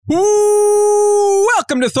Ooh,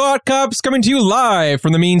 welcome to Thought Cops, coming to you live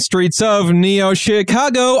from the mean streets of Neo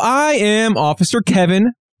Chicago. I am Officer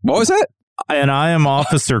Kevin. What was that? And I am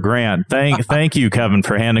Officer Grant. Thank you, Kevin,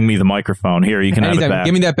 for handing me the microphone. Here, you can have it back.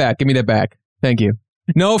 Give me that back. Give me that back. Thank you.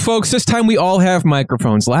 No, folks, this time we all have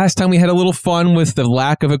microphones. Last time we had a little fun with the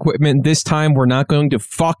lack of equipment. This time we're not going to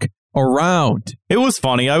fuck around. It was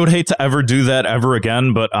funny. I would hate to ever do that ever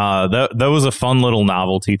again, but that was a fun little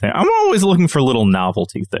novelty thing. I'm always looking for little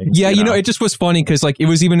novelty things. Yeah, you know, it just was funny because like it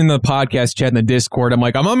was even in the podcast chat in the Discord. I'm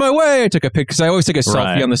like, I'm on my way. I took a pic because I always take a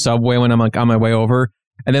selfie on the subway when I'm like on my way over.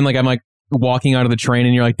 And then like I'm like walking out of the train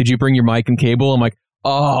and you're like, did you bring your mic and cable? I'm like,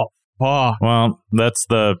 oh. Well, that's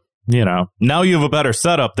the... You know, now you have a better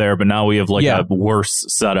setup there, but now we have like a worse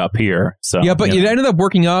setup here. So yeah, but it ended up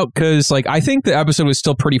working out because like I think the episode was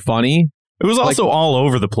still pretty funny. It was also all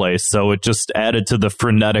over the place, so it just added to the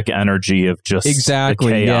frenetic energy of just the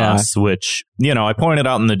chaos, which, you know, I pointed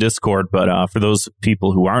out in the Discord, but for those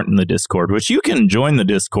people who aren't in the Discord, which you can join the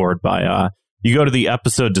Discord by, you go to the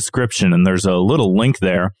episode description and there's a little link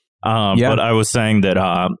there. But I was saying that,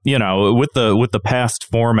 you know, with the past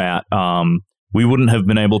format, we wouldn't have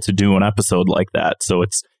been able to do an episode like that. So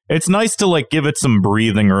it's nice to like give it some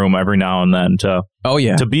breathing room every now and then to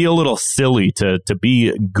be a little silly, to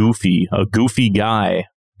be goofy, a goofy guy.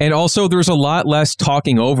 And also there's a lot less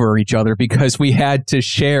talking over each other because we had to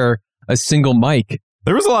share a single mic.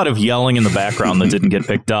 There was a lot of yelling in the background that didn't get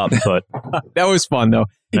picked up, but that was fun though.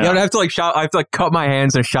 Yeah, I'd have to like shout. I have to like cut my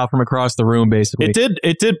hands and shout from across the room. Basically,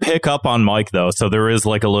 it did pick up on mic though, so there is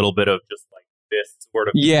like a little bit of just like this sort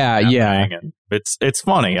of and it's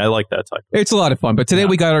funny. I like that type. It's a lot of fun. But today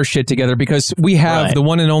we got our shit together because we have the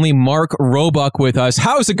one and only Mark Roebuck with us.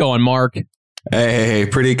 How's it going, Mark? Hey,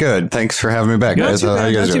 pretty good. Thanks for having me back, guys. How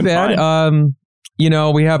you guys doing? Not too bad. You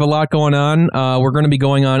know, we have a lot going on. We're going to be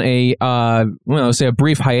going on a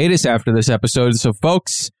brief hiatus after this episode. So,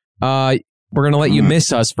 folks, we're going to let you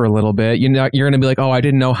miss us for a little bit. You're going to be like, oh, I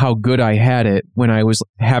didn't know how good I had it when I was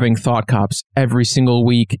having Thought Cops every single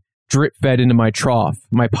week, drip fed into my trough,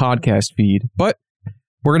 my podcast feed. But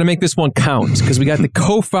we're going to make this one count because we got the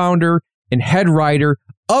co-founder and head writer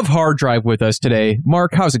of Hard Drive with us today.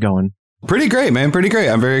 Mark, how's it going? Pretty great, man. Pretty great.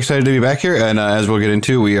 I'm very excited to be back here. And as we'll get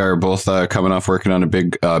into, we are both coming off working on a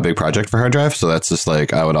big project for Hard Drive. So that's just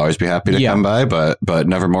like, I would always be happy to come by, but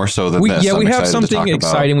never more so than this. Yeah, we have something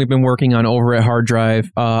exciting we've been working on over at Hard Drive.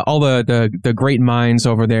 All the great minds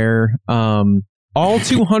over there. All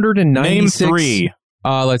 296. Name three.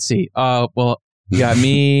 Let's see. Well, you got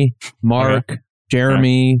me, Mark,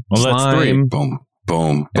 Jeremy, Slime. That's three.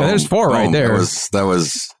 Boom. Yeah, there's four right there. That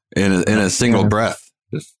was in a single breath.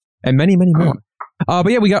 And many, many more.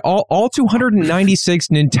 But yeah, we got all 296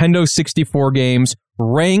 Nintendo 64 games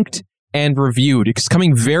ranked and reviewed. It's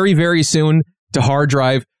coming very, very soon to Hard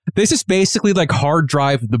Drive. This is basically like Hard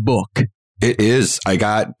Drive the book. It is. I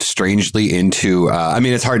got strangely into, I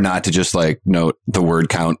mean, it's hard not to just like note the word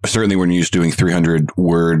count. Certainly when you're used to doing 300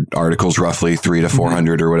 word articles, roughly 300 to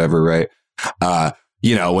 400 or whatever, right?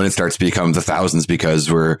 You know, when it starts to become the thousands,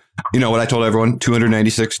 because we're, you know, what I told everyone,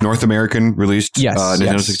 296 North American released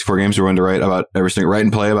Nintendo 64 games. We're going to write about write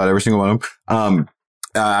and play about every single one of them.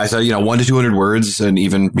 I said, you know, 1 to 200 words, and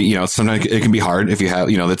even, you know, sometimes it can be hard if you have,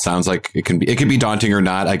 you know, that sounds like it can be daunting or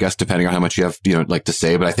not, I guess, depending on how much you have, you know, like to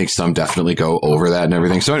say, but I think some definitely go over that and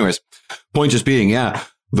everything. So anyways, point just being,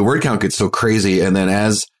 the word count gets so crazy. And then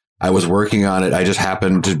as I was working on it, I just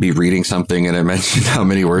happened to be reading something and I mentioned how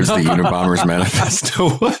many words the Unabomber's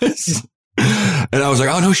Manifesto was. And I was like,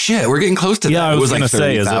 oh, no shit, we're getting close to that. Yeah, I was going to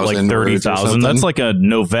say, is it like 30,000? That's like a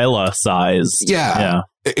novella size. Yeah.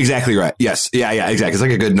 Exactly right. Yes. Yeah, exactly. It's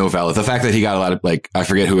like a good novella. The fact that he got a lot of, like, I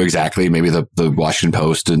forget who exactly, maybe the Washington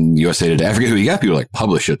Post and USA Today. I forget who he got. People like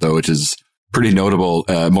publish it, though, which is pretty notable,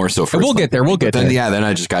 more so for. We'll get there. Then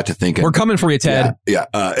I just got to thinking. We're coming for you, Ted. Yeah.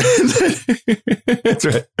 That's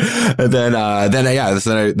right. And then I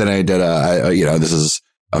did, you know, this is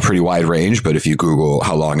a pretty wide range, but if you Google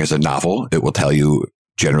how long is a novel, it will tell you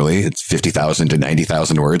generally it's 50,000 to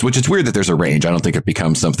 90,000 words, which is weird that there's a range. I don't think it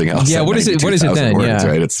becomes something else. Yeah. What is it then? Words,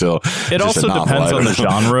 right? It's still, it also depends on the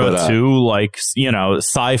genre too. Like, you know,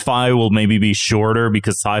 sci-fi will maybe be shorter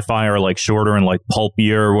because sci-fi are like shorter and like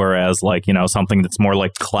pulpier. Whereas like, you know, something that's more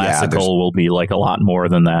like classical will be like a lot more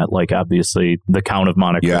than that. Like obviously the Count of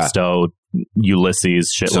Monte Cristo,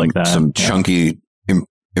 Ulysses, shit like that. Some chunky,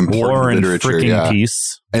 important War and literature. Freaking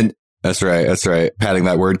Peace. And that's right. Padding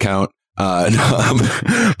that word count. So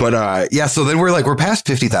then we're past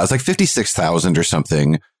 50,000, like 56,000 or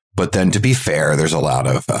something But then, to be fair, there's a lot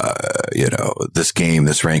of,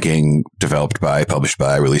 this ranking developed by, published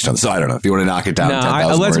by, released on. So I don't know if you want to knock it down.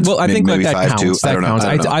 No, I think that counts. That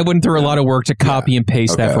counts. I wouldn't throw a lot of work to copy and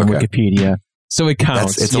paste that from Wikipedia. So it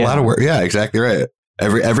counts. It's a lot of work. Yeah, exactly right.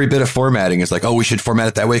 Every bit of formatting is like, oh, we should format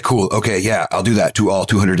it that way. Cool. Okay. Yeah, I'll do that to all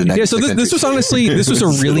 296. Yeah. So this was honestly, this was a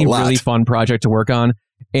really, really fun project to work on.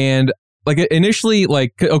 And like initially,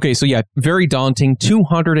 very daunting,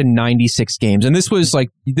 296 games. And this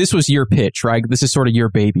was your pitch, right? This is sort of your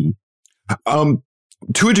baby.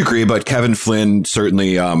 To a degree, but Kevin Flynn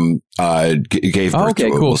certainly gave birth to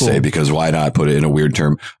it, we'll say, because why not put it in a weird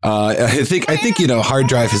term? I think Hard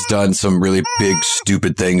Drive has done some really big,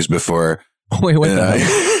 stupid things before. Wait, what? That's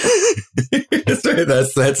right.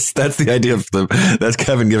 That's the idea of that's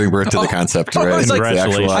Kevin giving birth to the concept, right? I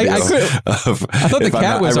thought the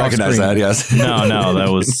cat was. I recognize that. Yes. No, that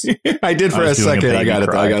was. I did for a second. I got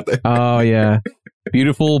it. Oh yeah,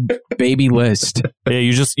 beautiful baby list. Yeah,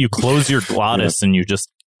 you close your glottis and you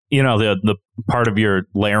just the part of your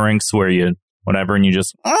larynx where you whatever and you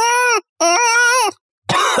just.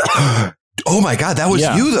 Oh my God, that was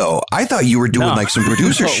you though. I thought you were doing like some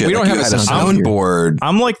producer shit. We don't have a soundboard.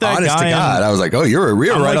 I'm like that honest guy. To God, I was like, oh, you're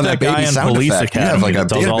right on that baby sound effect. You have like a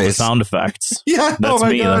does all the sound effects. Yeah, that's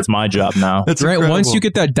me. God. That's my job now. That's right. Incredible. Once you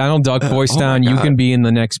get that Donald Duck voice down, you can be in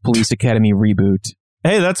the next Police Academy reboot.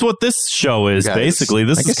 Hey, that's what this show is, basically.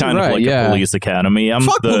 This is kind of like a Police Academy.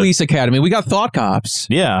 Fuck Police Academy. We got Thought Cops.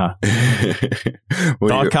 Yeah.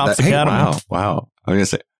 Thought Cops Academy. Wow. I'm going to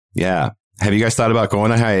say, yeah. Have you guys thought about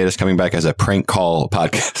going on hiatus, coming back as a prank call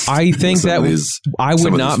podcast? I think that I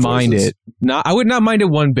would not mind it. I would not mind it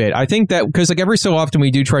one bit. I think that because like every so often we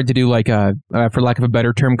do try to do like a, for lack of a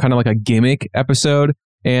better term, kind of like a gimmick episode.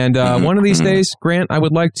 And one of these days, Grant, I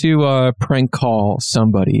would like to prank call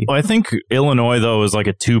somebody. Well, I think Illinois, though, is like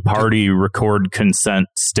a two-party record consent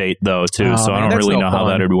state, though, too. So I don't really know how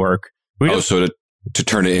that would work. So to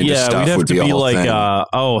turn it into stuff we'd have would to be a whole like, thing.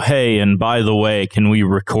 Oh, hey, and by the way, can we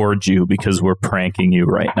record you because we're pranking you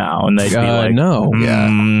right now? And they'd be like, no.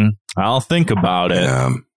 I'll think about it.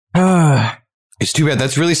 It's too bad.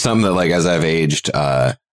 That's really something that, like, as I've aged,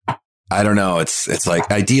 I don't know. It's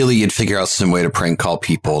like ideally you'd figure out some way to prank call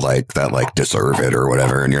people like that, like deserve it or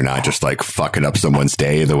whatever, and you're not just like fucking up someone's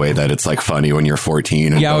day the way that it's like funny when you're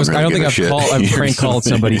 14. And I don't think I've prank called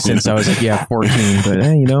somebody since I was like 14. But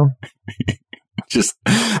hey, just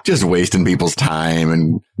wasting people's time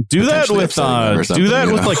and do that with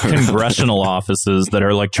like congressional offices that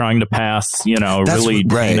are like trying to pass really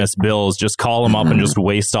heinous bills. Just call them up and just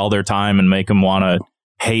waste all their time and make them want to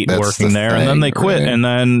hate working there, and then they quit. Right. And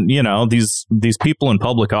then these people in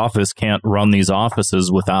public office can't run these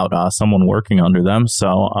offices without someone working under them.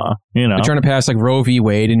 So they're trying to pass like Roe v.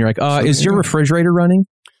 Wade, and you're like, is your refrigerator running?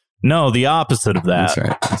 No, the opposite of that.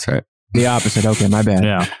 That's right. The opposite. Okay, my bad.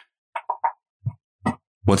 Yeah.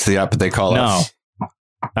 What's the opposite they call us?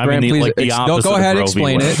 I mean, like the opposite. Go ahead,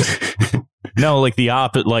 explain it. No, like the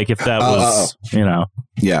opposite. Like if that was,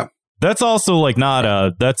 yeah. That's also like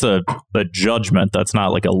not that's a judgment. That's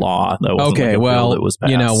not like a law. That wasn't okay. Like a well, bill that was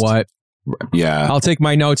passed. You know what? Yeah. I'll take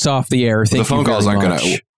my notes off the air. Thank the phone calls aren't going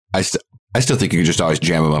to. I still think you can just always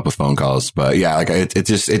jam them up with phone calls. But yeah, like it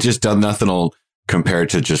just does nothing will compare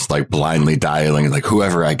to just like blindly dialing. Like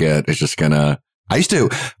whoever I get is just gonna. Me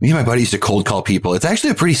and my buddy used to cold call people. It's actually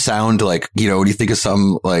a pretty sound, like, when you think of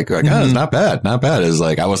something like it's not bad. It's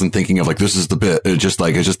like, I wasn't thinking of like, this is the bit. It's just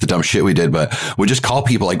the dumb shit we did, but we just call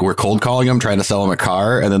people like we're cold calling them, trying to sell them a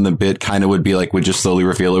car. And then the bit kind of would be like, we just slowly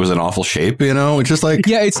reveal it was an awful shape, It's just like,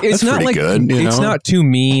 it's not like good, it's not too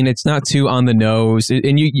mean. It's not too on the nose.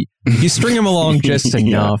 And you string them along just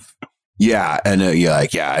enough. Yeah, and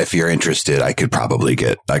if you're interested, I could probably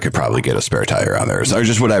get a spare tire on there, or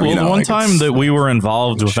just whatever. Well, one time that we were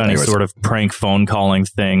involved with any sort of prank phone calling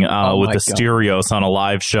thing with the Stereos on a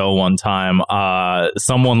live show one time,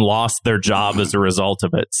 someone lost their job as a result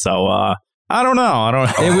of it. So I don't know.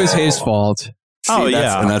 It was his fault.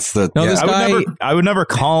 That's the. No, this guy. I would never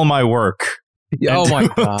call my work. Oh my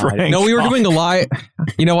God! No, we were doing a live.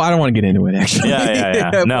 I don't want to get into it. Actually,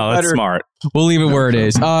 yeah. No, that's smart. We'll leave it where it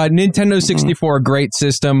is. Nintendo 64, great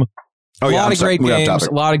system. A lot of great games.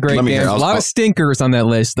 A lot of great games. A lot of stinkers on that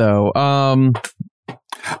list, though.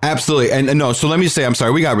 Absolutely, and no. So let me say, I'm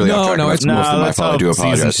sorry. We got really off track. No, it's mostly my fault. I do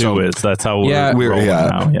apologize. Season 2 is. That's how we're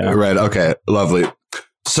now. Yeah. Right. Okay. Lovely.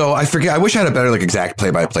 So I forget. I wish I had a better exact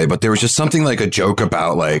play-by-play, but there was just something like a joke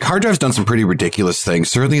about like Hard Drive's done some pretty ridiculous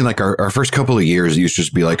things. Certainly in like our first couple of years, it used to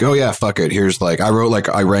just be like, oh yeah, fuck it. Here's like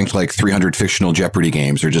I ranked like 300 fictional Jeopardy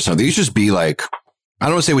games or just something. It used to just be like, I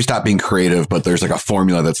don't want to say we stopped being creative, but there's like a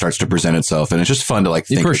formula that starts to present itself, and it's just fun to like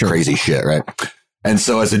think of crazy shit, right? And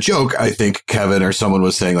so as a joke, I think Kevin or someone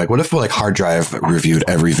was saying, like, what if like hard drive reviewed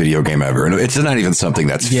every video game ever? And it's not even something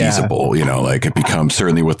that's feasible, you know, like it becomes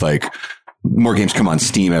certainly with like more games come on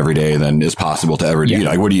Steam every day than is possible to ever do. You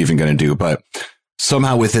know, like, what are you even going to do? But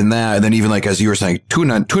somehow within that, and then even like, as you were saying,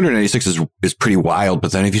 296 is pretty wild.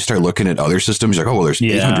 But then if you start looking at other systems, you're like, oh, well, there's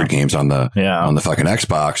 800 games on the fucking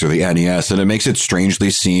Xbox or the NES. And it makes it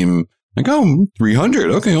strangely seem like, oh,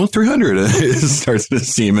 300. Okay, well, 300. It starts to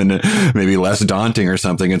seem maybe less daunting or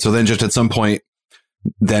something. And so then just at some point,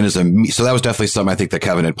 then so that was definitely something I think that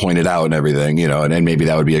Kevin had pointed out and everything, you know, and maybe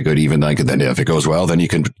that would be a good even, like, then if it goes well, then you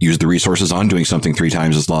can use the resources on doing something 3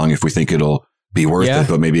 times as long if we think it'll be worth it,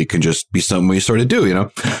 but maybe it can just be something we sort of do, you know?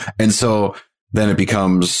 And so then it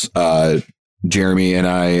becomes, Jeremy and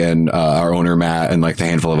I and our owner, Matt, and like the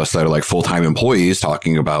handful of us that are like full-time employees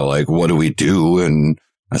talking about like, what do we do? And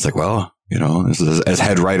I was like, well, you know, as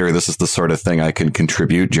head writer, this is the sort of thing I can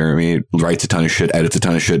contribute. Jeremy writes a ton of shit, edits a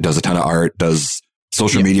ton of shit, does a ton of art, does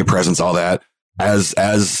social media presence, all that. As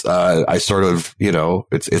I sort of, you know,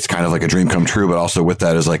 it's kind of like a dream come true, but also with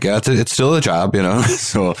that is like, yeah, it's still a job, you know?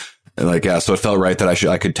 So like, yeah, so it felt right that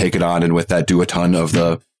I could take it on and with that do a ton of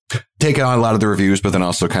take on a lot of the reviews, but then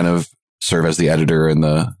also kind of serve as the editor and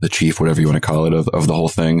the chief, whatever you want to call it, of the whole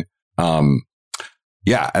thing.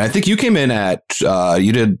 Yeah. And I think you came in at,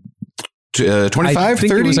 you did 25, I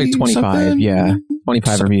think 30? It was like 25. Something? Yeah.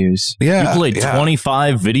 25 reviews. Yeah. You played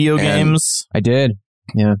 25 video games? I did.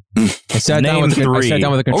 Yeah. I sat down with the controller.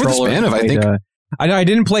 Over the span of, I think. I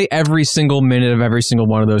didn't play every single minute of every single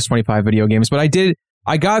one of those 25 video games, but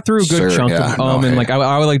I got through a good chunk of them, and like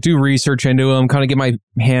I would like do research into them, kind of get my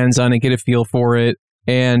hands on it, get a feel for it.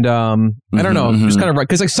 And I don't know, just kind of right,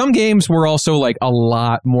 because like some games were also like a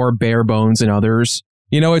lot more bare bones than others.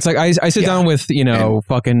 You know, it's like I sit down with, you know,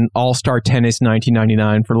 fucking All-Star Tennis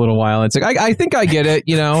 1999 for a little while. It's like I think I get it.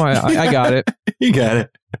 You know, I got it. You got it.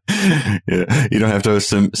 Yeah, you don't have to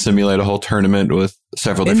simulate a whole tournament with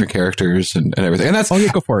several different characters and everything. And that's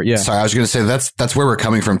go for it. Yeah. Sorry, I was going to say that's where we're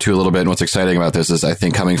coming from too a little bit. And what's exciting about this is I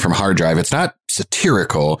think coming from Hard Drive, it's not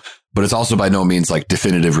satirical, but it's also by no means like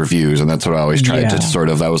definitive reviews. And that's what I always tried to sort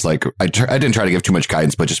of. I was like, I didn't try to give too much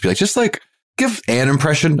guidance, but just be like, give an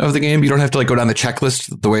impression of the game. You don't have to like go down the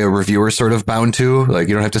checklist the way a reviewer is sort of bound to. Like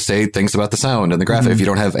you don't have to say things about the sound and the graphic. If you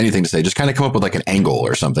don't have anything to say, just kind of come up with like an angle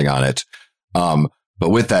or something on it. But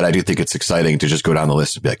with that, I do think it's exciting to just go down the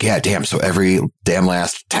list and be like, yeah, damn. So every damn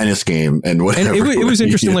last tennis game and whatever. And it was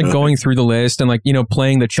interesting, like going through the list and like, you know,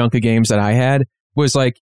 playing the chunk of games that I had was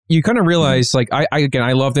like, you kind of realize like, I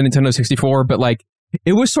love the Nintendo 64, but like,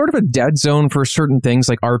 it was sort of a dead zone for certain things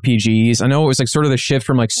like RPGs. I know it was like sort of the shift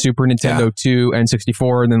from like Super Nintendo to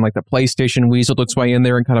N64, and then like the PlayStation weaseled its way in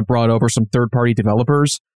there and kind of brought over some third-party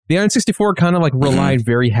developers. The N64 kind of like relied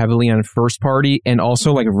very heavily on first party and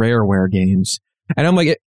also like Rareware games. And I'm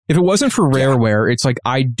like, if it wasn't for Rareware, it's like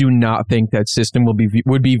I do not think that system would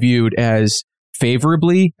be viewed as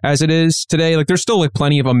favorably as it is today. Like there's still like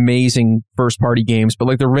plenty of amazing first party games, but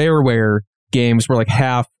like the Rareware games were like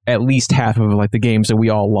at least half of like the games that we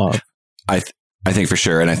all love. I think for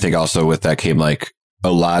sure. And I think also with that came like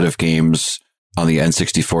a lot of games on the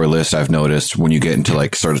N64 list. I've noticed when you get into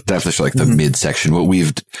like sort of definitely like the midsection, what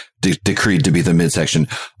we've decreed to be the midsection,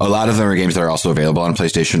 a lot of them are games that are also available on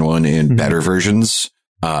PlayStation 1 in better versions,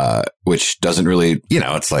 which doesn't really, you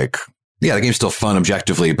know, it's like, yeah, the game's still fun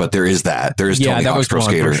objectively, but there is Tony Hawk's Pro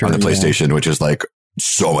Skater on the PlayStation, which is like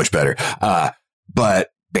so much better. But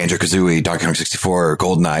Banjo-Kazooie, Donkey Kong 64,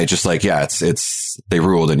 GoldenEye, just like, yeah, it's they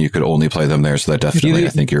ruled and you could only play them there. So that definitely, I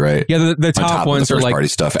think you're right. Yeah, the top ones are like party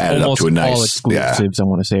stuff added up to a nice, all exclusives, I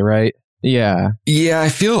want to say, right? Yeah. Yeah, I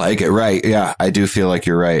feel like it, right. Yeah, I do feel like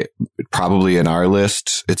you're right. Probably in our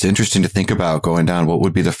list, it's interesting to think about going down. What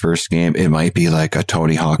would be the first game? It might be like a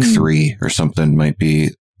Tony Hawk 3 or something, might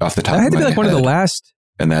be off the top of my head. That had to be like one of the last.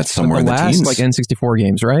 And that's somewhere in the teens. Like N64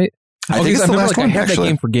 games, right? I think it's the last one, I had that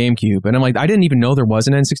game for GameCube, and I'm like, I didn't even know there was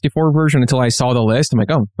an N64 version until I saw the list. I'm like,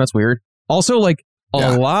 oh, that's weird. Also, like,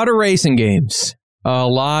 a lot of racing games. A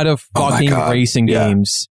lot of fucking racing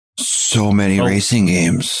games. So many racing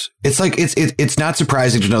games. It's like, it's not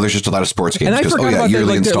surprising to know there's just a lot of sports games. And I forgot about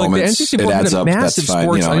yearly installments. It adds up. That's fine.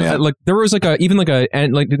 Sports, like, there was like a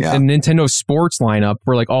Nintendo sports lineup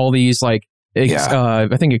where like all these like, I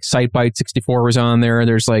think Excitebike 64 was on there.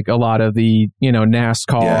 There's like a lot of the, you know,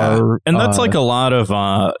 NASCAR. And that's like a lot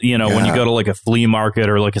of, you know, when you go to like a flea market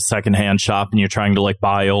or like a secondhand shop and you're trying to like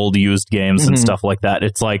buy old used games and stuff like that.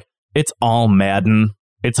 It's like, it's all Madden.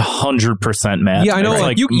 It's 100% Madden. Yeah, I know.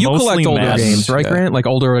 Like you collect older games, right, Grant? Like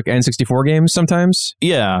older like N64 games sometimes.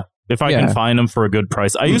 Yeah. if I can find them for a good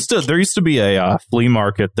price. There used to be a flea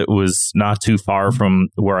market that was not too far from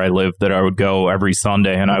where I live that I would go every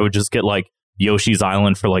Sunday, and I would just get like Yoshi's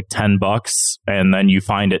Island for like $10, and then you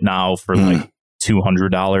find it now for like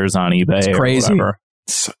 $200 on eBay. It's crazy. Or whatever.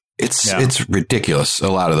 It's ridiculous.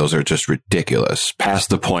 A lot of those are just ridiculous. Past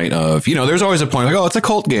the point of, there's always a point like, oh, it's a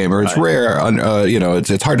cult game or it's rare.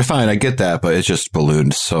 It's hard to find. I get that, but it's just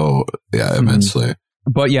ballooned so immensely.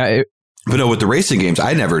 But yeah. But no, with the racing games,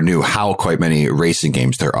 I never knew how quite many racing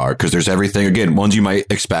games there are, because there's everything. Again, ones you might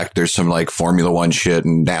expect. There's some like Formula One shit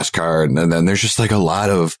and NASCAR, and then there's just like a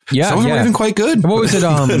lot of. Some of them are even quite good. What was it?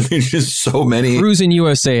 There's just so many. Cruising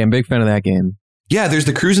USA. I'm a big fan of that game. Yeah, there's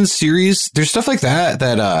the Cruising series. There's stuff like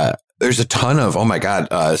that there's a ton of. Oh my god!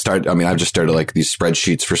 I've just started like these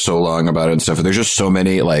spreadsheets for so long about it and stuff. There's just so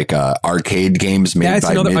many like arcade games made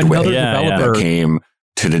by Midway developer that came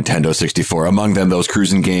to Nintendo 64. Among them, those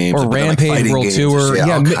cruising games or Rampage World Tour.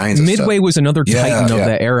 Midway was another titan of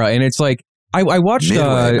that era, and it's like I watched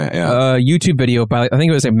a YouTube video by I think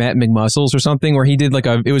it was like Matt McMuscles or something, where he did like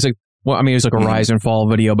it was like a Rise and Fall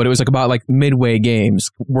video, but it was like about like Midway games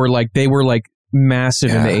where like they were like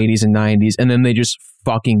massive in the 80s and 90s, and then they just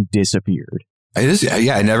fucking disappeared.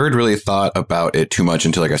 I never really thought about it too much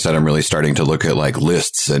until, like I said, I'm really starting to look at like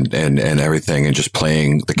lists and everything, and just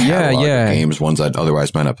playing the catalog of games, ones I'd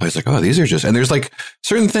otherwise might not play. It's like, oh, these are just, and there's like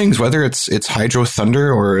certain things, whether it's Hydro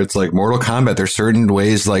Thunder or it's like Mortal Kombat, there's certain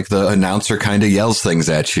ways like the announcer kind of yells things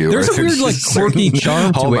at you. There's a weird like quirky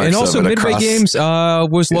charm to it. And also Midway Games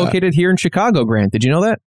was located here in Chicago, Grant. Did you know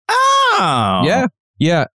that? Oh.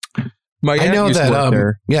 Yeah. I know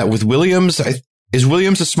that. With Williams, is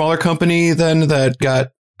Williams a smaller company then that got?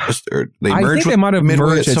 They merged. I think they might have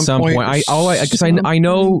merged at some point. I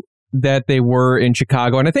know that they were in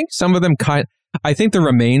Chicago, and I think some of them I think the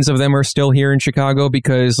remains of them are still here in Chicago,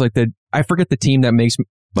 because like I forget the team that makes.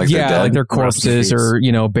 Like like their corpses are,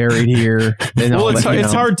 buried here. And well,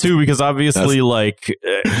 it's hard too, because obviously like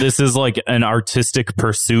this is like an artistic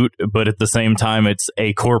pursuit, but at the same time it's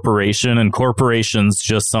a corporation, and corporations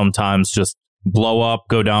just sometimes just blow up,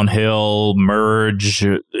 go downhill, merge,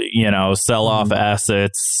 sell off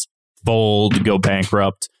assets, fold, go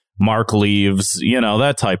bankrupt, Mark leaves,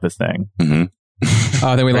 that type of thing.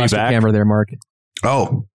 Mm-hmm. Then we lost your camera there, Mark.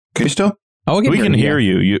 Oh, can you still? Oh, we can hear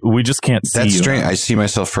you. We just can't see you. That's strange. I see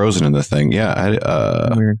myself frozen in the thing. Yeah.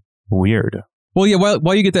 Weird. Well, yeah,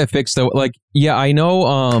 while you get that fixed, though, like, I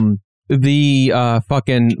know the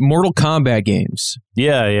fucking Mortal Kombat games.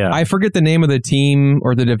 Yeah. I forget the name of the team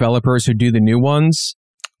or the developers who do the new ones.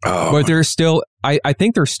 Oh. But they're still, I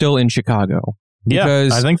think they're still in Chicago.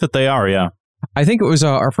 Because I think that they are, yeah. I think it was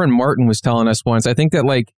our friend Martin was telling us once, I think that,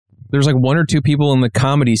 like, there's like one or two people in the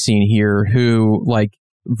comedy scene here who, like,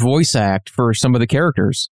 voice act for some of the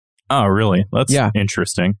characters. Oh, really? That's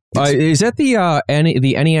interesting. Is that the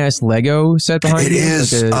NES Lego set behind it? It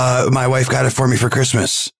is. My wife got it for me for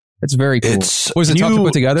Christmas. It's very cool. Was it tough to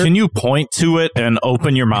put together? Can you point to it and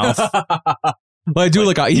open your mouth? Well, I do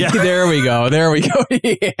look. There we go.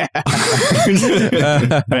 Yeah.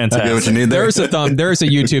 Fantastic. What you need there? There's a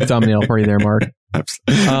YouTube thumbnail for you there, Mark.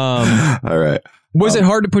 All right. Was it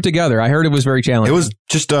hard to put together? I heard it was very challenging. It was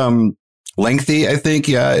just lengthy, I think.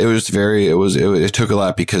 Yeah, it was it took a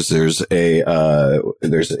lot, because it's a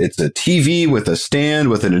TV with a stand,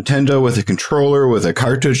 with a Nintendo, with a controller, with a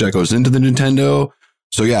cartridge that goes into the Nintendo.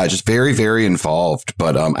 So yeah, just very, very involved.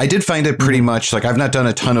 But I did find it pretty much like, I've not done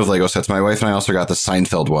a ton of Lego sets. My wife and I also got the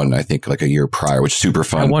Seinfeld one, I think like a year prior, which is super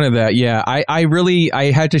fun. I wanted that. Yeah.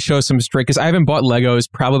 I had to show some strength, because I haven't bought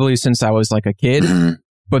Legos probably since I was like a kid. Mm-hmm.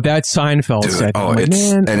 But that Seinfeld set,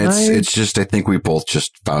 it's just, I think we both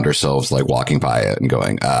just found ourselves like walking by it and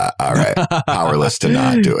going, all right, powerless to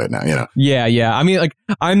not do it now, Yeah. I mean, like,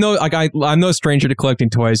 I'm no stranger to collecting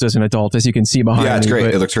toys as an adult, as you can see behind me. Yeah, it's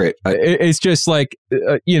great. It looks great. It's just like,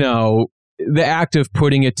 the act of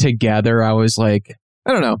putting it together, I was like,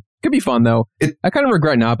 I don't know. Could be fun, though. I kind of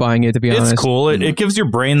regret not buying it, to be honest. It's cool. It gives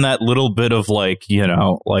your brain that little bit of like,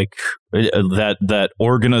 that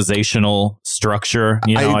organizational structure.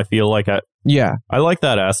 I feel like I like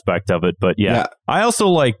that aspect of it. But yeah. I also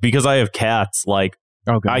like, because I have cats, like,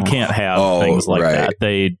 I can't have things like that.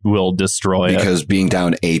 They will destroy it. Because being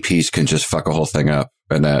down a piece can just fuck a whole thing up.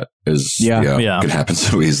 And that is, can happen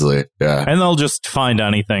so easily. Yeah. And they'll just find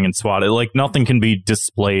anything and swat it. Like, nothing can be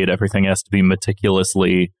displayed. Everything has to be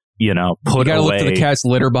meticulously, put away. You gotta look for the cat's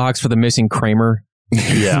litter box for the missing Kramer.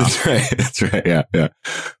 Yeah. That's right. Yeah.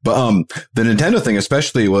 But the Nintendo thing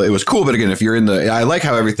especially, well, it was cool. But again, if you're I like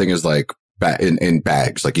how everything is like in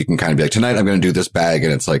bags. Like you can kind of be like, tonight I'm going to do this bag,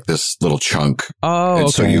 and it's like this little chunk. Oh, and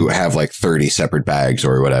okay. So you have like 30 separate bags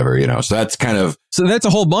or whatever, So that's kind of. So that's a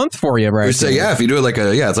whole month for you, right? So yeah, if you do it like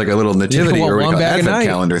it's like a little nativity or what we call advent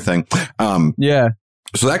calendar thing. Yeah.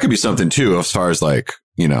 So that could be something too, as far as like,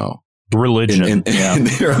 religion.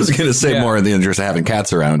 I was going to say more in the interest of having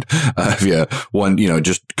cats around. If you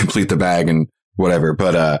just complete the bag and whatever.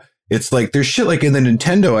 But it's like there's shit like in the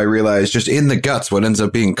Nintendo, I realized just in the guts, what ends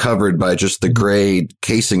up being covered by just the gray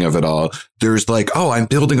casing of it all. There's like, I'm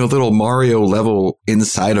building a little Mario level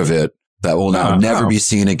inside of it that will now never be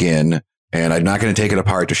seen again. And I'm not going to take it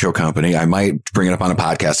apart to show company. I might bring it up on a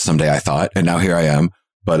podcast someday, I thought. And now here I am.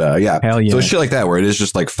 But Hell yeah. So shit like that, where it is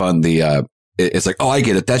just like fun. It's like, I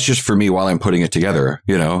get it. That's just for me while I'm putting it together,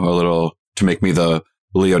 a little to make me the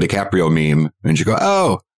Leo DiCaprio meme. And you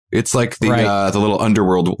go, it's like the little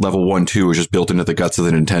underworld level 1-2 is just built into the guts of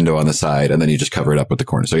the Nintendo on the side, and then you just cover it up with the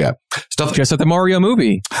corner. So yeah, stuff just like the Mario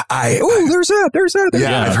movie. There's that.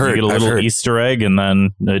 Yeah, I've heard. You get a little Easter egg, and then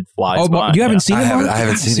it flies by. You haven't seen it? I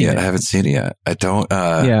haven't seen it yet. I haven't seen it yet. I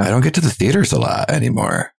don't get to the theaters a lot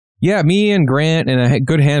anymore. Yeah, me and Grant and a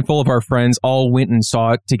good handful of our friends all went and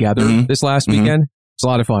saw it together this last weekend. It's a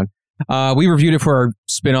lot of fun. We reviewed it for our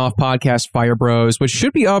spin-off podcast, Fire Bros, which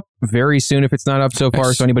should be up very soon if it's not up so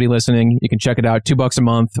far. So anybody listening, you can check it out. $2 a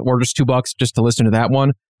month or just $2 just to listen to that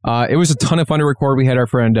one. It was a ton of fun to record. We had our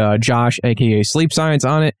friend Josh, aka Sleep Science,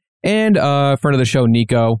 on it, and a friend of the show,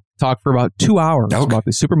 Nico, talked for about 2 hours about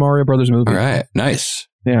the Super Mario Brothers movie. All right. Nice.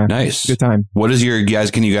 Yeah. Nice. Good time. What is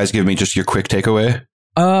can you guys give me just your quick takeaway?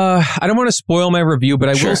 I don't want to spoil my review, but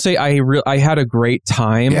I will say I had a great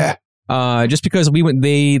time. Yeah. Just because we went,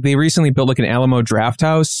 they recently built like an Alamo Draft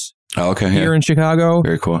House here in Chicago.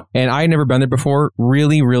 Very cool. And I had never been there before.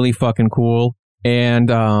 Really, really fucking cool. And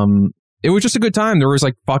it was just a good time. There was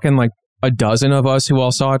like fucking like a dozen of us who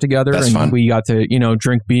all saw it together. That's and fun. We got to,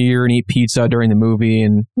 drink beer and eat pizza during the movie.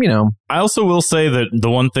 And, I also will say that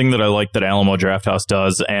the one thing that I like that Alamo Drafthouse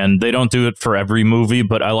does, and they don't do it for every movie,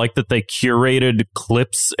 but I like that they curated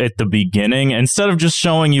clips at the beginning instead of just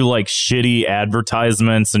showing you like shitty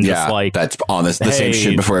advertisements and just like that's on the same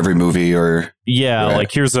shit before every movie or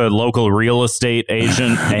like here's a local real estate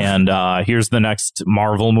agent and here's the next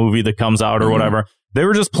Marvel movie that comes out or whatever. They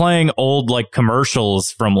were just playing old like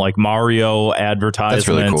commercials from like Mario advertisements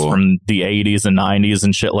really cool. from the 80s and 90s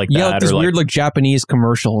and shit like that. Yeah, like these weird like Japanese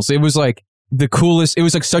commercials. It was like the coolest. It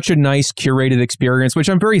was like such a nice curated experience, which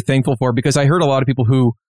I'm very thankful for because I heard a lot of people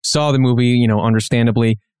who saw the movie,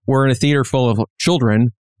 understandably, were in a theater full of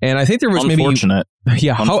children. And I think there was unfortunate.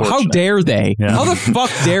 How dare they? Yeah. How the fuck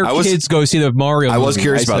dare kids go see the Mario movie? I was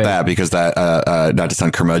curious about that because that, not to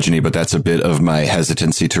sound curmudgeon-y, but that's a bit of my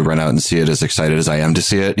hesitancy to run out and see it as excited as I am to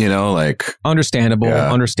see it, like.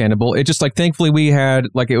 Understandable. It just like, thankfully we had,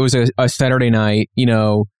 like, it was a Saturday night,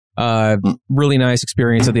 really nice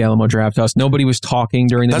experience at the Alamo Drafthouse. Nobody was talking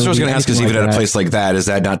during the movie. That's what I was going to ask, because even at a place like that, is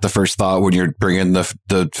that not the first thought when you're bringing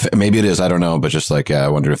the maybe it is, I don't know, but just like, I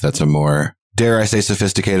wonder if that's a more, dare I say,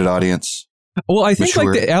 sophisticated audience? Well, I think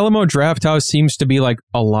like the Alamo Drafthouse seems to be like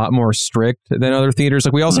a lot more strict than other theaters.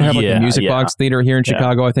 Like we also have like the Music Box Theater here in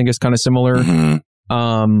Chicago. I think is kind of similar.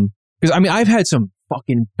 Because I've had some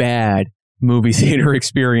fucking bad movie theater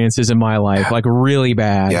experiences in my life, like really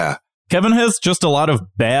bad. Yeah. Kevin has just a lot of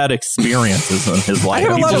bad experiences in his life. I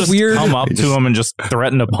have a lot of weird. Come up to him and just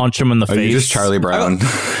threaten to punch him in the face. You just Charlie Brown.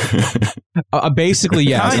 Basically,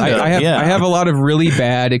 yes. I have a lot of really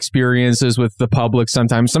bad experiences with the public.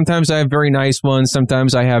 Sometimes I have very nice ones.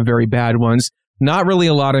 Sometimes I have very bad ones. Not really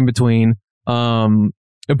a lot in between. But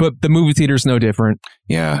the movie theater's no different.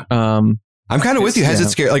 Yeah. I'm kind of with you. Has it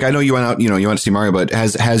scared? Like I know you went out. You went to see Mario, but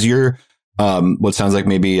has your what sounds like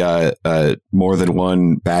maybe more than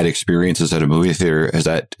one bad experiences at a movie theater,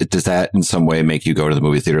 does that in some way make you go to the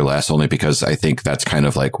movie theater less? Only because I think that's kind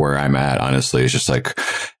of like where I'm at, honestly. It's just like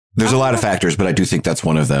there's a lot of factors, but I do think that's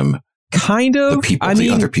one of them. Kind of. The people, the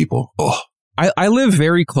other people. Oh. I live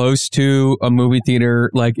very close to a movie theater.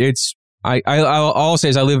 Like it's I'll say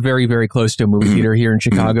is I live very, very close to a movie theater here in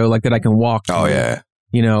Chicago, like that I can walk to. Oh yeah.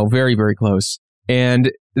 Very, very close.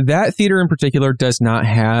 And that theater in particular does not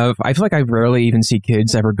have, I feel like I rarely even see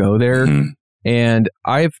kids ever go there. And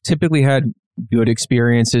I've typically had good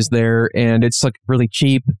experiences there, and it's like really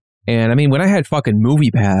cheap. And I mean, when I had fucking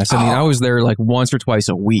Movie Pass, I mean, I was there like once or twice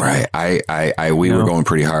a week. Right. We were going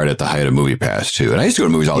pretty hard at the height of Movie Pass too. And I used to go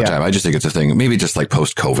to movies all the time. I just think it's a thing. Maybe just like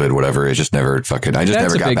post COVID, whatever. It just never fucking, I just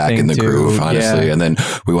never got back in the groove, honestly. Yeah. And then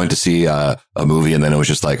we went to see a movie and then it was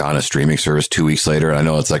just like on a streaming service 2 weeks later. And I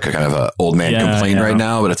know it's like a kind of a old man complaint right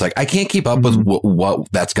now, but it's like, I can't keep up with what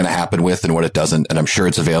that's going to happen with and what it doesn't. And I'm sure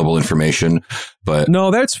it's available information, but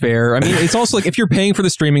no, that's fair. I mean, it's also like if you're paying for the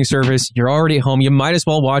streaming service, you're already at home. You might as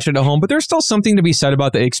well watch it at home, but there's still something to be said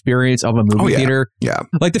about the experience of a movie theater. Yeah.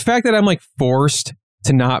 Like the fact that I'm like forced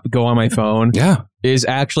to not go on my phone is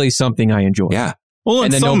actually something I enjoy. Yeah. Well,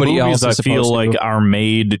 and then some nobody movies else I feel like are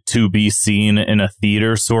made to be seen in a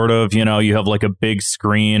theater, sort of. You know, you have like a big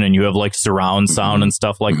screen and you have like surround sound and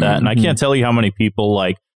stuff like that. And I can't tell you how many people,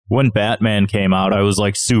 like when Batman came out, I was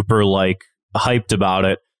like super like hyped about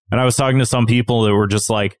it. And I was talking to some people that were just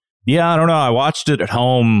like, yeah, I don't know. I watched it at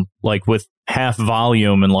home, like with half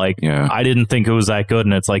volume and like, I didn't think it was that good.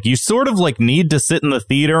 And it's like, you sort of like need to sit in the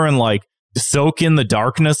theater and like soak in the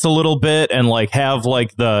darkness a little bit and like have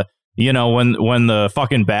like the, you know, when the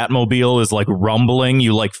fucking Batmobile is like rumbling,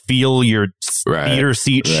 you like feel your theater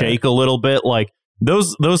seat shake a little bit. Like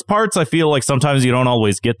those parts, I feel like sometimes you don't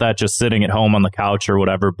always get that just sitting at home on the couch or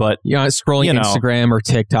whatever. But scrolling Instagram or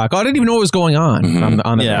TikTok, I didn't even know what was going on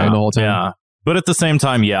on the whole time. Yeah. But at the same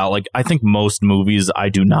time, like I think most movies I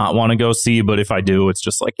do not want to go see, but if I do, it's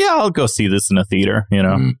just like, I'll go see this in a theater, you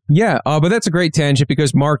know? Yeah, but that's a great tangent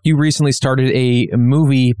because, Mark, you recently started a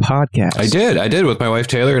movie podcast. I did with my wife,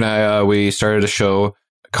 Taylor, and I, we started a show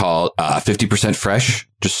called 50% Fresh.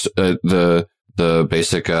 Just the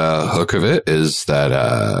basic hook of it is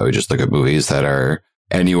that we just look at movies that are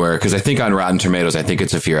anywhere, because I think on Rotten Tomatoes, I think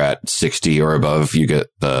it's if you're at 60 or above, you get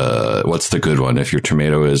what's the good one? If your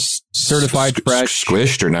tomato is certified fresh,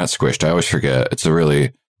 squished or not squished, I always forget. It's a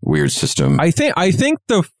really weird system. I think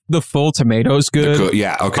the full tomato's good.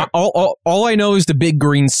 Yeah, okay. All I know is the big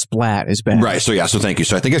green splat is bad. Right. So so thank you.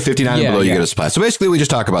 So I think at 59 and below, you get a splat. So basically, we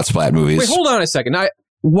just talk about splat movies. Wait, hold on a second.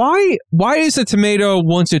 Why is a tomato,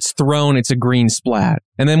 once it's thrown, it's a green splat,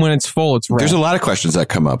 and then when it's full, it's red? There's a lot of questions that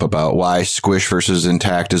come up about why squish versus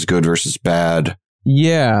intact is good versus bad.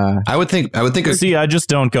 Yeah, I would think. See, I just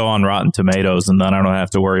don't go on Rotten Tomatoes, and then I don't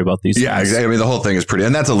have to worry about these. Yeah, exactly. I mean, the whole thing is pretty,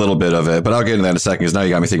 and that's a little bit of it. But I'll get into that in a second. Because now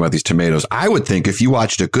you got me thinking about these tomatoes. I would think if you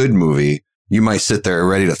watched a good movie, you might sit there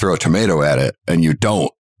ready to throw a tomato at it, and you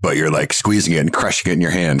don't, but you're like squeezing it and crushing it in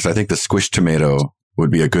your hand. So I think the squished tomato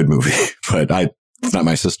would be a good movie, but it's not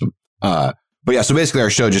my system. But yeah, so basically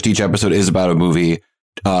our show, just each episode is about a movie.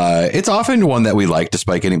 It's often one that we like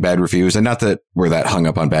despite getting bad reviews, and not that we're that hung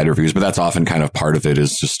up on bad reviews, but that's often kind of part of it,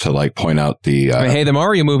 is just to like point out the hey, the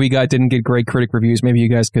Mario movie didn't get great critic reviews. Maybe you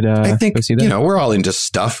guys could I think go see that. We're all into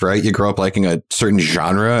stuff, right? You grow up liking a certain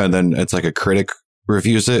genre, and then it's like a critic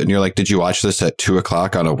reviews it, and you're like, did you watch this at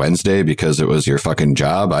 2:00 on a Wednesday because it was your fucking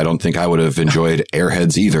job? I don't think I would have enjoyed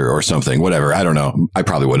Airheads either, or something. Whatever, I don't know. I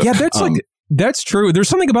probably would have. Yeah, that's true. There's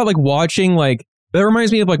something about like watching that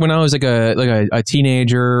reminds me of like when I was like a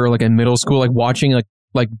teenager or like in middle school, like watching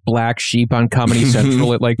like Black Sheep on Comedy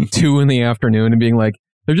Central at like 2 PM and being like,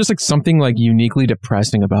 there's just like something like uniquely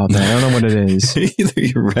depressing about that. I don't know what it is.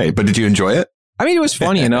 You're right, but did you enjoy it? I mean, it was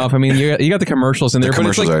funny enough. I mean, you got the commercials in there, but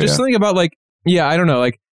it's like just something about like, I don't know,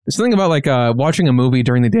 like something about like watching a movie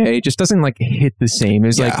during the day just doesn't like hit the same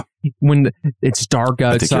as like when it's dark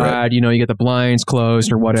outside, you get the blinds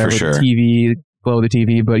closed or whatever, the TV, glow the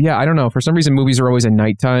TV. But yeah, I don't know. For some reason, movies are always a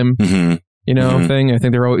nighttime, thing. I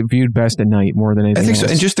think they're always viewed best at night more than anything else. So.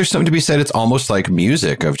 And just there's something to be said. It's almost like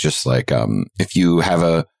music of just like if you have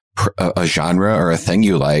a genre or a thing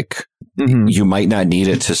you like, you might not need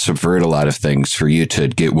it to subvert a lot of things for you to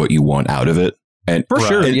get what you want out of it. And for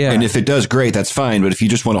sure, and if it does, great, that's fine. But if you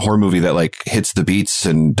just want a horror movie that like hits the beats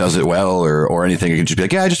and does it well, or anything, you can just be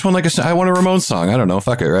like, I just want I want a Ramones song. I don't know,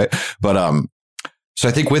 fuck it, right? But so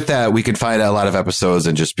I think with that, we can find out a lot of episodes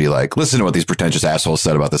and just be like, listen to what these pretentious assholes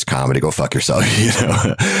said about this comedy. Go fuck yourself.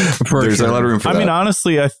 There's a lot of room for that. I mean,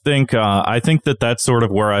 honestly, I think that that's sort of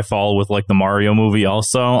where I fall with like the Mario movie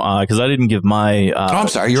also, because I didn't give my I'm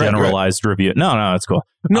sorry, you're generalized review. No, it's cool.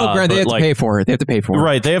 No, Grant, they have to pay for it. They have to pay for it.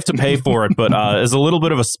 Right, they have to pay for it. But as a little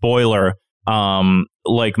bit of a spoiler,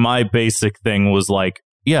 like my basic thing was like,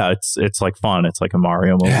 it's like fun. It's like a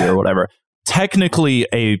Mario movie or whatever. Technically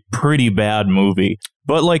a pretty bad movie,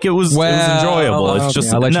 But like it was enjoyable. It's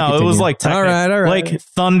just it was like all right. Like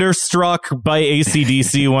Thunderstruck by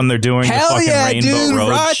AC/DC when they're doing the fucking Rainbow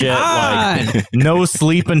Road shit. Like No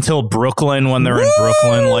Sleep Until Brooklyn when they're in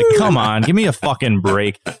Brooklyn. Like, come on, give me a fucking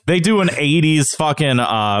break. They do an 80s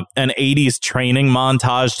training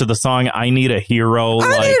montage to the song I Need a Hero.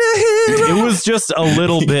 It was just a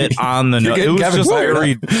little bit on the nose. It was just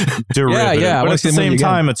very derivative. But at the same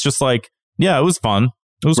time, it's just like, it was fun.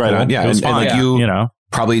 It was cool. Yeah, it was fun. And you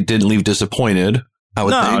probably didn't leave disappointed. I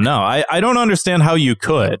would think. No. I don't understand how you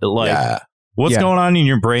could. What's going on in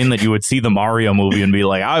your brain that you would see the Mario movie and be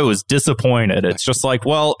like, I was disappointed? It's just like,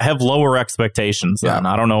 well, have lower expectations then.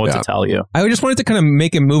 I don't know what to tell you. I just wanted to kind of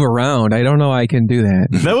make him move around. I don't know I can do that.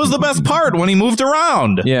 That was the best part when he moved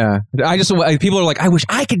around. Yeah. People are like, I wish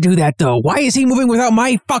I could do that though. Why is he moving without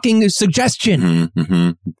my fucking suggestion?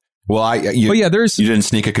 Well, you didn't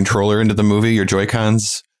sneak a controller into the movie, your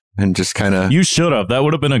Joy-Cons, and just kind of... You should have. That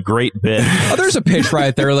would have been a great bit. There's a pitch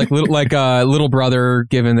right there, like little brother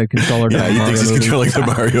giving the controller to he thinks he's controlling the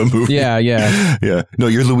Mario movie. Yeah. No,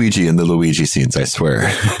 you're Luigi in the Luigi scenes, I swear.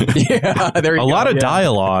 There you go. A lot of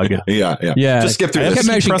dialogue. Yeah. Just skip through this.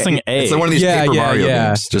 Keep pressing A. It's like one of these Paper Mario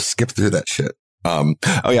games. Just skip through that shit.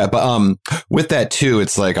 But with that too,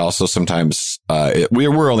 it's like also sometimes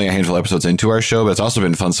we're only a handful of episodes into our show, but it's also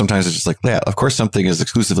been fun. Sometimes it's just like, of course something is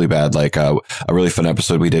exclusively bad. Like a really fun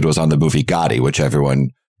episode we did was on the movie Gotti, which everyone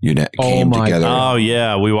came together. Oh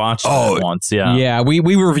yeah, we watched it once. Yeah, we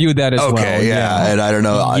reviewed that as well. Okay, yeah, and I don't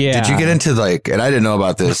know. Did you get into and I didn't know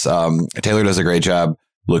about this. Taylor does a great job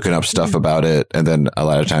looking up stuff about it, and then a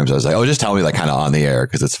lot of times I was like, just tell me kind of on the air,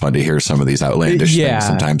 because it's fun to hear some of these outlandish things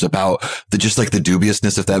sometimes about the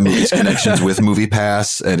dubiousness of that movie's connections with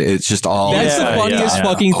MoviePass, and it's just all that's the funniest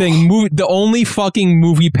fucking thing. The only fucking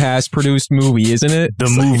MoviePass produced movie, isn't it? The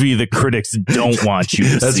movie the critics don't want you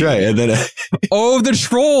to see. That's right. And then the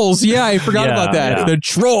Trolls. Yeah, I forgot about that. Yeah. The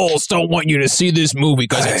Trolls don't want you to see this movie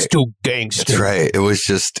because it's too gangster. That's right. It was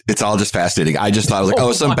it's all just fascinating. I just thought it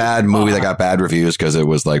was like, some bad movie that got bad reviews because it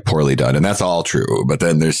was like poorly done, and that's all true, but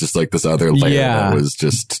then there's just like this other layer that was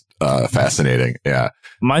just fascinating.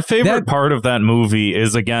 My favorite part of that movie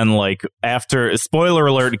is, again, like, after spoiler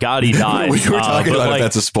alert, Gotti dies. We were talking about if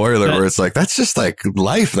that's a spoiler, where it's like, that's just like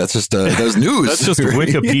life, that's just those news. That's just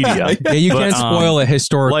Wikipedia. You can't spoil a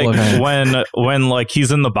historical event. when like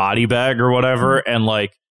he's in the body bag or whatever, and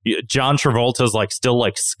like John Travolta's like still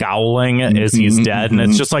like scowling as he's dead, and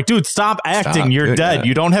it's just like, dude, stop acting. You're dead.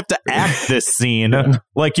 You don't have to act this scene.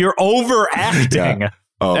 Like, you're overacting.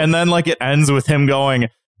 And then like it ends with him going,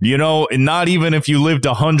 not even if you lived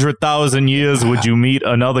 100,000 years would you meet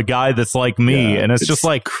another guy that's like me. And it's just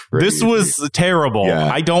like, crazy. This was terrible.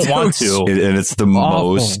 I don't want to. And it's the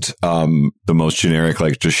most generic,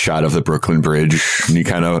 like, just shot of the Brooklyn Bridge, and he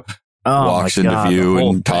kind of walks into view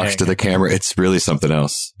and talks to the camera. It's really something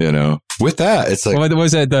else, With that, it's like, what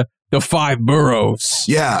was it? The 5 boroughs.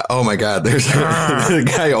 Yeah. Oh my God. There's the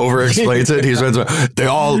guy over explains it. They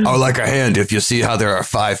all are like a hand. If you see how there are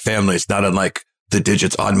 5 families, not unlike the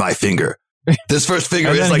digits on my finger. This first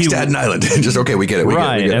finger is like Staten Island. Just, okay, we get it. We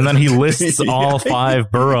get it. And then he lists all 5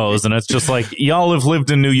 boroughs, and it's just like, y'all have lived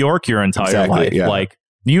in New York your entire life. Yeah. Like,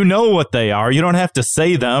 you know what they are. You don't have to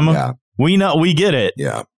say them. Yeah. We get it.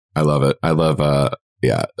 Yeah. I love it. I love, I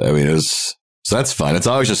mean, so that's fun. It's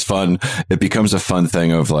always just fun. It becomes a fun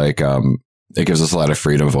thing of like, it gives us a lot of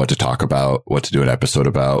freedom of what to talk about, what to do an episode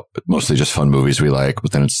about, mostly just fun movies we like.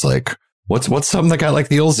 But then it's like, what's something that got like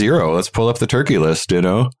the old 0? Let's pull up the turkey list,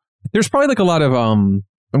 There's probably like a lot of, I'm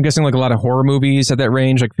guessing like a lot of horror movies at that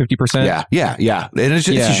range, like 50%. Yeah. And it's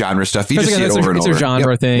just genre stuff. You just see it over and over. It's a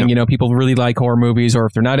genre thing. Yep. People really like horror movies, or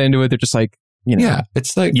if they're not into it, they're just like, Yeah,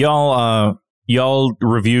 it's like... Y'all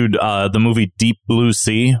reviewed the movie Deep Blue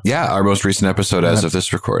Sea. Yeah, our most recent episode as of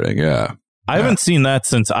this recording. Yeah. I haven't seen that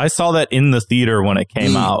since I saw that in the theater when it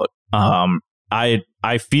came out.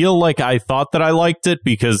 I feel like I thought that I liked it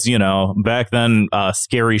because, back then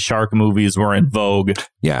scary shark movies were in vogue.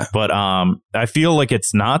 Yeah. But I feel like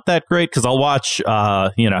it's not that great because I'll watch,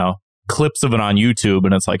 clips of it on YouTube,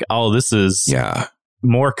 and it's like, oh, this is...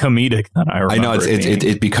 more comedic than I remember. I know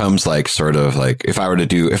it becomes like sort of like if we're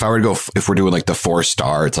doing like the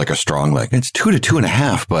 4-star, it's like a strong, like it's 2 to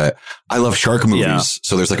 2.5, but I love shark movies.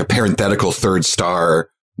 So there's like a parenthetical 3rd star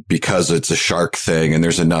because it's a shark thing, and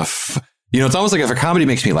there's enough, it's almost like if a comedy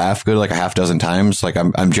makes me laugh good like a half dozen times, like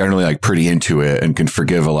I'm generally like pretty into it and can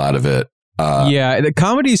forgive a lot of it. The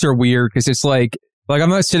comedies are weird because it's like, Like, I'm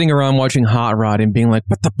not sitting around watching Hot Rod and being like,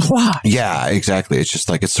 "What the plot?" Yeah, exactly. It's just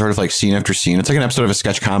like, it's sort of like scene after scene. It's like an episode of a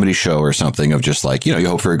sketch comedy show or something of just like, you know, you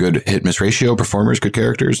hope for a good hit-miss ratio, performers, good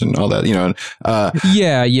characters, and all that, you know.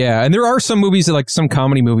 Yeah. And there are some movies that, like, some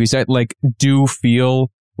comedy movies that, like, do feel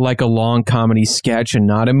like a long comedy sketch and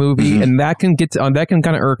not a movie. And that can that can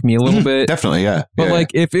kind of irk me a little bit. Definitely, yeah. But,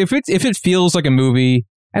 like, if it feels like a movie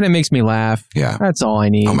and it makes me laugh, that's all I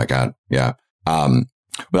need. Oh, my God. Yeah.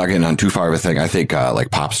 Without getting on too far of a thing, I think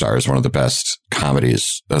like Pop Star is one of the best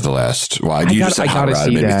comedies of the last. Well, you just said Hot Rod.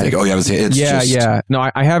 It made me think, oh, you haven't seen it? Yeah.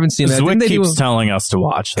 No, I haven't seen that. Zwick keeps telling us to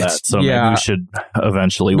watch that, so maybe we should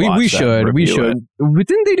eventually watch We should. But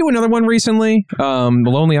didn't they do another one recently? The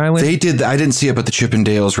Lonely Island? They did. I didn't see it, but the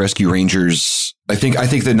Chippendales Rescue Rangers. I think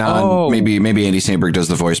the maybe Andy Samberg does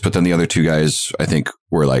the voice, but then the other two guys, I think,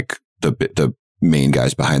 were like the main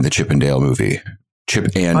guys behind the Chippendale movie.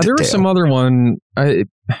 Chip and there was some other one. I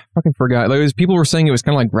fucking forgot. Like, people were saying it was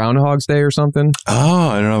kind of like Groundhog's Day or something. Oh,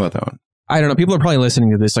 I don't know about that one. I don't know. People are probably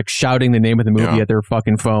listening to this, like shouting the name of the movie at their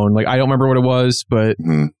fucking phone. Like, I don't remember what it was, but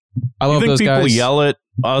I love those guys. People yell at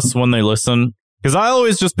us when they listen? Because I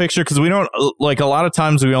always just picture, because we don't, like, a lot of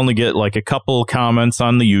times we only get like a couple comments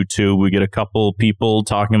on the YouTube. We get a couple people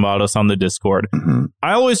talking about us on the Discord.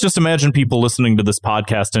 I always just imagine people listening to this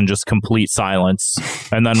podcast in just complete silence.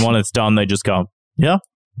 And then when it's done, they just go, yeah.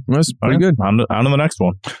 That's pretty good. On to the next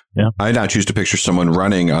one. Yeah. I now choose to picture someone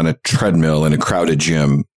running on a treadmill in a crowded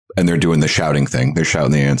gym, and they're doing the shouting thing. They're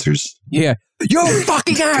shouting the answers. Yeah. You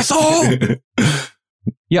fucking asshole!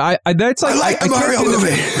 Yeah, that's like... I like the Mario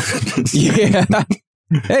movie. Yeah.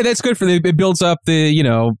 Hey, that's good for the... It builds up the, you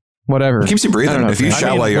know, whatever. It keeps you breathing. If you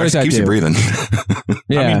shout while you're... It keeps you breathing.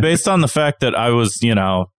 Yeah. I mean, based on the fact that I was, you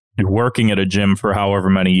know, working at a gym for however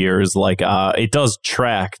many years, like, it does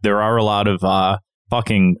track. There are a lot of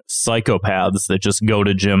fucking psychopaths that just go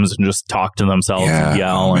to gyms and just talk to themselves and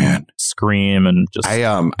yell and scream and just...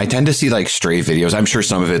 I tend to see like stray videos. I'm sure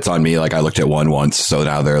some of it's on me. Like, I looked at one once, so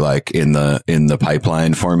now they're like in the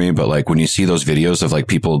pipeline for me. But like, when you see those videos of like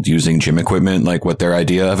people using gym equipment, like what their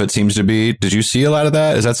idea of it seems to be, did you see a lot of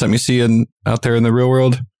that? Is that something you see out there in the real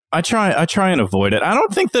world? I try and avoid it. I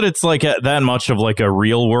don't think that it's like that much of like a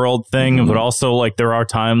real world thing, but also like there are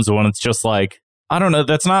times when it's just like, I don't know,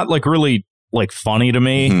 that's not like really like funny to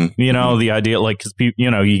me, you know, the idea, like, because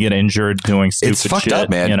you know, you get injured doing stupid shit. It's fucked up,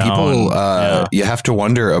 man. You know, people, you have to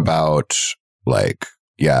wonder about like,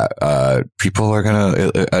 people are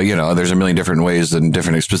gonna, you know, there's a million different ways and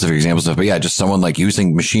different specific examples of, but just someone like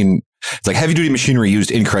using it's like heavy duty machinery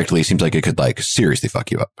used incorrectly seems like it could like seriously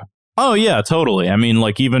fuck you up. Oh yeah, totally. I mean,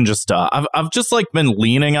 like, even just I've just like been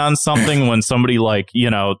leaning on something when somebody like, you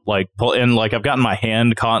know, like pull in, like I've gotten my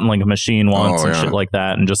hand caught in like a machine once and shit like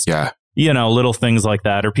that, and just you know, little things like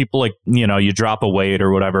that, or people like, you know, you drop a weight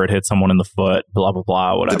or whatever, it hits someone in the foot, blah blah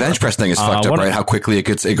blah, whatever. The bench press thing is fucked up, right? How quickly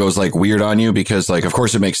it goes like weird on you, because like, of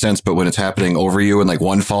course it makes sense, but when it's happening over you and like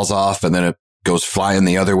one falls off and then it goes flying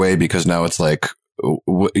the other way, because now it's like, you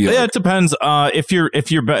know, it depends. If you're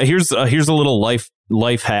here's a little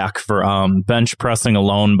life hack for bench pressing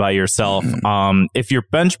alone by yourself. If you're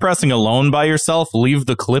bench pressing alone by yourself, leave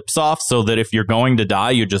the clips off so that if you're going to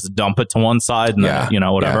die, you just dump it to one side and then, you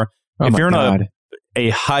know, whatever. If you're in a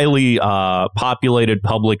highly populated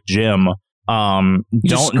public gym, don't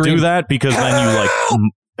do that, because then you like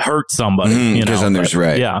hurt somebody. You know, because then there's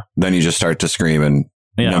then you just start to scream and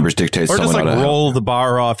numbers dictate. Or just like roll the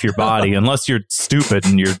bar off your body, unless you're stupid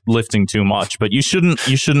and you're lifting too much. But you shouldn't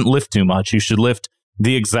lift too much. You should lift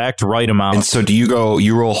the exact right amount. And so do you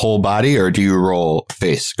roll whole body, or do you roll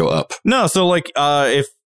face, go up? No, so like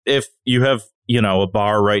if you have, you know, a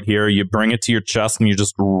bar right here, you bring it to your chest and you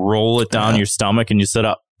just roll it down your stomach and you sit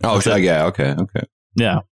up. Oh, yeah, okay.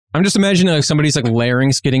 Yeah. I'm just imagining like somebody's like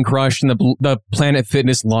larynx getting crushed and the Planet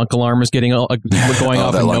Fitness lunk alarm is getting going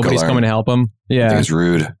off and nobody's coming to help them. Yeah, I think it's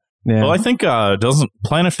rude. Yeah. Well, I think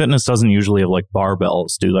Planet Fitness doesn't usually have like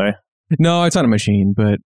barbells, do they? No, it's not a machine,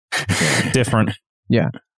 but different. Yeah,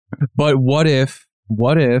 but what if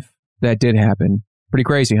that did happen? Pretty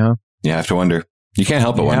crazy, huh? Yeah, I have to wonder. You can't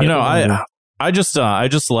help but wonder. You know, I just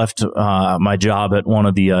left my job at one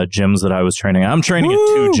of the gyms that I was training. I'm training at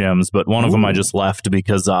two gyms, but one of them I just left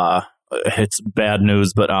because it's bad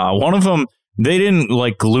news. But one of them, they didn't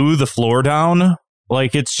like glue the floor down.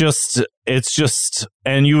 Like it's just,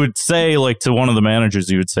 and you would say like to one of the managers,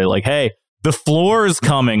 you would say like, hey, the floor is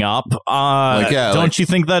coming up. Don't you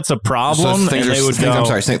think that's a problem? So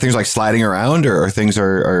things like sliding around, or things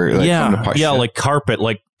are like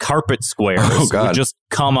like carpet squares would just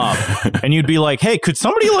come up, and you'd be like, hey, could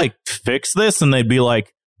somebody like fix this? And they'd be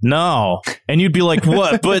like, no. And you'd be like,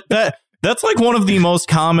 what? But That's like one of the most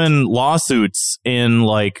common lawsuits in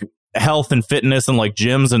like health and fitness and like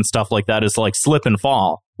gyms and stuff like that is like slip and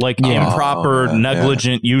fall, like improper,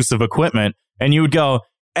 negligent use of equipment. And you would go,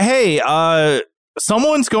 hey,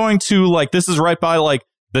 someone's going to like, this is right by like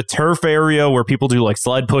the turf area where people do like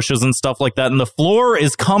sled pushes and stuff like that. And the floor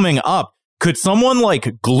is coming up. Could someone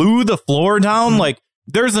like glue the floor down? Like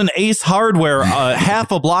there's an Ace Hardware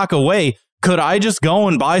half a block away. Could I just go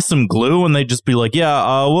and buy some glue? And they'd just be like,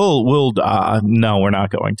 yeah, we'll no, we're not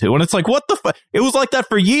going to. And it's like, what the fuck? It was like that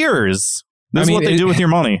for years. This is what they do with your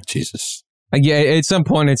money. Jesus. Yeah, at some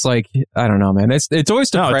point, it's like, I don't know, man. It's always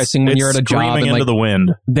depressing when you're at a job and into like, the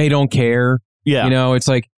wind. They don't care. Yeah. You know, it's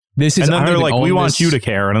like, this is, and then they're like, we want you to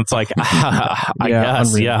care. And it's like, I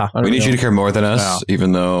guess, unreal. We need you to care more than us,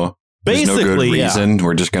 even though there's no good reason.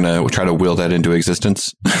 We're just going to try to will that into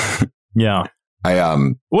existence. Yeah.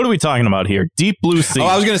 What are we talking about here? Deep Blue Sea. Oh,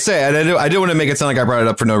 I was going to say, I didn't want to make it sound like I brought it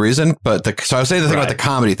up for no reason, but so I was saying the thing about the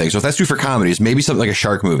comedy thing. So if that's true for comedies, maybe something like a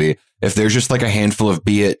shark movie, if there's just like a handful of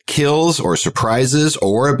be it kills or surprises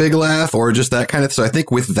or a big laugh or just that kind of. So I think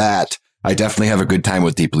with that, I definitely have a good time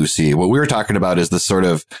with Deep Blue Sea. What we were talking about is this sort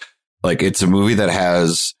of like, it's a movie that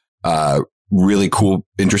has, really cool,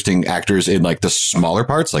 interesting actors in like the smaller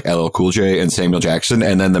parts, like LL Cool J and Samuel Jackson.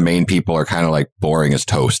 And then the main people are kind of like boring as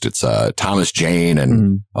toast. It's Thomas Jane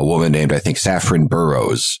and a woman named, I think, Saffron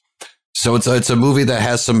Burrows. So it's a movie that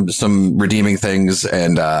has some redeeming things.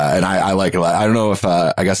 And I like it a lot. I don't know if,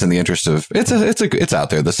 I guess in the interest of it's out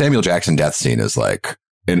there. The Samuel Jackson death scene is like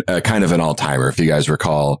kind of an all timer. If you guys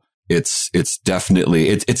recall, it's definitely,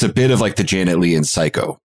 it's a bit of like the Janet Leigh in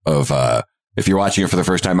Psycho of, if you're watching it for the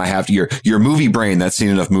first time, I have to, your movie brain that's seen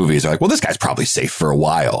enough movies are like, well, this guy's probably safe for a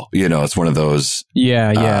while. You know, it's one of those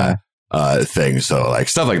things. So like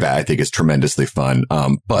stuff like that, I think is tremendously fun.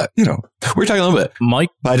 But you know, we're talking a little bit.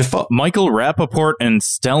 By default, Michael Rappaport and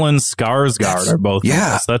Stellan Skarsgård are both.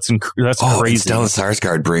 That's crazy. Stellan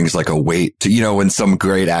Skarsgård brings like a weight to, you know, when some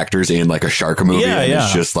great actors in like a shark movie,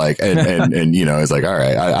 it's just like, and you know, it's like, all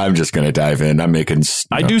right, I'm just going to dive in. I'm making,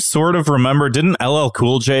 I do sort of remember, didn't LL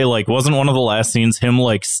Cool J, like, wasn't one of the last scenes him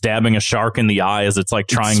like stabbing a shark in the eye as it's like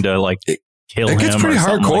trying to like kill him? It gets pretty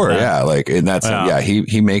hardcore, like like, and that's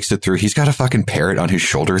he makes it through. He's got a fucking parrot on his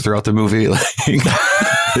shoulder throughout the movie, like,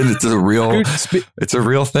 and it's a real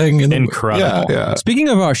thing. Incredible. Yeah. Speaking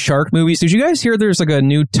of shark movies, did you guys hear there's like a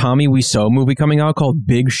new Tommy Wiseau movie coming out called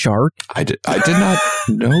Big Shark? I did not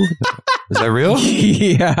know that. Is that real?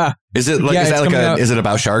 Yeah. Is it like, is it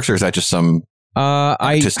about sharks or is that just some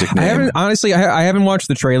artistic name? I haven't watched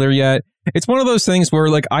the trailer yet. It's one of those things where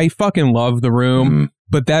like I fucking love The Room,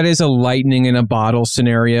 but that is a lightning in a bottle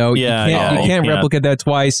scenario. You can't replicate that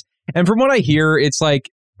twice. And from what I hear, it's like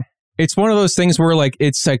it's one of those things where like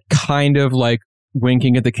it's like kind of like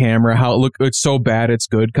winking at the camera, how it's so bad it's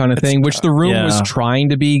good kind of thing, which The Room was trying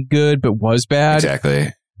to be good but was bad.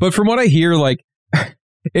 Exactly. But from what I hear, like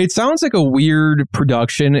it sounds like a weird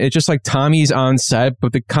production. It's just like Tommy's on set,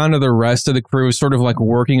 but the rest of the crew is sort of like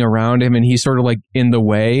working around him and he's sort of like in the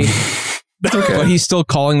way. Okay. But he's still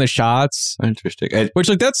calling the shots. Interesting. Which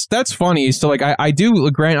like that's funny. So like I do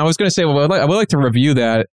grant. I was going to say, well, I would like to review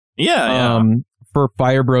that. For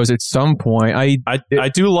Fire Bros at some point. I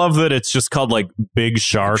do love that it's just called like Big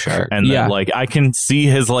Shark. And then like I can see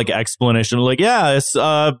his like explanation. Like, yeah, it's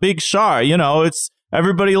Big Shark. You know, it's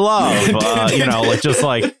everybody love. You know, like just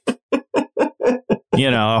like, you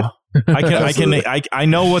know. I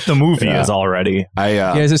know what the movie is already.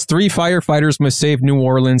 It says 3 firefighters must save New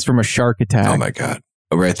Orleans from a shark attack. Oh my God.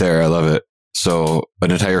 Right there. I love it. So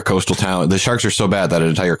an entire coastal town, the sharks are so bad that an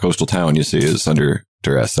entire coastal town you see is under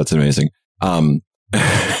duress. That's amazing. I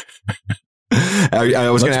was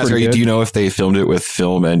going to ask, do you know if they filmed it with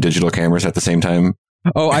film and digital cameras at the same time?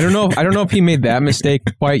 Oh, I don't know. I don't know if he made that mistake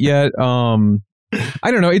quite yet.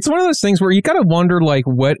 I don't know. It's one of those things where you got to wonder, like,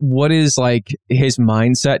 what is like his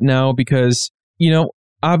mindset now? Because, you know,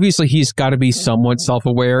 obviously he's got to be somewhat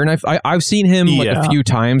self-aware. And I've seen him like a few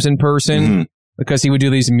times in person because he would do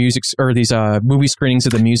these movie screenings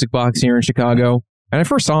at the Music Box here in Chicago. And I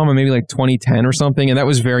first saw him in maybe like 2010 or something. And that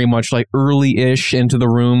was very much like early-ish Into the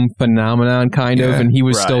Room phenomenon kind of. And he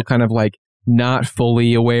was still kind of like not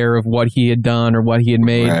fully aware of what he had done or what he had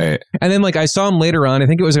made. Right. And then like I saw him later on, I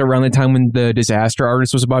think it was around the time when The Disaster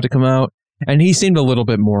Artist was about to come out, and he seemed a little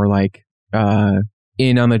bit more like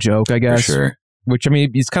in on the joke, I guess. For sure. Which, I mean,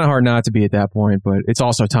 it's kind of hard not to be at that point, but it's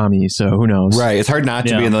also Tommy, so who knows? Right. It's hard not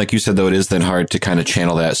to be, and like you said, though, it is then hard to kind of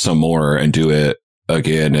channel that some more and do it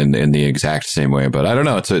again in the exact same way. But I don't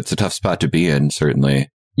know. It's a tough spot to be in, certainly.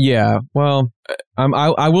 Yeah. Well,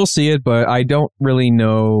 I will see it, but I don't really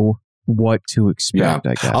know what to expect.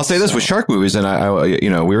 I guess I'll say this with shark movies, and I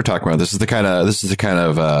we were talking about this is the kind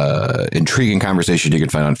of intriguing conversation you can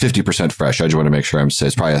find on 50% Fresh. I just want to make sure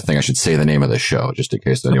it's probably a thing I should say the name of the show just in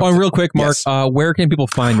case. Real quick, Mark, where can people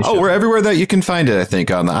find the show? We're everywhere that you can find it. I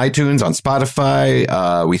think on the iTunes, on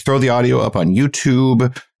Spotify. We throw the audio up on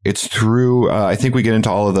YouTube. It's through. I think we get into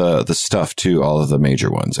all of the stuff too, all of the major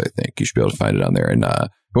ones. I think you should be able to find it on there. And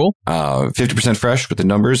cool. 50% Fresh with the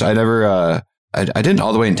numbers. I never. I didn't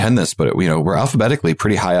all the way intend this, but we're alphabetically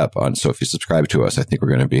pretty high up on. So if you subscribe to us, I think we're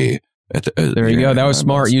going to be. There you go. That was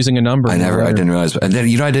smart using a number. I didn't realize. And then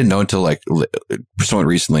I didn't know until like somewhat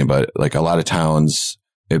recently, but like a lot of towns,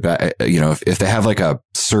 if they have like a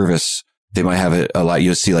service. They might have it a lot.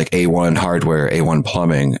 You'll see like A1 hardware, A1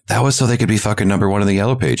 plumbing. That was so they could be fucking number one in the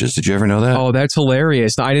yellow pages. Did you ever know that? Oh, that's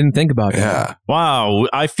hilarious. I didn't think about that. Yeah. Wow.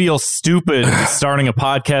 I feel stupid starting a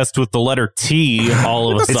podcast with the letter T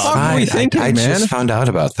all of a sudden. It's fine. I just found out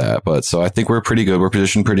about that. But so I think we're pretty good. We're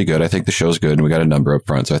positioned pretty good. I think the show's good and we got a number up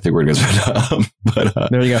front. So I think we're good. But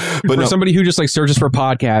there you go. But for somebody who just like searches for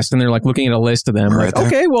podcasts and they're like looking at a list of them, like,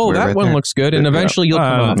 okay, well, that one looks good. And eventually you'll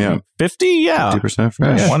come up. Yeah. 50? Yeah. 50%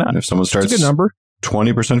 Fresh. Yeah, why not? If someone starts. That's a good number.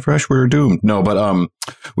 20% Fresh, we're doomed. No, but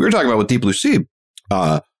we were talking about with Deep Blue Sea.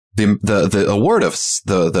 The award of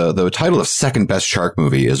the title of second best shark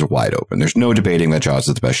movie is wide open. There's no debating that Jaws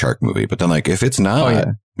is the best shark movie. But then, like, if it's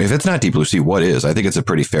not Deep Blue Sea, what is? I think it's a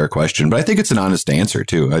pretty fair question, but I think it's an honest answer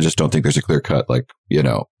too. I just don't think there's a clear cut, like,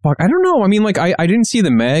 Fuck, I don't know. I mean, like, I didn't see the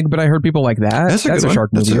Meg, but I heard people like that. That's a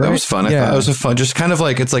shark movie. That was fun. Yeah. I thought it was a fun, just kind of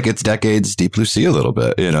like it's decades Deep Blue Sea a little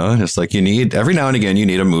bit, Just like you need every now and again, you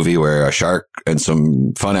need a movie where a shark and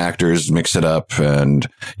some fun actors mix it up, and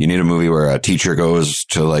you need a movie where a teacher goes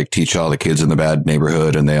to like teach all the kids in the bad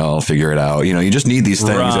neighborhood and they all figure it out. You just need these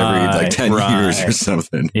things every like 10 years or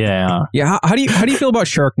something. Yeah. Yeah. How do you feel about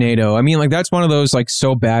Sharknado? I mean, like that's one of those like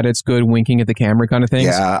so bad it's good winking at the camera kind of things.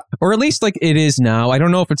 Yeah. Or at least like it is now. I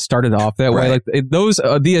don't know if it started off that way. Like those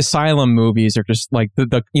the Asylum movies are just like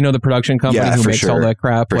the production company who makes all that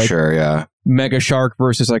crap. For like, sure, yeah. Mega Shark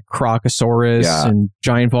versus like Crocosaurus and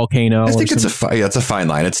Giant Volcano. I think it's a fine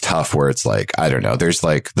line. It's tough where it's like, I don't know. There's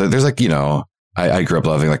like I grew up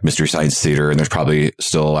loving like Mystery Science Theater, and there's probably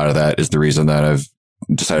still a lot of that is the reason that I've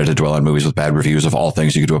decided to dwell on movies with bad reviews of all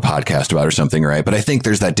things you could do a podcast about or something, right? But I think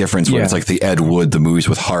there's that difference when it's like the Ed Wood, the movies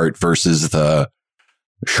with heart versus the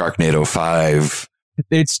Sharknado 5.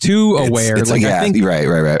 It's too aware. It's like, I think,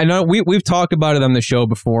 right. I know we've talked about it on the show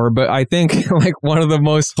before, but I think like one of the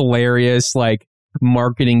most hilarious like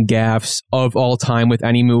marketing gaffes of all time with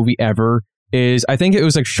any movie ever is I think it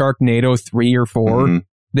was like Sharknado 3 or 4. Mm-hmm.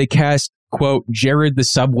 They cast, quote, Jared the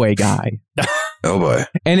Subway Guy. Oh boy.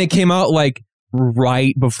 And it came out like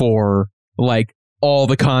right before like all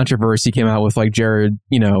the controversy came out with like Jared,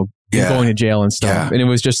 going to jail and stuff. Yeah. And it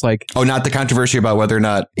was just like... Oh, not the controversy about whether or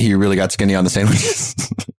not he really got skinny on the sandwiches.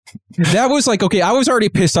 That was like, okay, I was already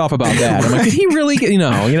pissed off about that. I'm like, did he really get,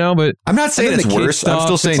 but... I'm not saying it's worse. I'm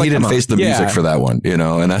still saying he didn't face the music for that one,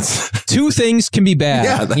 and that's... Two things can be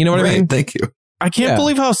bad. You know what I mean? Thank you. I can't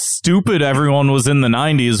believe how stupid everyone was in the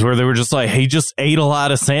 90s where they were just like, he just ate a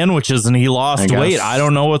lot of sandwiches and he lost weight. I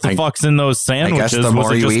don't know what the fuck's in those sandwiches. I guess the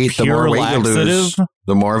more you eat, the more weight you lose.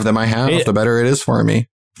 The more of them I have, the better it is for me.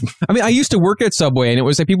 I mean, I used to work at Subway and it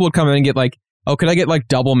was like people would come in and get like, oh, could I get like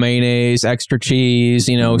double mayonnaise, extra cheese,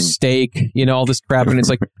 steak, all this crap. And it's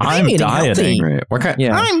like, I'm dieting. Right.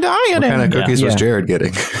 I'm dieting. What kind of cookies was Jared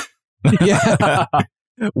getting? Yeah.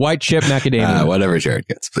 White chip macadamia. Whatever Jared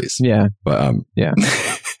gets, please. Yeah. But, yeah.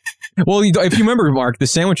 Well, if you remember, Mark, the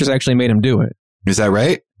sandwiches actually made him do it. Is that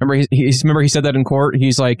right? Remember he said that in court?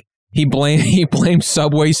 He's like, he blamed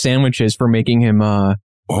Subway sandwiches for making him,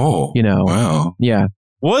 wow. Yeah.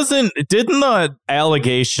 Didn't the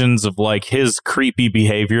allegations of like his creepy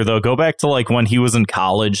behavior though go back to like when he was in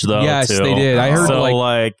college though? Yes, too? They did. I heard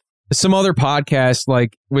like some other podcast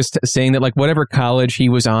like was saying that like whatever college he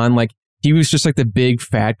was on, like he was just like the big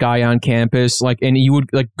fat guy on campus, like, and you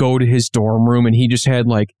would like go to his dorm room and he just had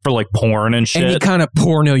like for like porn and shit. Any kind of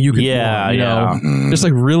porno you could porn, Mm-hmm. Just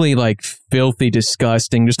like really like filthy,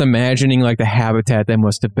 disgusting. Just imagining like the habitat that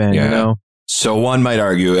must have been, So one might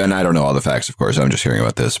argue, and I don't know all the facts, of course, I'm just hearing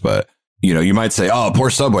about this, but you might say, oh,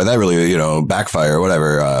 poor Subway, that really, backfire or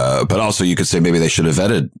whatever. But also you could say maybe they should have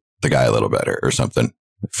vetted the guy a little better or something.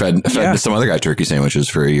 Fed some other guy turkey sandwiches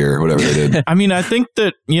for a year or whatever they did. I mean, I think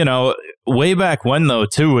that, way back when, though,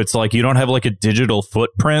 too, it's like you don't have like a digital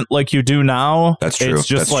footprint like you do now. That's true. It's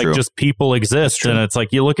just just people exist. And it's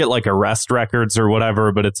like you look at like arrest records or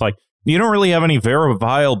whatever, but it's like you don't really have any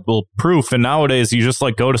verifiable proof. And nowadays you just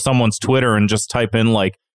like go to someone's Twitter and just type in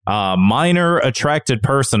like minor attracted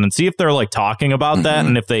person and see if they're like talking about that.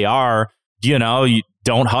 And if they are, you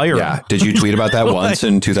don't hire them. Did you tweet about that once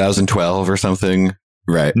in 2012 or something?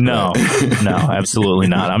 Right. No, absolutely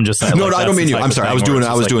not. I'm just saying. No, I don't mean you. I'm sorry. I was doing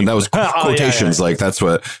that was quotations. Like that's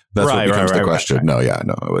what becomes the question. Right.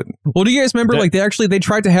 No, I wouldn't. Well, do you guys remember they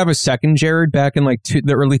tried to have a second Jared back in like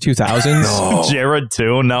the early 2000s? No. Jared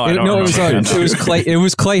too? No, I don't know. It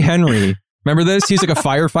was Clay Henry. Remember this? He's like a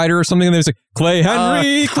firefighter or something. And there's like Clay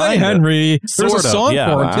Henry. There's a song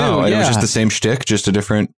for him too. It was just the same shtick, just a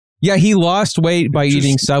different. Yeah, he lost weight by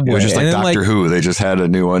eating Subway. It was just like Doctor Who. They just had a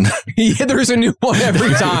new one. Yeah, there's a new one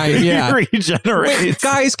every time. Yeah. Regenerates. Wait,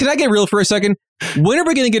 guys, can I get real for a second? When are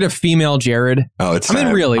we going to get a female Jared? Oh, it's time. I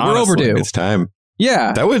mean, really, honestly, we're overdue. It's time.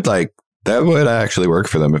 Yeah. That would actually work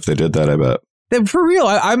for them if they did that, I bet. For real,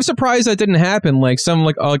 I'm surprised that didn't happen. Like some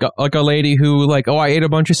like a lady who I ate a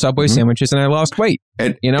bunch of Subway sandwiches and I lost weight.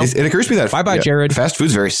 And it occurs to me that bye Jared. Fast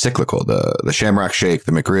food's very cyclical. The Shamrock Shake,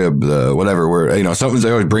 the McRib, the whatever. Where something's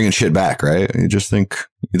always bringing shit back, right? You think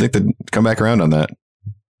they'd come back around on that?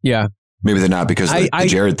 Yeah, maybe they're not because of the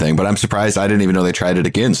Jared thing. But I'm surprised. I didn't even know they tried it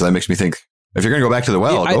again. So that makes me think if you're gonna go back to the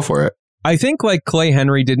well, go for it. I think Clay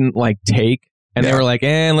Henry didn't take, and they were like,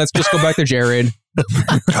 let's just go back to Jared.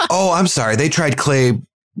 Oh, I'm sorry. They tried Clay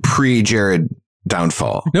pre-Jared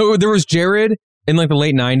downfall. No, there was Jared in the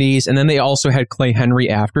late 90s, and then they also had Clay Henry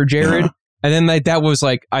after Jared. And then that was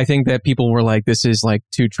I think that people were like, this is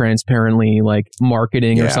too transparently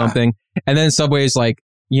marketing or something. And then Subway's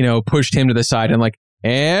pushed him to the side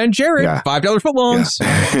and Jared, $5 footlongs.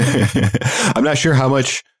 Yeah. I'm not sure how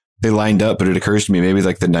much they lined up, but it occurs to me maybe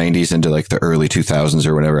the 90s into the early 2000s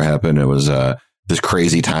or whatever happened. It was this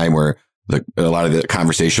crazy time where a lot of the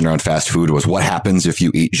conversation around fast food was what happens if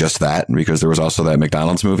you eat just that, because there was also that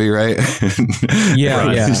McDonald's movie, right?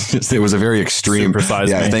 Yeah. It was a very extreme. Supersize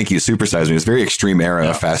Me. Thank you. Supersize Me. It was a very extreme era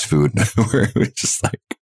of fast food where it was just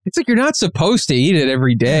it's you're not supposed to eat it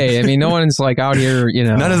every day. I mean, no one's out here,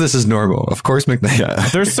 None of this is normal. Of course,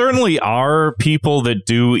 There certainly are people that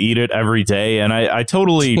do eat it every day, and I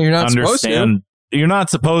totally understand. You're not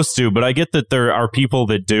supposed to, but I get that there are people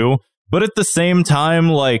that do. But at the same time,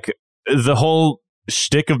 the whole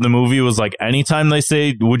shtick of the movie was anytime they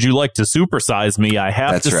say, would you like to supersize me? I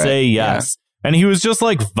have to say yes. Yeah. And he was just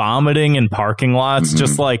vomiting in parking lots,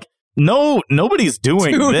 just no, nobody's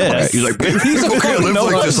doing this. Right. He's people can't live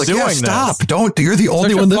like this. Stop. Don't. You're the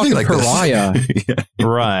only one living like pariah. This.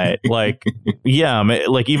 Right.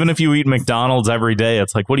 Even if you eat McDonald's every day,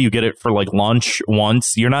 it's what do you get it for lunch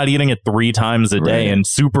once? You're not eating it 3 times a day and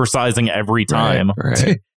supersizing every time.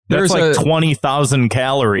 Right. That's 20,000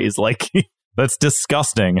 calories. That's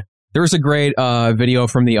disgusting. There's a great video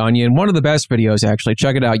from The Onion. One of the best videos, actually.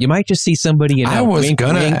 Check it out. You might just see somebody in I was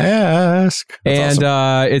going to ask. That's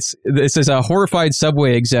awesome. It says a horrified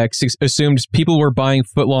Subway exec assumed people were buying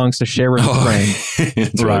footlongs to share with a friend.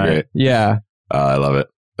 It's really great. Yeah. I love it.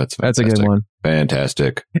 That's a good one.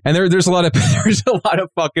 Fantastic. And there's a lot of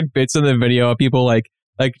fucking bits in the video of people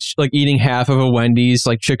eating half of a Wendy's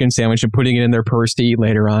chicken sandwich and putting it in their purse to eat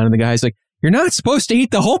later on. And the guy's like, you're not supposed to eat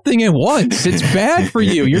the whole thing at once. It's bad for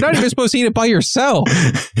you. You're not even supposed to eat it by yourself.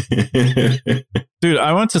 Dude,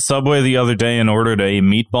 I went to Subway the other day and ordered a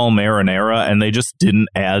meatball marinara, and they just didn't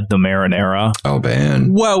add the marinara. Oh,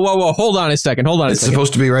 man. Whoa. Hold on a second. It's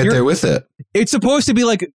supposed to be there with it. It's supposed to be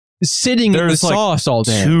sitting in the sauce all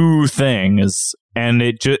day. 2 things. And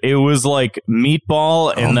it was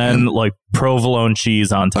meatball and then provolone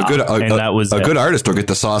cheese on top. That was a good artist will get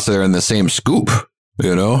the sauce there in the same scoop.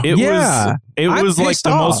 It was the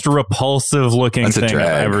most repulsive looking thing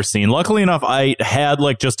I've ever seen. Luckily enough, I had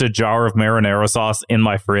just a jar of marinara sauce in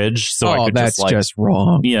my fridge, so I could just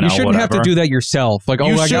wrong. You shouldn't have to do that yourself. I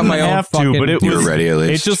got my own fucking. But it was ready at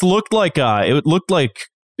least. It just looked like I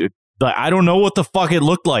don't know what the fuck it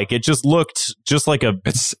looked like. It just looked just like a.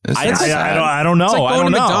 I don't know. It's going to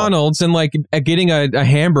McDonald's and getting a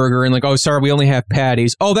hamburger and sorry, we only have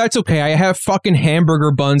patties. Oh, that's okay. I have fucking hamburger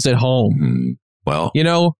buns at home. Well,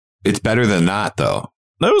 it's better than not, though.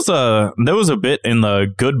 There was a bit in the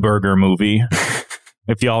Good Burger movie,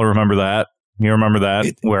 if y'all remember that. You remember that?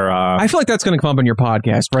 Where I feel like that's going to come up on your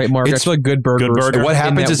podcast, right, Mark? I feel like Good Burger. What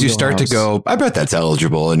happens is you start to go, I bet that's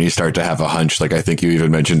eligible, and you start to have a hunch, I think you even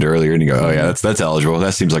mentioned earlier, and you go, oh yeah, that's eligible.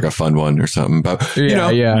 That seems like a fun one or something. But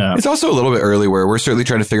it's also a little bit early where we're certainly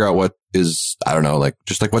trying to figure out what is, I don't know,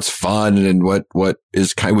 what's fun and what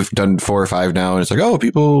is kind. We've done 4 or 5 now, and it's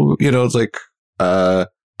people, it's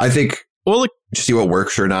I think. Well, just see what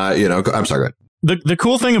works or not. I'm sorry. Go ahead. The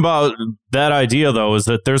cool thing about that idea, though, is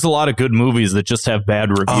that there's a lot of good movies that just have bad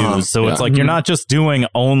reviews. So it's like you're not just doing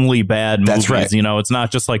only bad movies. That's right. You know, it's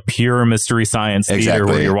not just like pure mystery science theater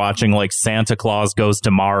where you're watching like Santa Claus Goes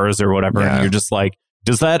to Mars or whatever. And you're just like,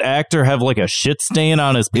 does that actor have like a shit stain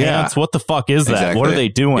on his pants? What the fuck is that? What are they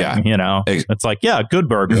doing? You know, it's like, Good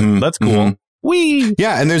Burger. That's cool. And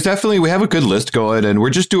there's definitely, we have a good list going, and we're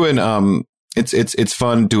just doing, it's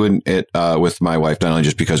fun doing it with my wife, not only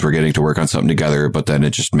just because we're getting to work on something together, but then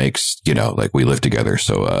it just makes, you know, like we live together.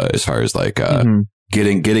 So as far as like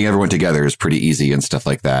getting everyone together is pretty easy and stuff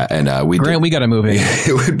like that. And we got to move in.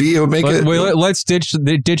 Let's ditch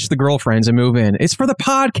the girlfriends and move in. It's for the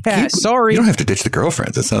podcast. Sorry, you don't have to ditch the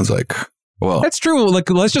girlfriends. It sounds like. Well, that's true. Like,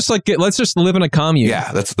 let's just live in a commune.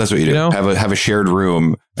 Yeah, that's what you do. You know? Have a shared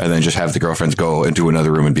room, and then just have the girlfriends go into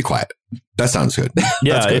another room and be quiet. That sounds good.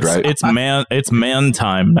 Yeah, that's good, right? It's man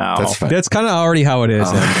time now. That's fine. That's kind of already how it is.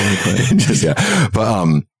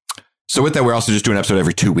 But so with that, we're also just doing an episode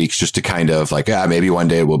every 2 weeks, just to kind of like, maybe one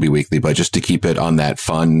day it will be weekly, but just to keep it on that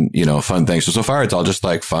fun thing. So far it's all just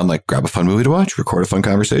like fun, like grab a fun movie to watch, record a fun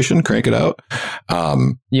conversation, crank it out.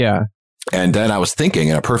 And then I was thinking,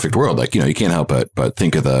 in a perfect world, like, you know, you can't help but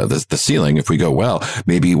think of the ceiling. If we go well,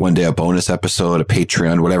 maybe one day a bonus episode, a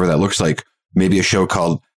Patreon, whatever that looks like, maybe a show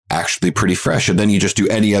called Actually Pretty Fresh. And then you just do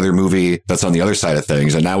any other movie that's on the other side of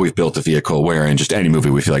things. And now we've built a vehicle wherein just any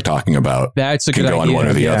movie we feel like talking about can go on one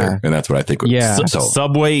or the other. And that's what I think.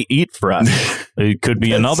 Subway Eat Fresh. It could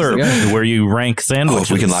be another where you rank sandwiches.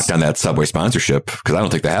 If we can lock down that Subway sponsorship, because I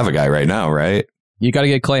don't think they have a guy right now, right? You got to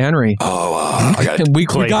get Clay Henry. I got we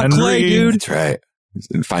got Clay, dude. That's right.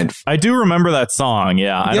 I do remember that song.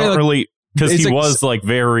 Yeah, I don't really, because he was like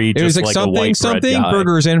very just like a white bread guy.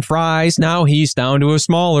 Burgers and fries. Now he's down to a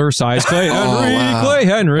smaller size. Clay Henry. Wow. Clay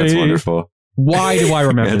Henry. That's wonderful. Why do I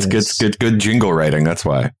remember this? It's good jingle writing. That's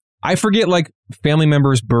why. I forget like family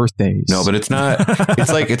members' birthdays. No, but it's not.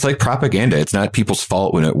 It's like propaganda. It's not people's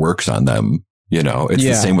fault when it works on them. You know, it's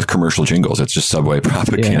the same with commercial jingles. It's just Subway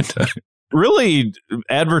propaganda. Yeah. Really,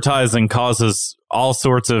 advertising causes all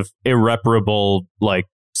sorts of irreparable, like,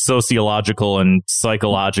 sociological and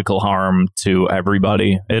psychological harm to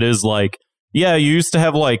everybody. It is like, you used to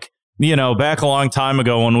have, like, you know, back a long time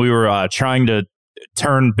ago when we were trying to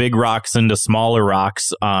turn big rocks into smaller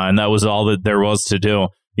rocks, and that was all that there was to do.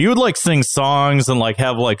 You would, like, sing songs and, like,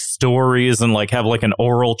 have, like, stories and, like, have, like, an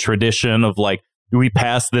oral tradition of, like, we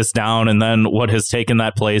pass this down, and then what has taken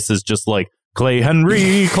that place is just, like, Clay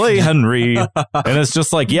Henry. And it's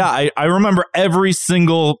just like, I remember every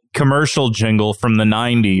single commercial jingle from the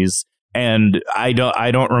 90s, and I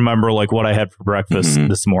don't remember like what I had for breakfast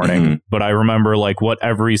this morning, but I remember like what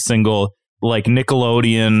every single like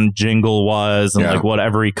Nickelodeon jingle was, and like what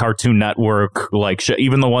every Cartoon Network like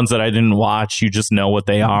even the ones that I didn't watch, you just know what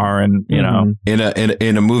they are, and you know,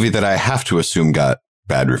 in a movie that I have to assume got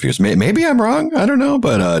bad reviews. Maybe I'm wrong. I don't know.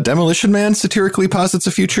 But Demolition Man satirically posits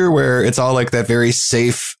a future where it's all like that very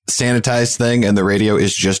safe, sanitized thing, and the radio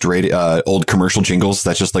is just old commercial jingles.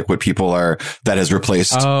 That's just like what people are. That has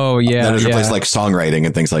replaced. Replaced like songwriting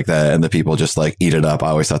and things like that, and the people just like eat it up. I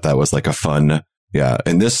always thought that was like a fun. Yeah.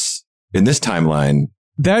 In this timeline,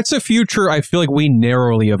 that's a future I feel like we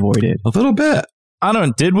narrowly avoided a little bit. I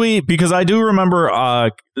don't. Did we? Because I do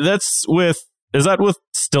remember. That's with. Is that with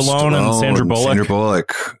Stallone and Sandra Bullock? Sandra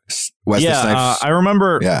Bullock. Wesley Snipes. I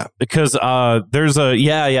remember. Yeah. Because there's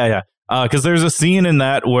a because there's a scene in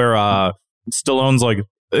that where Stallone's like,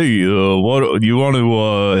 hey, what you want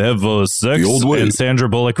to have sex? The old way. And Sandra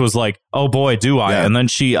Bullock was like, oh boy, do I? Yeah. And then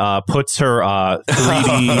she puts her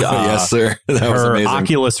 3D yes, sir. That was her amazing.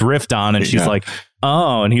 Oculus Rift on, and she's like,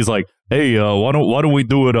 oh, and he's like, hey, why don't we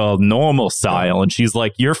do it normal style? And she's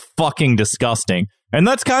like, you're fucking disgusting. And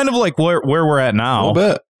that's kind of like where we're at now.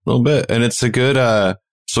 A little bit. And it's a good,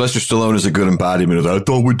 Sylvester Stallone is a good embodiment of that. I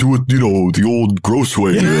thought we'd do it, you know, the old gross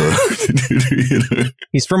way.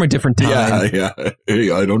 He's from a different time. Yeah. Hey,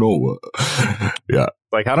 I don't know. Yeah.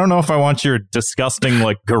 Like, I don't know if I want your disgusting,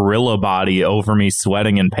 like, gorilla body over me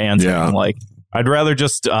sweating and panting. Yeah. Like, I'd rather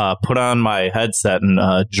just put on my headset and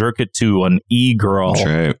jerk it to an e-girl.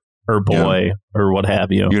 Right. Or boy, or what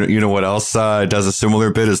have you. You know what else does a similar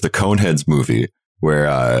bit is the Coneheads movie. Where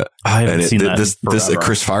I haven't seen that. This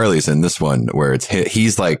Chris Farley's in this one where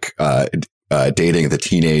he's like dating the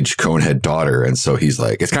teenage Conehead daughter, and so he's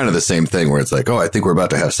like, it's kind of the same thing where it's like, oh, I think we're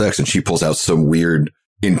about to have sex, and she pulls out some weird,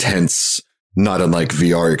 intense not unlike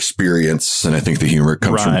VR experience. And I think the humor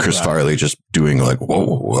comes from Chris Farley just doing like,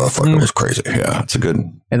 whoa, fuck, that was crazy. Yeah, it's a good.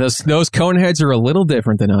 And those cone heads are a little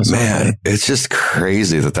different than us. Man, it's just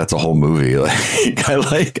crazy that's a whole movie. Like I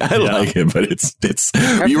like it, but it's.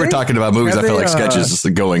 You were talking about movies. I felt like sketches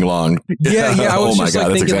just going long. Yeah. I was just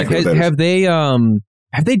God, thinking, that's exactly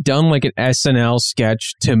have they done like an SNL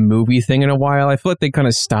sketch to movie thing in a while? I feel like they kind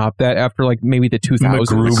of stopped that after like maybe the 2000s.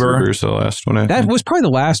 MacGruber's the last one. That was probably the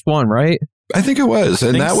last one, right? I think it was.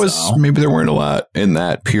 And that was, maybe there weren't a lot in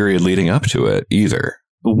that period leading up to it either.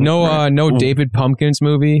 No David Pumpkins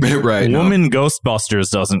movie. Right. Woman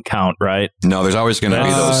Ghostbusters doesn't count, right? No, there's always going to be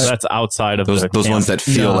those. That's outside of those ones that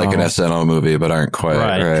feel like an SNL movie, but aren't quite.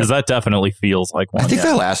 Right. Because that definitely feels like one. I think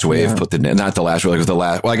that last wave not the last wave, like the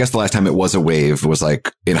last, well, I guess the last time it was a wave was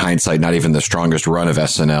like, in hindsight, not even the strongest run of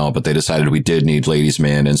SNL, but they decided we did need Ladies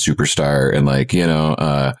Man and Superstar and like,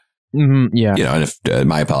 and if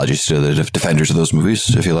my apologies to the defenders of those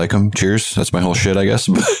movies, if you like them, cheers. That's my whole shit, I guess.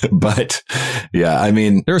 But yeah, I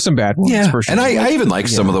mean, there are some bad ones for sure. And I even like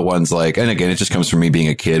some of the ones like, and again, it just comes from me being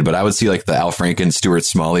a kid, but I would see like the Al Franken, Stuart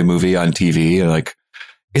Smalley movie on TV and like,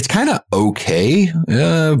 it's kind of okay,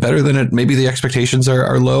 better than it. Maybe the expectations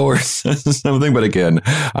are low or something. But again,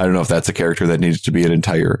 I don't know if that's a character that needs to be an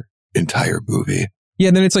entire movie. Yeah,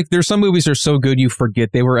 then it's like there's some movies that are so good you forget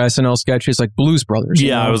they were SNL sketches, like Blues Brothers.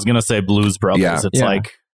 Yeah, I was gonna say Blues Brothers. Yeah. It's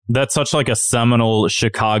like that's such like a seminal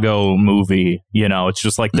Chicago movie. It's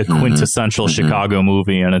just like the quintessential Chicago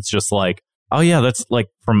movie, and it's just like, oh yeah, that's like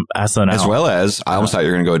from SNL. As well as, I almost thought you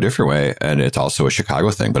were going to go a different way, and it's also a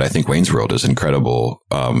Chicago thing, but I think Wayne's World is incredible.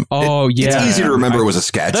 It's easy to remember it was a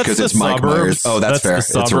sketch because it's Mike Myers. Oh, that's fair.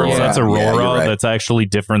 It's Aurora. That's Aurora. That's actually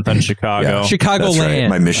different than Chicago. Chicagoland. Right.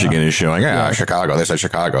 My Michigan is showing, Chicago. They said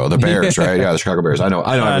Chicago. The Bears, right? Yeah, the Chicago Bears. I know.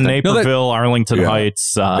 Naperville, Arlington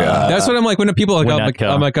Heights. That's what I'm like when people like,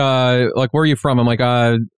 I'm like, where are you from? I'm like,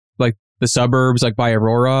 the suburbs, like by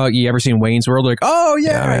Aurora. You ever seen Wayne's World? Like, oh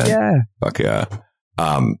yeah. Fuck yeah.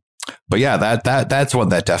 But yeah, that's one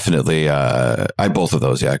that definitely, both of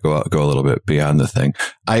those, go a little bit beyond the thing.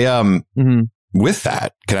 With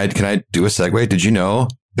that, can I do a segue? Did you know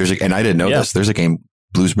and I didn't know this, there's a game,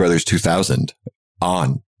 Blues Brothers 2000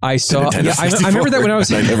 on. I saw, I remember that when I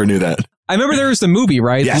was, I never knew that. I remember there was the movie,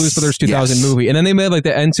 right? Yes, Blues Brothers 2000 movie. And then they made like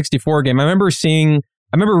the N64 game. I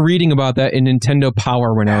remember reading about that in Nintendo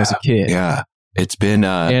Power when I was a kid. Yeah. It's been,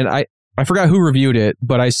 and I forgot who reviewed it,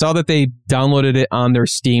 but I saw that they downloaded it on their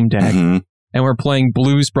Steam Deck and were playing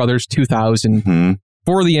Blues Brothers 2000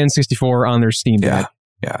 for the N64 on their Steam Deck.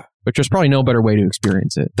 Yeah. Which there's probably no better way to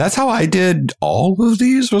experience it. That's how I did all of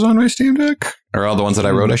these, was on my Steam Deck, or all the ones that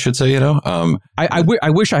I wrote, I should say, I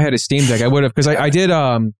wish I had a Steam Deck. I would have, because I did,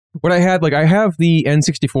 what I had, like I have the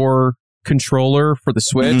N64 controller for the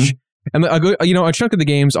Switch. And a chunk of the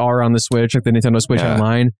games are on the Switch, like the Nintendo Switch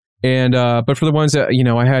Online. And but for the ones that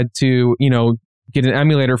I had to get an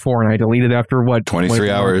emulator for, and I deleted after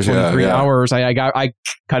 23 hours. 23 hours. I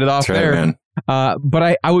cut it off there. Right, man.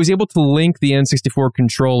 But I was able to link the N64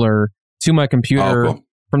 controller to my computer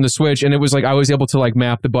from the Switch, and it was like I was able to like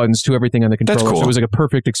map the buttons to everything on the controller. That's cool. So it was like a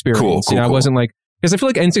perfect experience. Cool. I wasn't like, because I feel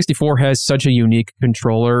like N64 has such a unique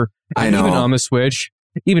controller. I know. Even on the Switch.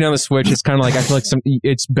 It's kind of like, I feel like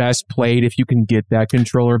it's best played if you can get that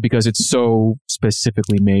controller because it's so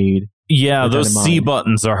specifically made. Yeah, those C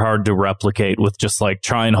buttons are hard to replicate with just like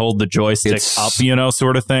try and hold the joystick up,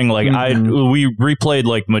 sort of thing. Like we replayed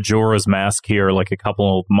like Majora's Mask here like a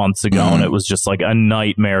couple of months ago, and it was just like a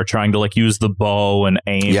nightmare trying to like use the bow and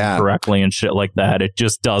aim correctly and shit like that. It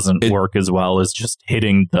just doesn't work as well as just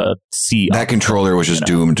hitting the C. That controller was just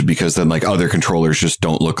doomed because then like other controllers just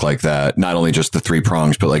don't look like that. Not only just the 3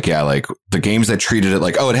 prongs, but like like the games that treated it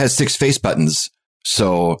like, it has 6 face buttons,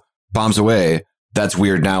 so bombs away. That's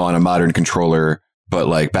weird now on a modern controller, but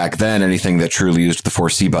like back then, anything that truly used the 4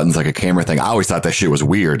 C buttons like a camera thing, I always thought that shit was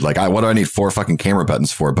weird. Like, what do I need 4 fucking camera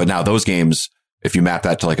buttons for? But now those games, if you map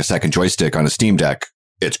that to like a second joystick on a Steam Deck,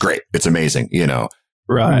 it's great. It's amazing,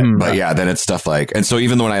 Right. But yeah, then it's stuff like, and so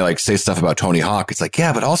even when I like say stuff about Tony Hawk, it's like,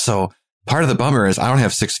 yeah, but also part of the bummer is I don't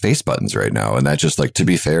have 6 face buttons right now. And that just like, to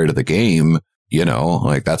be fair to the game,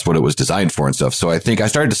 like that's what it was designed for and stuff. So I think I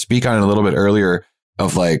started to speak on it a little bit earlier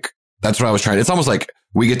of like, that's what I was trying. It's almost like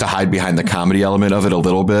we get to hide behind the comedy element of it a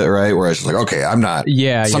little bit, right? Where it's just like, okay, I'm not.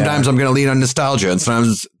 Yeah. Sometimes I'm going to lean on nostalgia, and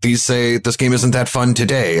sometimes these say this game isn't that fun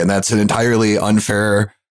today, and that's an entirely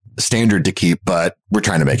unfair standard to keep. But we're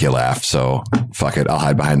trying to make you laugh, so fuck it, I'll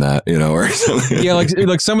hide behind that, or something. Yeah,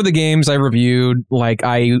 like some of the games I reviewed, like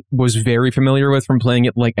I was very familiar with from playing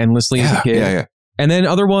it like endlessly as a kid. Yeah. And then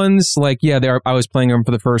other ones, like, I was playing them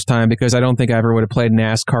for the first time because I don't think I ever would have played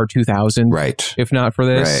NASCAR 2000. Right. If not for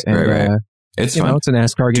this. Right. It's fun. It's a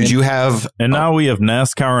NASCAR game. Did you have... And now we have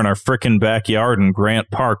NASCAR in our frickin' backyard in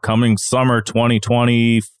Grant Park coming summer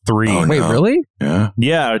 2023. Oh, wait, really? Yeah.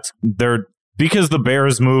 Yeah, because the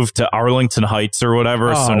Bears moved to Arlington Heights or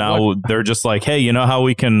whatever, so now they're just like, hey, you know how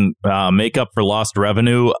we can make up for lost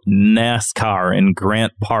revenue? NASCAR in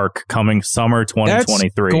Grant Park coming summer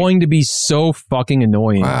 2023. That's going to be so fucking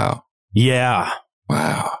annoying. Wow. Yeah.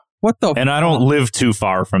 Wow. What the And I don't live too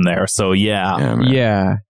far from there, so yeah.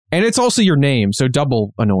 Yeah. And it's also your name, so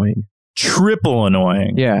double annoying. Triple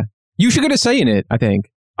annoying. Yeah. You should get a say in it, I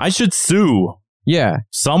think. I should sue. Yeah.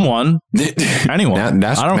 Someone. Anyone. I don't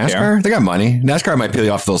NASCAR? care. They got money. NASCAR might pay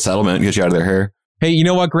you off the settlement and get you out of their hair. Hey, you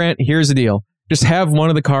know what, Grant? Here's the deal. Just have one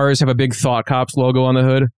of the cars have a big Thought Cops logo on the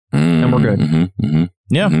hood, and we're good.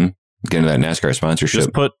 Yeah. Get into that NASCAR sponsorship.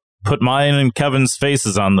 Just put mine and Kevin's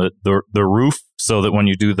faces on the roof so that when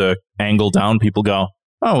you do the angle down, people go,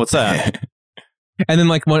 oh, what's that? And then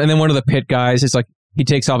one of the pit guys is like, he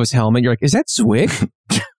takes off his helmet. You're like, is that Zwick?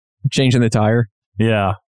 Changing the tire.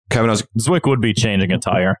 Yeah. Kevin, Zwick would be changing a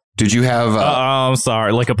tire. Did you have... I'm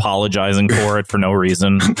sorry. Like apologizing for it for no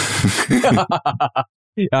reason.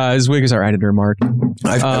 Zwick is our editor, Mark.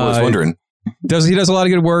 I was wondering. He does a lot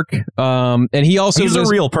of good work. And he also he's a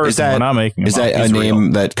real person. We're not making him Is that a name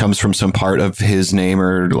real. that comes from some part of his name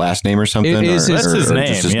or last name or something? That's his name.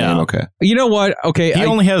 Just his name. Okay. You know what? Okay. He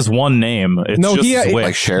only has one name. It's just Zwick.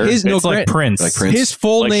 Like Cher? It's like Prince. Like Prince. His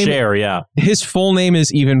full name. Cher, yeah. His full name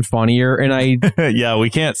is even funnier. And I. Yeah, we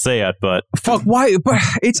can't say it, but. Fuck, why? But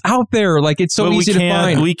it's out there. Like, it's so easy to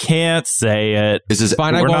find. We can't say it.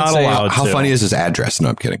 Fine, we're not allowed to. How funny is his address? No,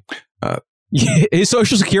 I'm kidding. His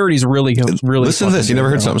social security is really. Listen to this. You never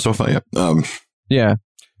heard something so funny. Yeah.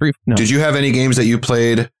 Brief. No. Did you have any games that you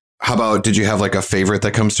played? How about, did you have like a favorite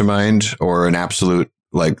that comes to mind or an absolute,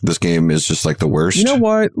 like this game is just like the worst? You know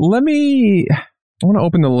what? I want to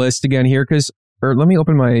open the list again here let me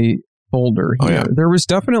open my folder here. Oh, yeah. There was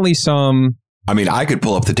definitely some. I mean, I could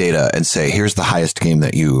pull up the data and say, here's the highest game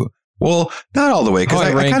that you. Well, not all the way, because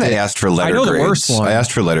I kind of asked for letter grades. The worst one. I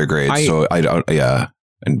asked for letter grades, so I don't. Yeah.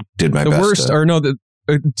 And did my best.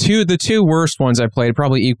 The two worst ones I played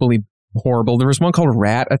probably equally horrible. There was one called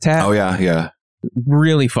Rat Attack. Oh yeah.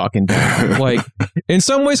 Really fucking bad. Like in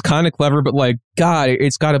some ways kind of clever, but like God,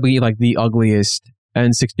 it's got to be like the ugliest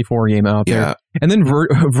N64 game out there. And then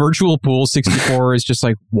Virtual Pool 64 is just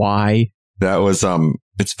like why? That was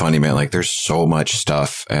it's funny, man. Like there's so much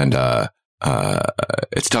stuff, and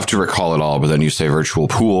it's tough to recall it all. But then you say Virtual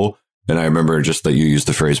Pool. And I remember just that you used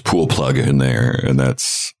the phrase pool plug in there, and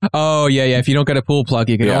that's... Oh, yeah. If you don't get a pool plug,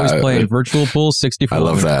 you can always play Virtual Pool 64. I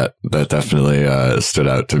love that. That definitely stood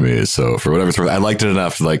out to me. So for whatever it's worth, I liked it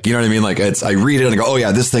enough. Like, you know what I mean? Like, I read it and I go, oh,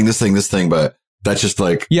 yeah, this thing. But that's just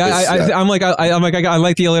like... Yeah, I'm like, I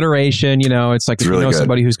like the alliteration. You know, it's like, it's really good.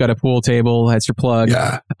 Somebody who's got a pool table, that's your plug.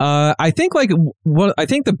 Yeah. I think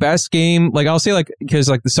the best game, like I'll say like, because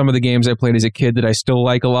like some of the games I played as a kid that I still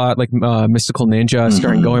like a lot, like Mystical Ninja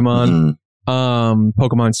starring Goemon,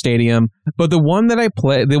 Pokemon Stadium. But the one that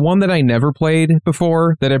I never played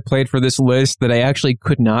before, that I played for this list that I actually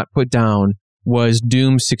could not put down was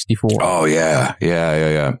Doom 64. Oh, yeah.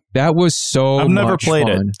 That was so much fun. I've never played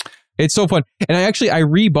it. It's so fun. And I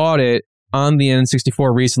rebought it on the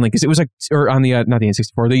N64 recently because it was like, or on the, not the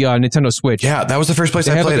N64, the Nintendo Switch. Yeah, that was the first place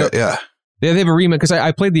I played it. Yeah. They have a remake because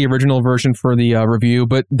I played the original version for the review,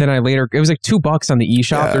 but then it was like $2 on the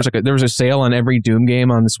eShop. Yeah. There was a sale on every Doom game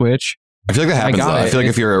on the Switch. I feel like that happens. I feel like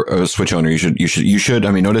if you're a Switch owner, you should. I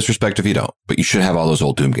mean, no disrespect if you don't, but you should have all those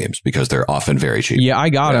old Doom games because they're often very cheap. Yeah, I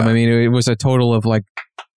got them. I mean, it was a total of like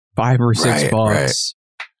 $5 or $6. Right.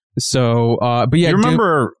 So, but yeah, you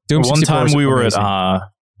remember Doom one time we were at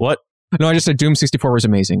what? No, I just said Doom 64 was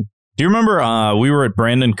amazing. Do you remember we were at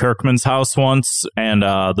Brandon Kirkman's house once, and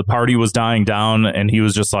the party was dying down, and he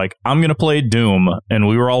was just like, "I'm gonna play Doom," and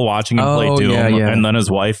we were all watching him play Doom, and then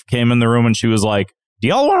his wife came in the room, and she was like, "Do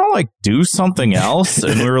y'all want to like do something else?"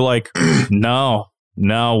 And we were like, "No,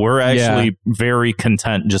 we're actually very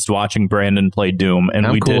content just watching Brandon play Doom,"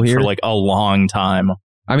 and we did for like a long time.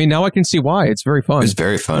 I mean, now I can see why. It's very fun. It's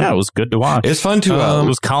very fun. Yeah, it was good to watch. It's fun to it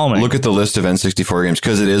was calming. Look at the list of N64 games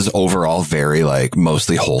because it is overall very like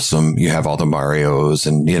mostly wholesome. You have all the Marios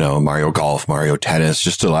and, you know, Mario Golf, Mario Tennis,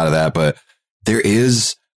 just a lot of that. But there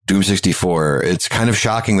is Doom 64. It's kind of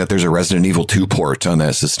shocking that there's a Resident Evil 2 port on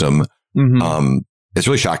that system. Mm-hmm. It's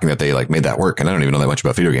really shocking that they like made that work. And I don't even know that much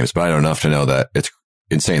about video games, but I know enough to know that it's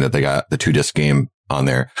insane that they got the 2-disc game on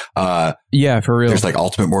there. Yeah, for real. There's like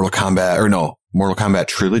Ultimate Mortal Kombat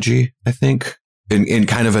Trilogy, I think, in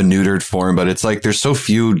kind of a neutered form, but it's like there's so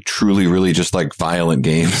few truly really just like violent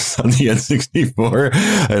games on the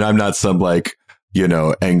N64, and I'm not some like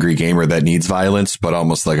angry gamer that needs violence, but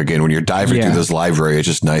almost like, again, when you're diving through this library, it's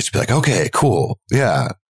just nice to be like, okay, cool. Yeah.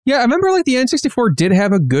 Yeah, I remember like the N64 did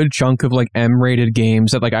have a good chunk of like M-rated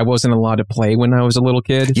games that like I wasn't allowed to play when I was a little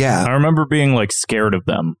kid. Yeah. I remember being like scared of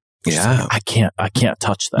them. Yeah. Like, I can't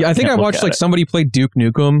touch that. Yeah, I think I watched like somebody play Duke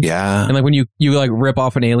Nukem. Yeah. And like when you like rip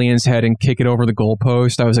off an alien's head and kick it over the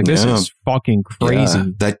goalpost, I was like, this is fucking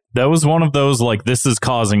crazy. Yeah. That was one of those like, this is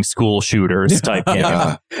causing school shooters type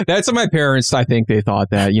game. That's what my parents, I think they thought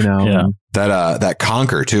that, Yeah. That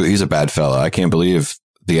Conker too, he's a bad fella. I can't believe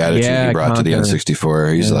the attitude he brought to the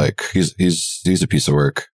N64. He's like, he's a piece of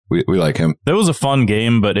work. We like him. That was a fun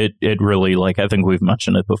game, but it really, like, I think we've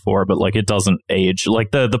mentioned it before, but like it doesn't age.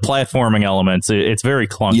 Like the platforming elements, it's very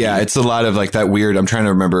clunky. Yeah, it's a lot of like that weird. I'm trying to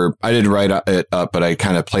remember. I didn't write it up, but I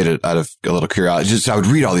kind of played it out of a little curiosity. I would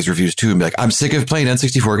read all these reviews too and be like, I'm sick of playing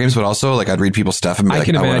N64 games, but also like I'd read people's stuff and be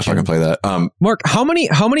like, I want to fucking play that. Mark, how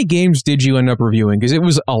many games did you end up reviewing? Because it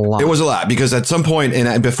was a lot. It was a lot because at some point,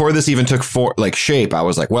 and before this even took shape, I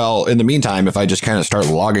was like, well, in the meantime, if I just kind of start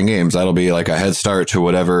logging games, that'll be like a head start to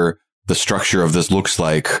whatever the structure of this looks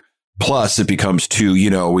like. Plus it becomes we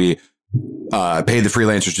pay the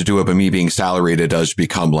freelancers to do it, but me being salaried, it does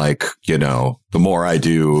become like, the more I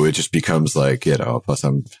do, it just becomes like, plus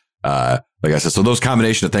I'm, like I said, so those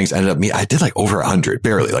combination of things ended up I did like over 100,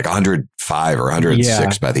 barely like 105 or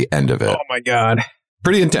 106 by the end of it. Oh my God.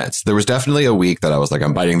 Pretty intense. There was definitely a week that I was like,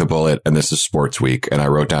 I'm biting the bullet and this is sports week. And I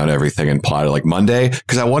wrote down everything and plotted like Monday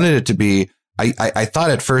because I wanted it to be, I thought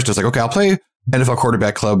at first I was like, okay, I'll play NFL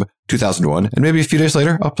Quarterback Club 2001. And maybe a few days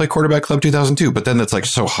later, I'll play Quarterback Club 2002. But then it's like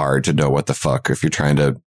so hard to know what the fuck if you're trying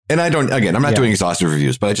to. And I'm not doing exhaustive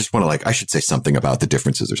reviews, but I just want to I should say something about the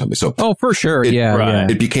differences or something. So, for sure.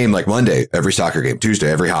 It became like Monday, every soccer game,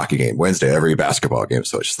 Tuesday, every hockey game, Wednesday, every basketball game.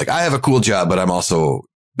 So it's just like, I have a cool job, but I'm also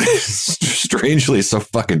strangely so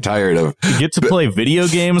fucking tired of. You get to play video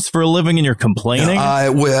games for a living and you're complaining?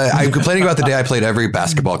 I'm complaining about the day I played every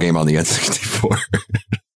basketball game on the N64.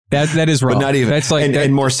 That is wrong. But not even. That's like,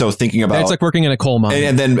 and more so thinking about. It's like working in a coal mine.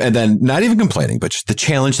 And then not even complaining, but just the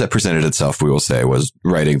challenge that presented itself, we will say, was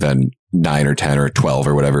writing then 9 or 10 or 12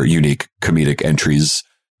 or whatever unique comedic entries.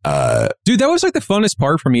 Dude, that was like the funnest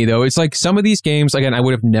part for me, though. It's like some of these games, again, I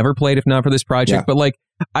would have never played if not for this project. But like,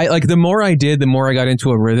 the more I did, the more I got into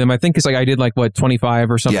a rhythm. I think it's like I did like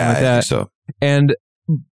 25 or something like that. I think so. And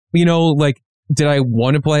did I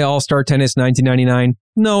want to play All-Star Tennis 1999?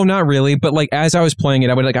 No, not really. But like as I was playing it,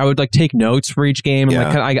 I would take notes for each game. And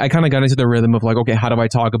I kind of got into the rhythm of like, okay, how do I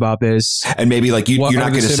talk about this? And maybe like you're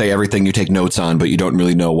not going to say everything you take notes on, but you don't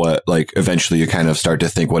really know what, like eventually you kind of start to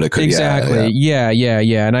think what it could be. Exactly. Yeah.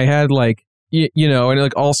 And I had like, and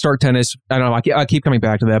like All-Star Tennis, I don't know, I keep coming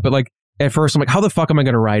back to that. But like at first I'm like, how the fuck am I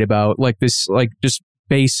going to write about like this, like just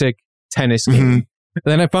basic tennis game? Mm-hmm. And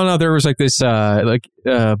then I found out there was like this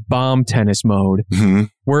bomb tennis mode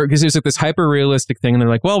where, because it's like this hyper realistic thing, and they're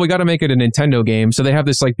like, well, we got to make it a Nintendo game, so they have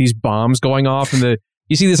this like these bombs going off, and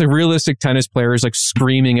you see these like realistic tennis players like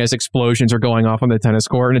screaming as explosions are going off on the tennis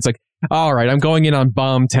court, and it's like, all right, I'm going in on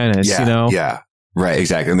bomb tennis, yeah, right,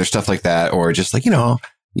 exactly. And there's stuff like that, or just like even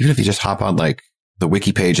if you just hop on like the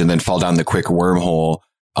wiki page and then fall down the quick wormhole,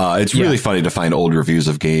 it's really funny to find old reviews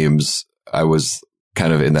of games. I was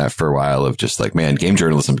kind of in that for a while of just like, man, game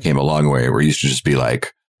journalism came a long way where you used to just be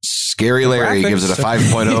like, Scary Larry gives it a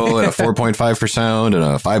 5.0 and a 4.5 for sound and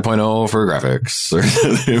a 5.0 for graphics. Or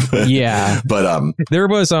something. But there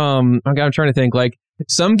was I'm trying to think, like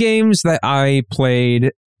some games that I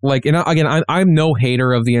played, like, and again, I'm no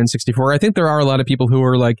hater of the N64. I think there are a lot of people who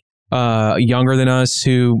are like younger than us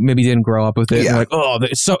who maybe didn't grow up with it. Yeah. Like, oh,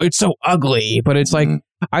 it's so ugly, but it's like,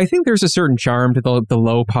 I think there's a certain charm to the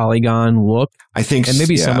low polygon look. I think, and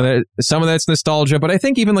maybe some of that's nostalgia, but I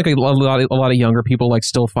think even like a lot of younger people like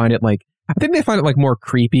still find it like, I think they find it like more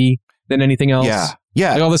creepy than anything else.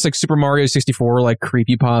 Yeah. Like all this like Super Mario 64 like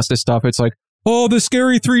creepypasta stuff. It's like, oh, the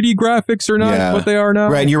scary 3D graphics are not what they are now.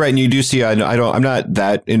 Right, and you're right, and you do see. I'm not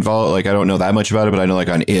that involved. Like I don't know that much about it, but I know like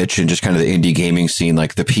on itch and just kind of the indie gaming scene,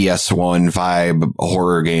 like the PS1 vibe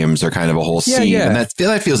horror games are kind of a whole scene, and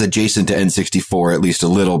that feels adjacent to N64 at least a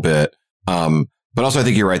little bit. But also I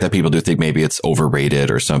think you're right that people do think maybe it's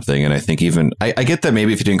overrated or something, and I think even I get that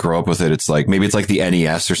maybe if you didn't grow up with it, it's like maybe it's like the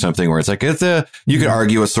NES or something where it's like you could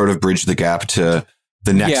argue a sort of bridge the gap to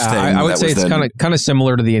the next thing. I would say it's kind of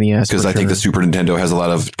similar to the NES. Because I think the Super Nintendo has a lot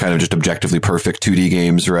of kind of just objectively perfect 2D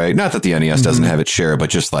games, right? Not that the NES doesn't have its share, but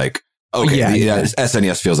just like, okay,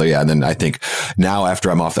 SNES feels like, and then I think now after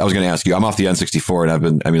I'm off, I was going to ask you, I'm off the N64 and I've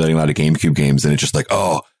been emulating a lot of GameCube games, and it's just like,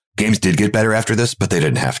 oh, games did get better after this, but they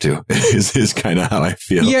didn't have to, is kind of how I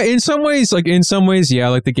feel. Yeah, in some ways, like the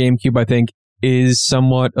GameCube, I think, is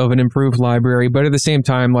somewhat of an improved library, but at the same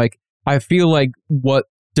time, like, I feel like what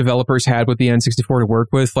developers had with the N64 to work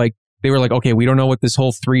with, like, they were like, okay, we don't know what this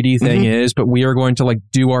whole 3D thing is, but we are going to like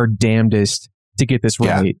do our damnedest to get this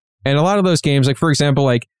right. And a lot of those games, like, for example,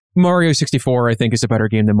 like Mario 64, I think is a better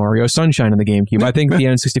game than Mario Sunshine on the GameCube. I think the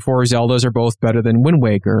N64 Zeldas are both better than Wind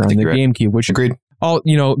Waker on the GameCube, which agreed. All,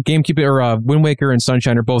 you know, GameCube or Wind Waker and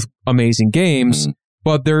Sunshine are both amazing games.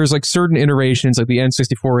 But there's like certain iterations, like the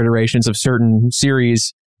N64 iterations of certain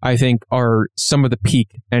series, I think are some of the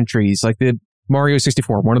peak entries. Like the Mario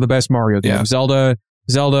 64, one of the best Mario games. Zelda,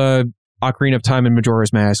 Ocarina of Time and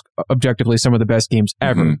Majora's Mask, objectively some of the best games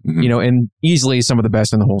ever. You know, and easily some of the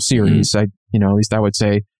best in the whole series. At least I would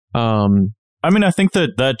say. I mean, I think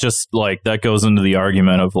that just like that goes into the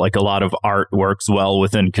argument of like a lot of art works well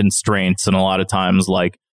within constraints, and a lot of times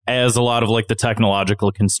like as a lot of like the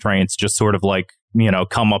technological constraints just sort of like, you know,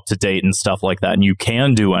 come up to date and stuff like that, and you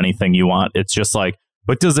can do anything you want. It's just like,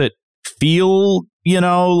 but does it feel, you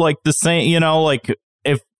know, like the same, you know, like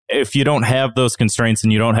if you don't have those constraints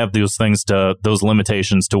and you don't have those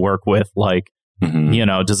limitations to work with, like, you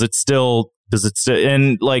know, does it still,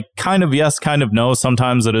 and like kind of yes, kind of no.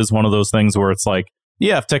 Sometimes it is one of those things where it's like,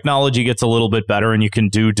 yeah, if technology gets a little bit better and you can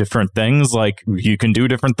do different things, like you can do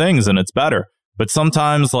different things and it's better. But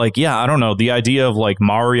sometimes, like, yeah, I don't know, the idea of like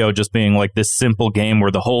Mario just being like this simple game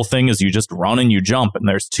where the whole thing is you just run and you jump and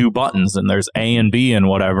there's two buttons and there's A and B and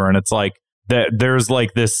whatever. And it's like that there's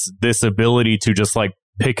like this ability to just like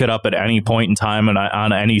pick it up at any point in time and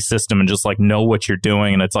on any system and just like know what you're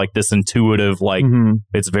doing. And it's like this intuitive, like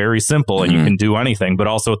it's very simple and you can do anything. But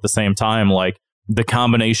also at the same time, like the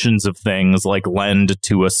combinations of things like lend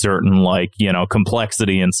to a certain like, you know,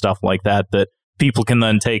 complexity and stuff like that people can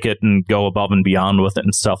then take it and go above and beyond with it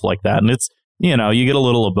and stuff like that. And it's, you know, you get a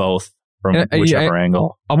little of both from whichever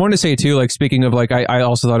angle. I want to say too, like, speaking of like, I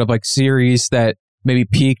also thought of like series that maybe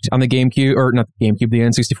peaked on the GameCube, or not the GameCube, the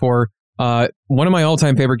N64. One of my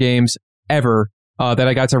all-time favorite games ever that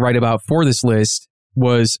I got to write about for this list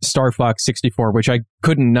was Star Fox 64, which I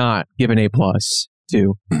could not give an A+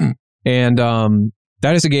 to. And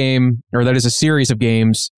that is a game, or that is a series of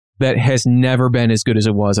games that has never been as good as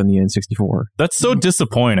it was on the N64. That's so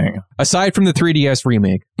disappointing. Aside from the 3DS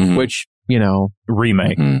remake, which, you know...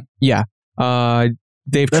 Remake. Yeah.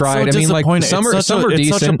 They've That's tried. So I mean, like, some are decent. It's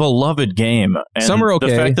such a beloved game. And some are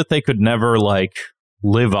okay. The fact that they could never, like,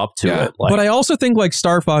 live up to it. Like, but I also think, like,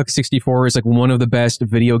 Star Fox 64 is, like, one of the best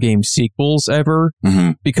video game sequels ever.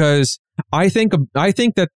 Because I think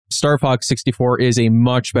that Star Fox 64 is a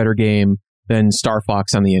much better game than Star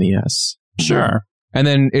Fox on the NES. Sure. And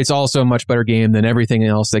then it's also a much better game than everything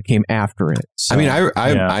else that came after it. So, I mean,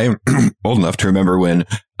 I'm old enough to remember when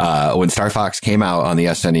Star Fox came out on the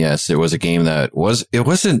SNES. It was a game that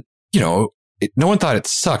wasn't, you know, no one thought it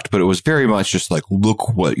sucked, but it was very much just like,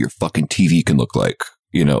 look what your fucking TV can look like,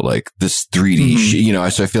 you know, like this 3D, you know.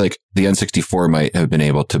 So I feel like the N64 might have been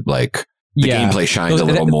able to, like, the gameplay shined a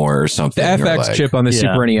little more or something. The FX chip on the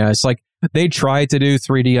Super NES, like, they tried to do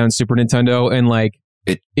 3D on Super Nintendo, and like,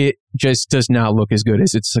 it just does not look as good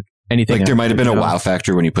as it's like anything. Like, there might have been a wow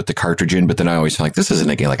factor when you put the cartridge in, but then I always feel like this isn't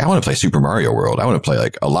a game. Like, I want to play Super Mario World. I want to play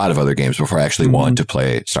like a lot of other games before I actually want to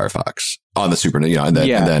play Star Fox on the Super. You know, and then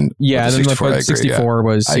the 64, 64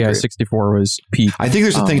 was peak. I think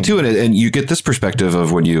there's a thing to it, and you get this perspective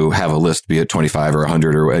of when you have a list, be it 25 or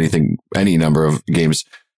 100 or anything, any number of games,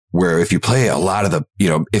 where if you play a lot of the, you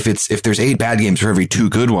know, if there's 8 bad games for every 2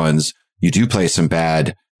 good ones, you do play some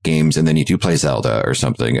bad games, and then you do play Zelda or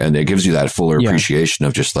something, and it gives you that fuller appreciation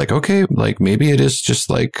of just like, okay, like maybe it is just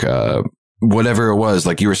like whatever it was,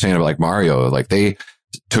 like you were saying about like Mario, like they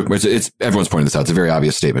took, it's everyone's pointing this out, it's a very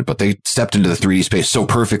obvious statement, but they stepped into the 3D space so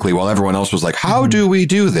perfectly while everyone else was like, how do we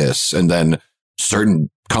do this? And then certain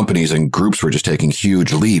companies and groups were just taking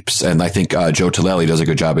huge leaps, and I think Joe Tellelli does a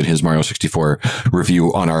good job in his Mario 64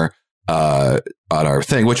 review on our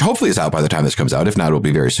thing, which hopefully is out by the time this comes out. If not, it'll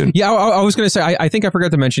be very soon. Yeah, I was going to say, I think I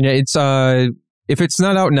forgot to mention it. It's if it's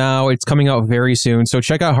not out now, it's coming out very soon. So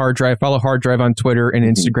check out Hard Drive. Follow Hard Drive on Twitter and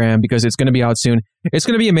Instagram because it's going to be out soon. It's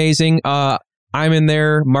going to be amazing. I'm in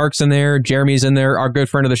there. Mark's in there. Jeremy's in there. Our good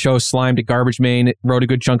friend of the show, Slimed at Garbage Main, wrote a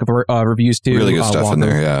good chunk of reviews too. Really good stuff in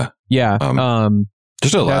there. Yeah. Yeah.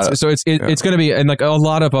 Just a lot. So it's going to be, and like a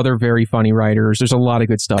lot of other very funny writers. There's a lot of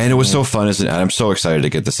good stuff. And it was so fun, and I'm so excited to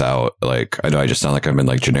get this out. Like, I know I just sound like I'm in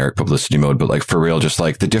like generic publicity mode, but like for real, just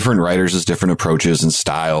like the different writers' different approaches and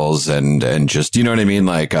styles, and just, you know what I mean?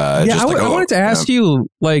 Like, I wanted to ask you,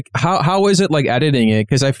 like, how is it like editing it?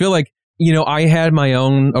 Because I feel like, you know, I had my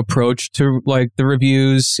own approach to like the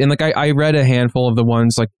reviews, and like I read a handful of the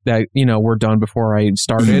ones like that, you know, were done before I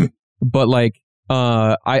started, but like,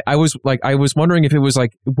 I was wondering if it was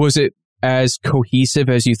like, was it as cohesive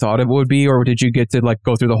as you thought it would be, or did you get to like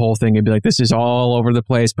go through the whole thing and be like, this is all over the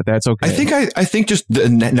place, but that's okay? I think just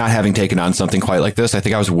not having taken on something quite like this, I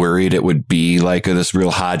think I was worried it would be like this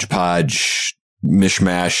real hodgepodge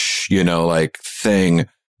mishmash, like thing.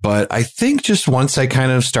 But I think just once I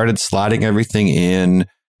kind of started slotting everything in,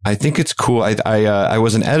 I think it's cool. I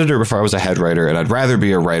was an editor before I was a head writer, and I'd rather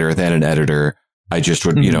be a writer than an editor. I just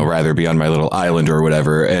would, rather be on my little island or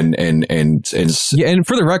whatever. And yeah. And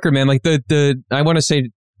for the record, man, like I want to say,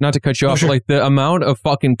 not to cut you off, sure. but like the amount of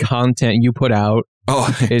fucking content you put out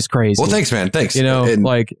is crazy. Well, thanks, man. Thanks.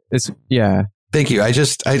 Like it's, yeah. Thank you. I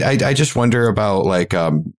just wonder about like,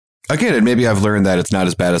 again, and maybe I've learned that it's not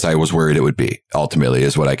as bad as I was worried it would be, ultimately,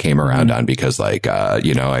 is what I came around on, because like,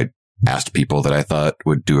 I asked people that I thought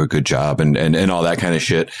would do a good job and all that kind of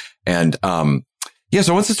shit. And, yeah,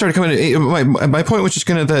 so once it started coming in, my point was just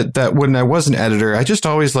kind of that when I was an editor, I just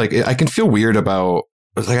always like, I can feel weird about,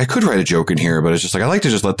 like, I could write a joke in here, but it's just like, I like to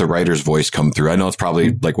just let the writer's voice come through. I know it's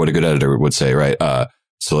probably like what a good editor would say, right?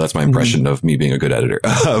 So that's my impression of me being a good editor.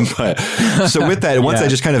 But so with that, once I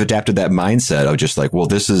just kind of adapted that mindset of just like, well,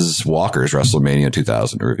 this is Walker's WrestleMania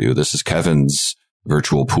 2000 review. This is Kevin's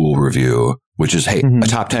virtual pool review, which is, hey, a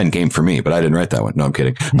top 10 game for me, but I didn't write that one. No, I'm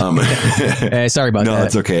kidding. Sorry about that. No,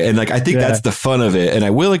 it's okay. And like, I think that's the fun of it. And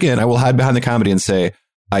I will hide behind the comedy and say,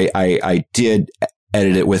 I did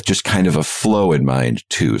edit it with just kind of a flow in mind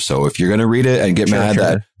too. So if you're going to read it and get mad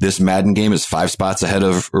that this Madden game is 5 spots ahead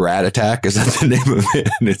of Rat Attack, is that the name of it?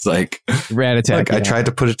 And it's like Rat Attack. Like I tried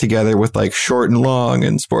to put it together with like short and long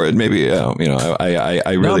and sport. Maybe, I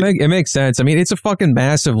really, it makes sense. I mean, it's a fucking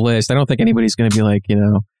massive list. I don't think anybody's going to be like,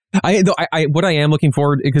 what I am looking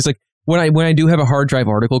forward, because like when I do have a hard drive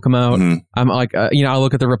article come out, I'm like, I'll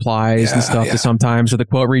look at the replies and stuff sometimes, or the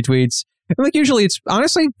quote retweets. And like usually it's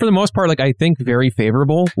honestly, for the most part, like I think very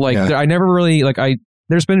favorable. Like I never really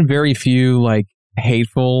there's been very few like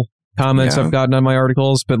hateful comments I've gotten on my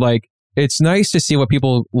articles, but like it's nice to see what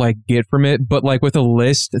people like get from it. But like with a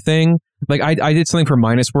list thing, like I did something for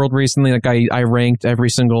Minus World recently. Like I ranked every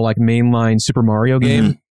single like mainline Super Mario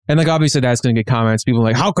game. And like obviously that's going to get comments. People are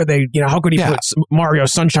like, how could they, how could he put Mario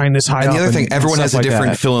Sunshine this high? And the other thing, everyone has a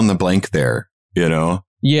different fill in the blank there,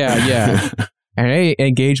 Yeah. And hey,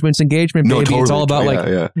 engagement's engagement, baby. Totally. It's all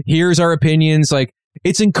about here's our opinions. Like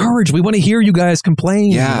it's encouraged. We want to hear you guys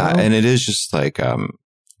complain. Yeah. And it is just like,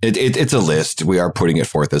 it's a list. We are putting it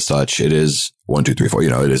forth as such. It is 1, 2, 3, 4,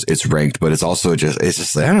 it's ranked, but it's also just,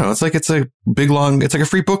 I don't know. It's like, it's a big, long, it's like a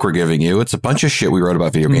free book we're giving you. It's a bunch of shit we wrote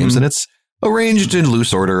about video games, and it's arranged in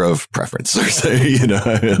loose order of preference.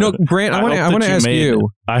 No, Grant, I want to ask you.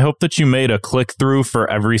 I hope that you made a click through for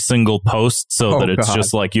every single post, so that it's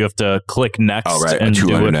just like you have to click next and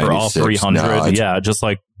do it for all 300. Just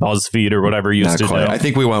like BuzzFeed or whatever used to do. I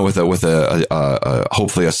think we went with a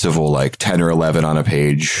hopefully a civil like 10 or 11 on a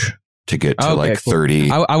page to get to 30.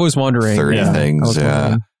 I was wondering 30 things.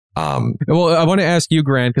 Well, I want to ask you,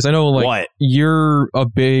 Grant, because I know like you're a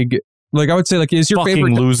big. Like, I would say, like, is your fucking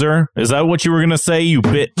favorite loser? Is that what you were going to say, you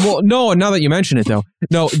bit? Well, no, now that you mention it, though.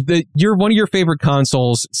 No, one of your favorite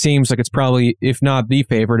consoles seems like it's probably, if not the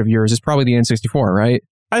favorite of yours, is probably the N64, right?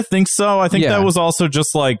 I think so. I think that was also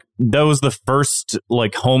just like, that was the first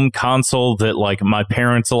like home console that like my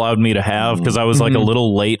parents allowed me to have, because I was like a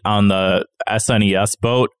little late on the SNES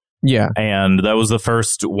boat. Yeah. And that was the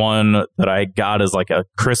first one that I got as like a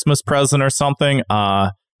Christmas present or something.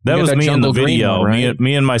 That was me in the video. One, right?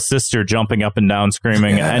 Me and my sister jumping up and down,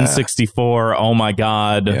 screaming N64. Oh my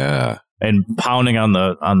god! And pounding on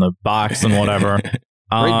the box and whatever.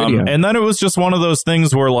 And then it was just one of those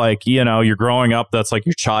things where like you're growing up. That's like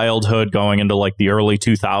your childhood going into like the early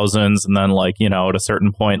 2000s, and then like at a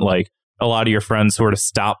certain point like a lot of your friends sort of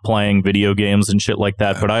stop playing video games and shit like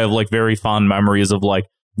that. But I have like very fond memories of like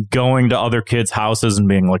going to other kids' houses and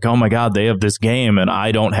being like, oh my god, they have this game and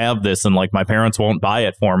I don't have this, and like my parents won't buy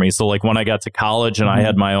it for me. So like when I got to college and I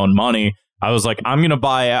had my own money, I was like, I'm gonna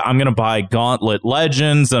buy Gauntlet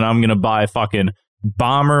Legends, and I'm gonna buy fucking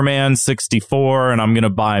Bomberman 64, and I'm gonna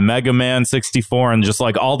buy Mega Man 64, and just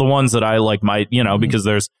like all the ones that I like might because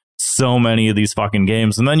there's so many of these fucking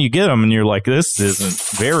games, and then you get them and you're like, this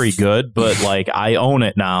isn't very good, but like I own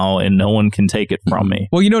it now and no one can take it from me.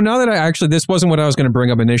 Well, now that this wasn't what I was going to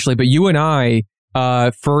bring up initially, but you and I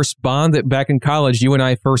first bonded back in college. You and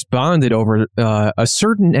I first bonded over a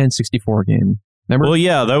certain N64 game. Remember? Well,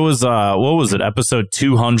 yeah, that was what was it, episode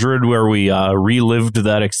 200, where we relived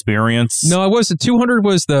that experience. No, it was 200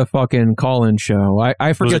 was the fucking call-in show.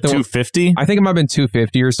 I forget. Was it 250? I think it might have been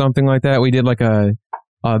 250 or something like that. We did like a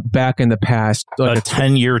back in the past, like a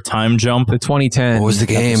 10-year time jump. The 2010 what was the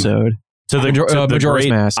game? episode. To the Majora's great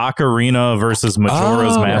Mask. Ocarina versus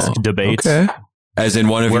Majora's Mask debate. Okay. As in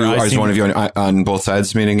one of you on both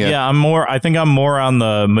sides, meaning yeah, I think I'm more on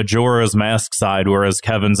the Majora's Mask side, whereas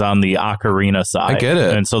Kevin's on the Ocarina side. I get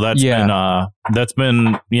it. And so that's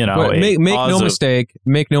been make no mistake.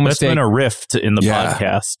 That's been a rift in the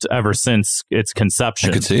podcast ever since its conception.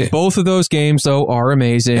 I could see both of those games though are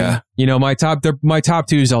amazing. Yeah. My top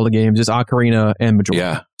two Zelda games is Ocarina and Majora.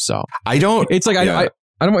 Yeah. So I don't. It's like I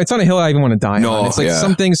don't. It's not a hill I even want to die on. It's like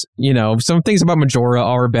some things about Majora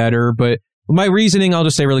are better, but my reasoning, I'll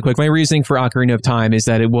just say really quick, my reasoning for Ocarina of Time is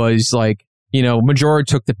that it was like, Majora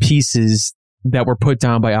took the pieces that were put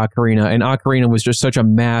down by Ocarina, and Ocarina was just such a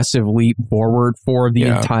massive leap forward for the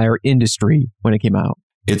entire industry when it came out.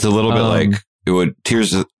 It's a little bit like it would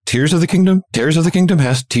Tears of the Kingdom. Tears of the Kingdom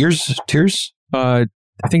has tears. I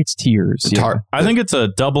think it's Tears. I think it's a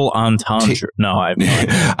double entendre. No, I.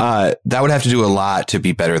 That would have to do a lot to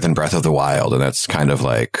be better than Breath of the Wild, and that's kind of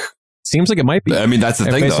like. Seems like it might be. I mean, that's the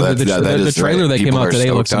thing, though. The trailer that came out today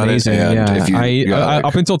looks amazing.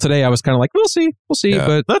 Up until today, I was kind of like, we'll see. Yeah.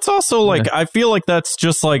 But that's also like, I feel like that's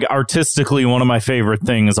just like artistically one of my favorite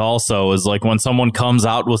things. Also, is like when someone comes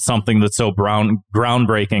out with something that's so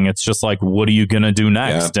groundbreaking, it's just like, what are you gonna do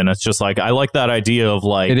next? And it's just like, I like that idea of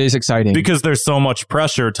like, it is exciting because there's so much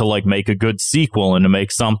pressure to like make a good sequel and to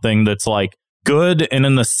make something that's like good and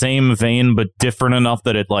in the same vein but different enough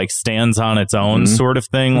that it like stands on its own sort of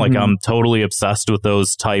thing. Like I'm totally obsessed with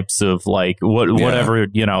those types of like whatever,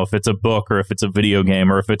 if it's a book or if it's a video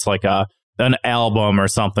game or if it's like an album or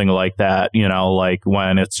something like that, like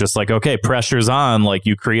when it's just like, okay, pressure's on, like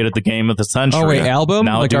you created the game of the century. Oh wait, album?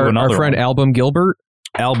 Now like our friend Album Gilbert?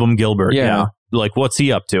 Album Gilbert, yeah. Like, what's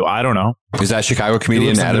he up to? I don't know. Is that Chicago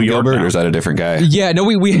comedian Adam Gilbert or is that a different guy? Yeah, no,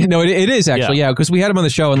 it is actually, because we had him on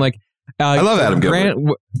the show and like, I love Adam Gilbert.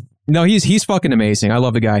 No, he's fucking amazing. I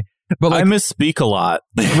love the guy. But like, I misspeak a lot.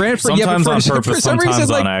 Sometimes on purpose, sometimes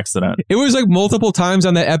reason, on accident. It was like multiple times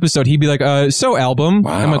on that episode. He'd be like, so album.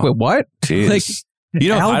 Wow. I'm like, wait, what? Jeez. Like,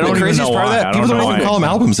 I don't even know why. People don't even call them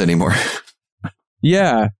albums anymore.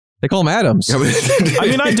 Yeah. They call them Adams. I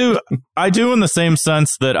mean, I do in the same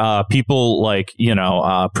sense that people like,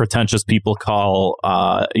 pretentious people call,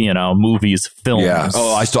 movies films. Yeah.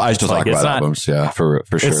 Oh, I still talk about albums. Yeah, for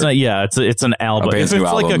sure. It's not. Yeah, it's an album. If it's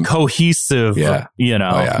like a cohesive, if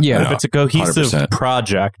it's a cohesive 100%.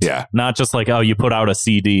 Project, not just like, oh, you put out a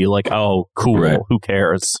CD, like, oh, cool, right. Who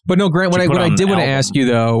cares? But no, Grant, what I did want to ask you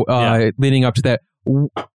though, leading up to that,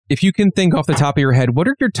 if you can think off the top of your head, what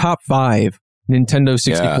are your top 5 Nintendo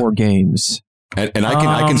 64 games? And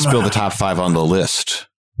I can spill the top 5 on the list.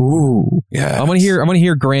 Ooh, yeah. I want to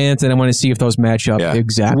hear Grant, and I want to see if those match up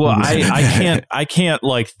exactly. Well, I can't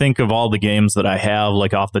like think of all the games that I have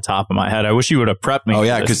like off the top of my head. I wish you would have prepped me. Oh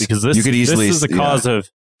yeah, because this is a cause of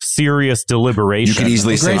serious deliberation. You could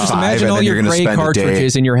easily say Grant, 5, imagine and all then you're your going to gray spend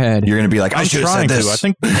cartridges a day in your head. You're going to be like, I should have said this. I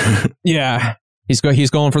think. Yeah. He's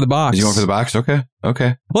going for the box. He's going for the box? Okay.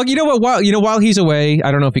 Well, you know what? While he's away,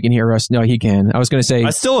 I don't know if he can hear us. No, he can. I was going to say... I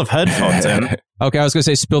still have headphones in. Okay, I was going to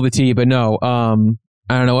say spill the tea, but no. I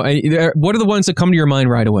don't know. What are the ones that come to your mind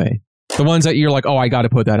right away? The ones that you're like, oh, I got to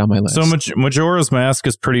put that on my list. So Majora's Mask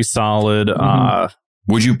is pretty solid.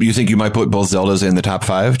 Would you think you might put both Zeldas in the top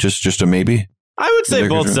 5? Just a maybe? I would say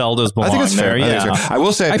both Zeldas belong there. Yeah. I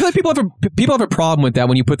will say... I feel like people have a problem with that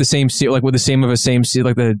when you put the same... like with the same of a same...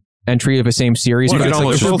 like the... entry of the same series. Well,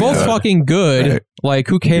 if they're both fucking good, right. Like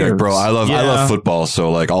who cares? Yeah, bro, I love football,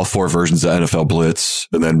 so like all 4 versions of NFL Blitz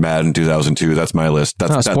and then Madden 2002. That's my list.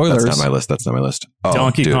 That's not my list. That's not my list. Oh,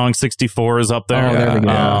 Donkey Kong 64 is up there. Oh, there we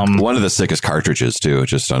go. One of the sickest cartridges too,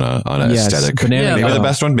 just on an aesthetic. Maybe the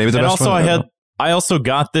best one. Maybe the best one. I also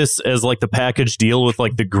got this as like the package deal with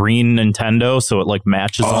like the green Nintendo, so it like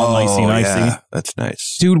matches all nicey. Yeah. That's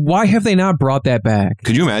nice, dude. Why have they not brought that back?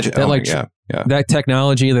 Could you imagine that? Yeah. That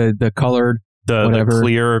technology, the colored, the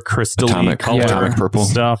clear crystal atomic purple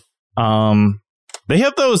stuff. They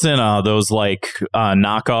have those in those like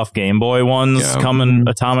knockoff Game Boy ones come in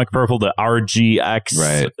atomic purple, the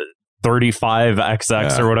RGX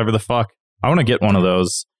 35XX or whatever the fuck. I want to get one of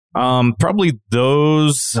those. Probably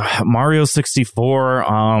those Mario 64.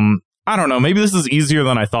 I don't know. Maybe this is easier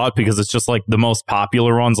than I thought because it's just like the most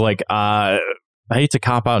popular ones. Like I hate to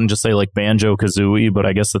cop out and just say like Banjo-Kazooie, but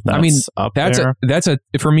I guess that's up there.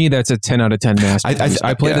 For me, that's a 10 out of 10 masterpiece.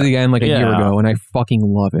 I played it again like a year ago, and I fucking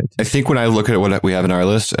love it. I think when I look at what we have in our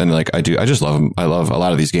list, and like I just love them. I love a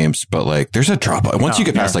lot of these games, but like there's a drop off. Once you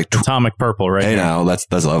get past like Atomic Purple, right? Hey, now that's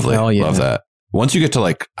lovely. Love that. Once you get to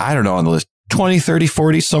like, I don't know, on the list 20, 30,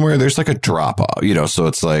 40 somewhere, there's like a drop off, so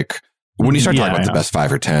it's like when you start talking about the best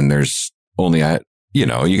 5 or 10, there's only you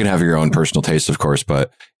can have your own personal taste, of course,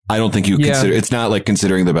 but I don't think you consider, it's not like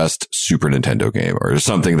considering the best Super Nintendo game or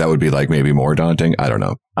something that would be like maybe more daunting. I don't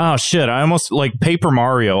know. Oh shit. I almost like Paper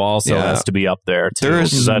Mario also has to be up there too.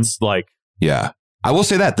 That's like, yeah, I will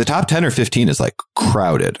say that the top 10 or 15 is like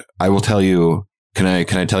crowded. I will tell you, can I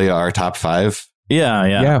tell you our top 5?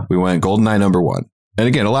 Yeah. We went GoldenEye number 1. And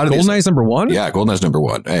again, a lot of GoldenEye's number 1? Yeah, GoldenEye's number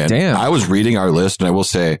 1. And damn. I was reading our list and I will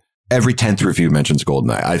say every 10th review mentions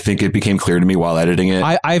GoldenEye. I think it became clear to me while editing it.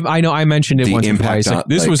 I know I mentioned it once or twice. Like,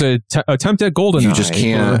 this was a attempt at GoldenEye. You just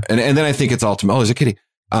can't. And then I think it's ultimate. Oh, is it kitty?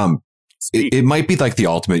 It might be like the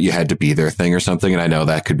ultimate you had to be there thing or something. And I know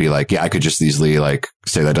that could be like, yeah, I could just easily like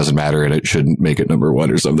say that doesn't matter and it shouldn't make it number 1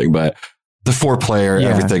 or something. But the 4-player,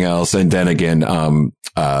 everything else. And then again,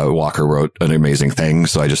 Walker wrote an amazing thing.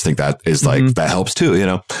 So I just think that is like, that helps too, you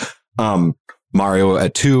know? Mario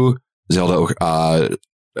at 2, Zelda,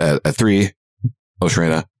 at 3,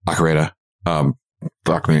 Ocarina.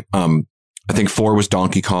 Fuck me. I think 4 was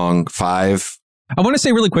Donkey Kong. 5. I want to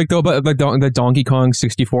say really quick though about the Donkey Kong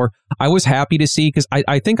 64. I was happy to see because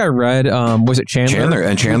I think I read was it Chandler?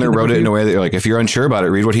 And Chandler wrote it in a way that like if you're unsure about it,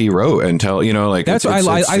 read what he wrote and tell like that's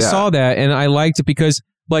I saw that and I liked it because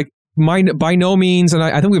like by no means, and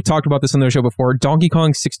I think we've talked about this on the show before, Donkey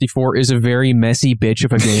Kong 64 is a very messy bitch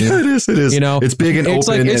of a game. It is. You know, it's big and open,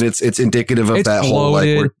 like, and it's indicative of that whole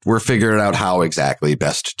like we're figuring out how exactly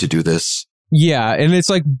best to do this. Yeah, and it's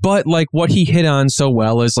like, but like what he hit on so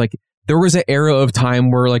well is like there was an era of time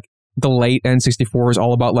where like the late N64 was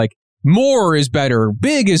all about like more is better,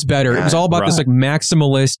 big is better. It was all about this like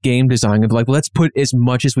maximalist game design of like let's put as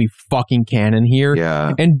much as we fucking can in here.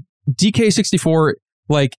 Yeah, and DK64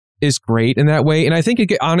 like is great in that way. And I think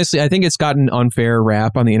honestly, I think it's gotten an unfair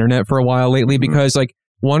rap on the internet for a while lately because like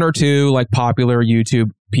 1 or 2 like popular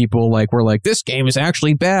YouTube people like were like, this game is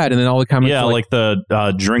actually bad. And then all the comments like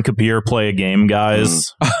the drink a beer, play a game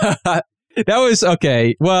guys. That was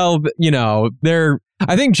okay. Well, you know,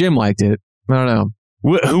 I think Jim liked it. I don't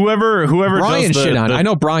know. Whoever Brian does shit on it. I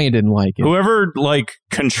know Brian didn't like it. Whoever like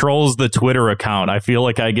controls the Twitter account, I feel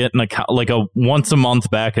like I get an account like a once a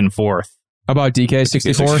month back and forth. About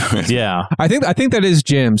DK64? Yeah. I think that is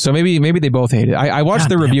Jim. So maybe they both hate it. I watched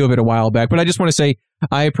the review of it a while back, but I just want to say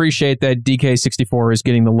I appreciate that DK64 is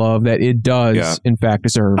getting the love that it does in fact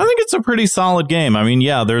deserve. I think it's a pretty solid game. I mean,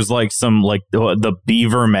 yeah, there's like some like the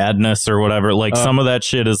beaver madness or whatever. Like some of that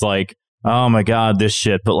shit is like, oh my God, this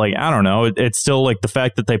shit. But like, I don't know. It's still like the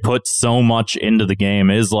fact that they put so much into the game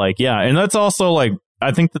is like, yeah. And that's also like,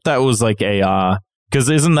 I think that was like a, because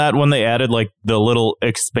isn't that when they added like the little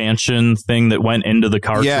expansion thing that went into the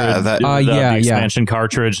cartridge? Yeah, the expansion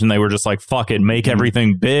cartridge, and they were just like, "Fuck it, make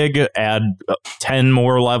everything big, add 10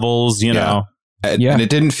 more levels," you know. And it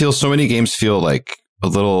didn't feel. So many games feel like a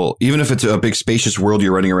little, even if it's a big spacious world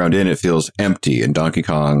you're running around in, it feels empty. In Donkey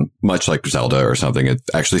Kong, much like Zelda or something, it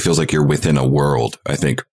actually feels like you're within a world. I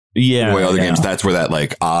think. Yeah, the way other games, that's where that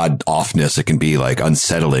like odd offness, it can be like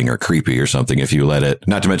unsettling or creepy or something if you let it.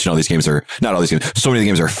 Not to mention not all these games. So many of the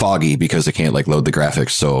games are foggy because they can't like load the graphics.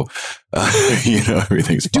 So, you know,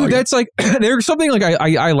 everything's foggy. Dude, that's like, there's something like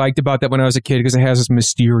I liked about that when I was a kid because it has this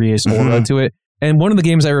mysterious aura to it. And one of the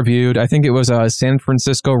games I reviewed, I think it was San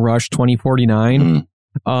Francisco Rush 2049.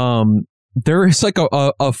 There is like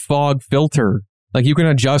a fog filter. Like you can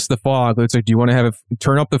adjust the fog. It's like, do you want to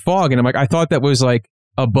turn up the fog? And I'm like, I thought that was like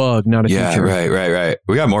a bug, not a feature. Right.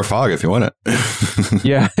 We got more fog if you want it.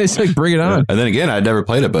 Yeah, it's like bring it on. And then again, I'd never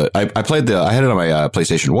played it, but I had it on my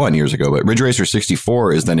PlayStation 1 years ago. But Ridge Racer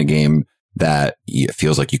 64 is then a game that it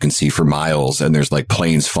feels like you can see for miles, and there's like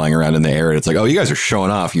planes flying around in the air, and it's like, oh, you guys are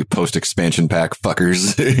showing off, you post expansion pack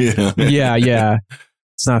fuckers. You know? Yeah.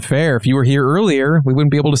 It's not fair. If you were here earlier, we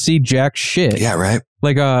wouldn't be able to see jack shit. Yeah, right.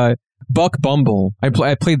 Like Buck Bumble.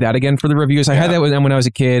 I played that again for the reviews. I had that when I was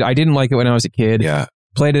a kid. I didn't like it when I was a kid. Yeah.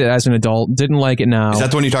 Played it as an adult. Didn't like it now. Is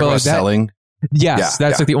that the one you talk about selling? Yes,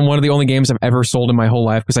 that's like one of the only games I've ever sold in my whole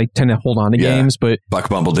life because I tend to hold on to games. But Buck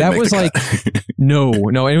Bumble didn't make the cut. no.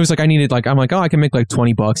 And it was like I needed I'm like, oh, I can make like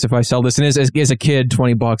 $20 if I sell this. And as a kid,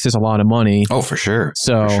 $20 is a lot of money. Oh, for sure.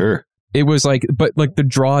 So for sure. It was like, but like the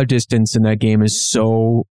draw distance in that game is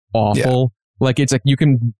so awful. Yeah. Like it's like you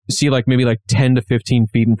can see like maybe like 10 to 15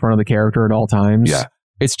 feet in front of the character at all times. Yeah.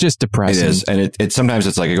 It's just depressing. It is. And it sometimes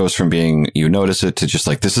it's like it goes from being, you notice it to just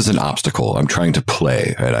like, this is an obstacle. I'm trying to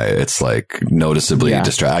play. And it's like noticeably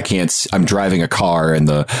distracted. I'm driving a car and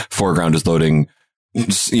the foreground is loading,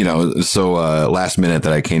 you know, so last minute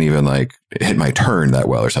that I can't even like hit my turn that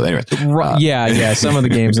well or something. Anyway. Yeah. Some of the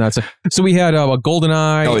games not so we had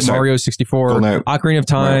GoldenEye, Mario 64, Ocarina of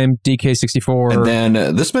Time, DK64. And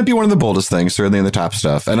then this might be one of the boldest things, certainly in the top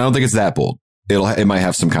stuff. And I don't think it's that bold. It might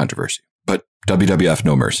have some controversy. But WWF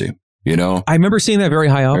No Mercy. You know, I remember seeing that very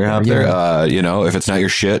high up there. You know, if it's not your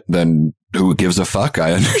shit, then who gives a fuck?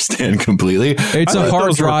 I understand completely. It's a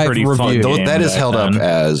hard drive review. That is held up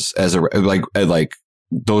as a like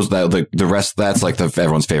those that the rest. That's like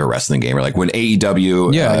everyone's favorite wrestling game. Or like when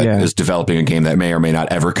AEW is developing a game that may or may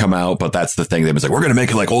not ever come out, but that's the thing. They was like, we're gonna make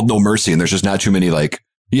it like Old No Mercy, and there's just not too many like.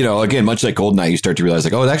 You know, again, much like GoldenEye, you start to realize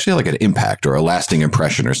like, oh, it's actually like an impact or a lasting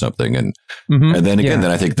impression or something. And and then again, then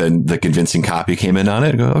I think then the convincing copy came in on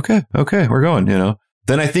it and go, okay, we're going, you know.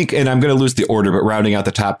 Then I think, and I'm going to lose the order, but rounding out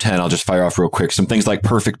the top 10, I'll just fire off real quick. Some things like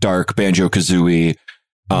Perfect Dark, Banjo-Kazooie,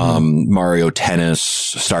 Mario Tennis,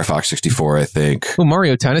 Star Fox 64, I think. Oh,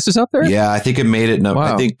 Mario Tennis is up there? Yeah, I think it made it.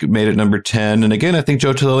 I think it made it number 10. And again, I think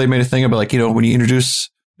Joe Tilloli made a thing about like, you know, when you introduce.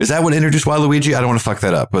 Is that what introduced Waluigi? I don't want to fuck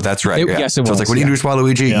that up, but that's right. Yes, it was. So it's like when you introduce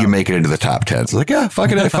Waluigi, you make it into the top 10. So it's like, yeah,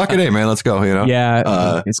 fuck it, man. Let's go, you know?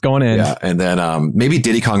 Yeah, it's going in. Yeah, and then maybe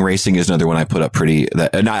Diddy Kong Racing is another one I put up pretty. I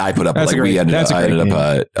ended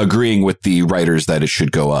up agreeing with the writers that it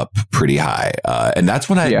should go up pretty high. And that's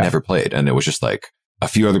one I had never played. And it was just like a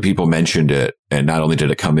few other people mentioned it. And not only did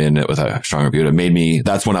it come in with a strong review, it made me,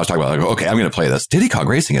 that's when I was talking about like, okay, I'm going to play this. Diddy Kong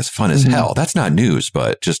Racing is fun as hell. That's not news,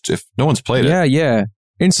 but just if no one's played it. Yeah.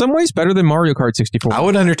 In some ways, better than Mario Kart 64. I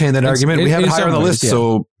would entertain that argument. We have it higher on the list,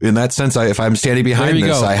 so in that sense, if I'm standing behind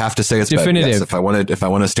this, I have to say it's definitive. Yes, if I want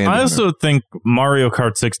to stand. I also think Mario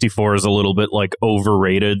Kart 64 is a little bit like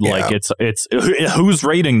overrated. Yeah. Like it's who's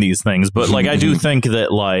rating these things, but like I do think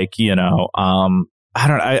that like you know.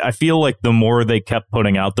 I feel like the more they kept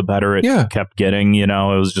putting out, the better it kept getting. You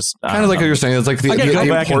know, it was just kind of like what you're saying. It's like I gotta go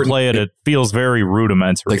back and play it. It feels very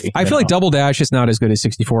rudimentary. Like, I feel like Double Dash is not as good as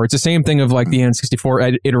 64. It's the same thing of like the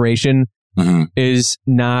N64 iteration is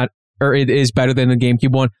not, or it is better than the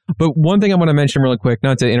GameCube one. But one thing I want to mention really quick,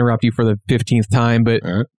 not to interrupt you for the 15th time, but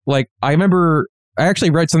like I remember. I actually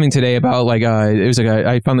read something today about like it was like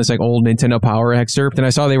I found this like old Nintendo Power excerpt, and I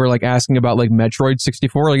saw they were like asking about like Metroid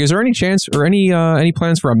 64. Like, is there any chance or any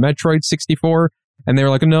plans for a Metroid 64? And they were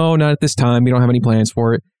like, no, not at this time. We don't have any plans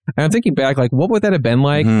for it. And I'm thinking back, like, what would that have been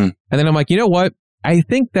like? And then I'm like, you know what? I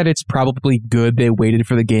think that it's probably good they waited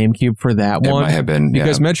for the GameCube for that one. It might have been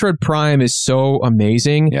because Metroid Prime is so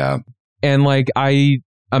amazing. Yeah, and like I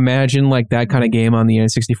imagine like that kind of game on the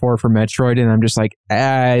N64 for Metroid, and I'm just like,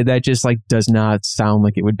 that just like does not sound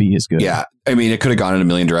like it would be as good. Yeah, I mean, it could have gone in a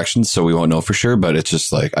million directions, so we won't know for sure. But it's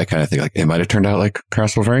just like I kind of think like it might have turned out like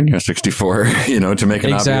Castlevania 64, you know, to make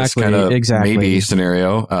an obvious kind of maybe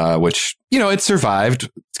scenario, which you know it survived.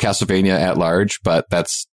 It's Castlevania at large, but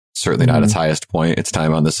that's certainly not its highest point. Its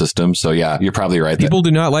time on the system. So yeah, you're probably right. People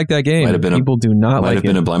do not like that game. People do not like it. Might have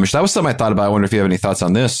been a blemish. That was something I thought about. I wonder if you have any thoughts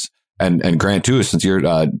on this. And Grant too, since you're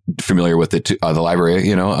familiar with it, the library,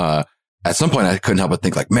 you know, at some point I couldn't help but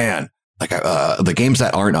think like, man, like the games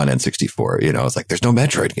that aren't on N64, you know, it's like there's no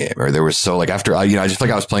Metroid game, or there was so like after you know, I just feel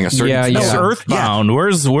like I was playing a certain Earthbound. Yeah.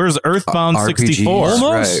 Where's Earthbound 64?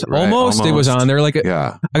 Almost it was on there. Like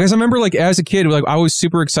I guess I remember like as a kid, like I was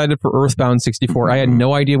super excited for Earthbound 64. I had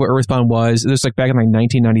no idea what Earthbound was. It was like back in like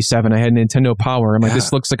 1997. I had Nintendo Power. I'm like,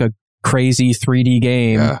 this looks like a crazy 3D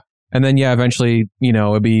game. Yeah. And then, eventually, you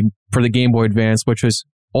know, it'd be for the Game Boy Advance, which was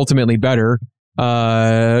ultimately better.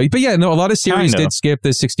 But yeah, no, a lot of series did skip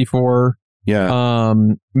the 64. Yeah.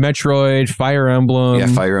 Metroid, Fire Emblem. Yeah,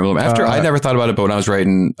 Fire Emblem. After I never thought about it, but when I was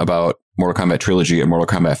writing about Mortal Kombat Trilogy and Mortal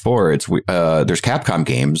Kombat 4, it's there's Capcom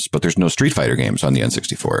games, but there's no Street Fighter games on the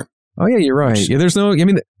N64. Oh yeah, you're right. Yeah, there's no. I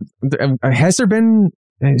mean, has there been?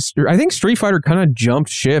 I think Street Fighter kind of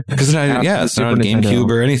jumped ship because it's not on GameCube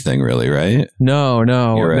or anything really, right? No,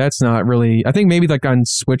 right. That's not really. I think maybe like on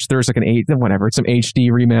Switch there's like it's some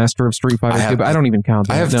HD remaster of Street Fighter 2, but I don't even count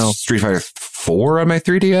that. I have Street Fighter 4 on my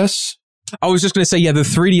 3DS. I was just going to say, the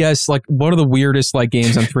 3DS, like one of the weirdest like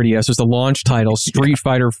games on 3DS was the launch title, Street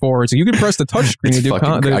Fighter 4. So you can press the touchscreen to do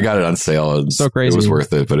I got it on sale. It's so crazy. It was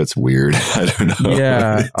worth it, but it's weird. I don't know.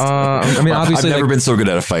 Yeah. I mean, obviously, I've never been so good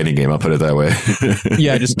at a fighting game. I'll put it that way.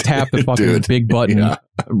 Yeah, just tap the fucking big button. Yeah,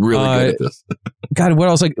 I'm really good at this. God, what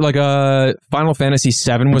else? Like Final Fantasy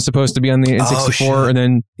 7 was supposed to be on the N64,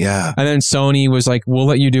 and then Sony was like, we'll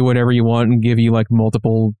let you do whatever you want and give you like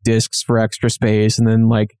multiple discs for extra space, and then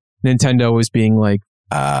like Nintendo was being like,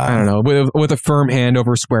 I don't know, with a firm hand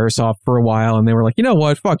over Squaresoft for a while, and they were like, you know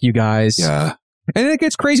what, fuck you guys. Yeah. And it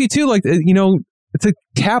gets crazy too, like, you know, to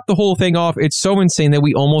cap the whole thing off, it's so insane that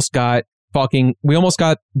we almost got the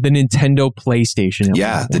Nintendo PlayStation.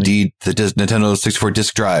 Yeah, the Nintendo 64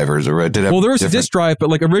 disc drive, or there was a disc drive,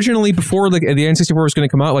 but like originally before the N64 was going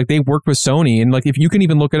to come out, like they worked with Sony, and like if you can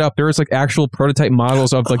even look it up, there was like actual prototype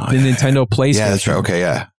models of like the Nintendo PlayStation. Yeah, that's right. Okay,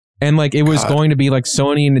 yeah. And like it was going to be like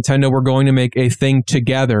Sony and Nintendo were going to make a thing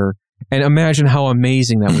together. And imagine how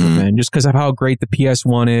amazing that would have been, just because of how great the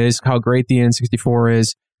PS1 is, how great the N64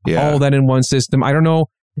 is, all that in one system. I don't know.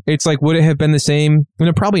 It's like, would it have been the same?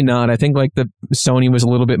 Probably not. I think like the Sony was a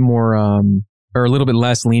little bit more, or a little bit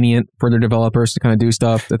less lenient for their developers to kind of do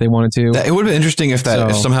stuff that they wanted to. It would have been interesting if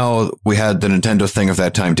if somehow we had the Nintendo thing of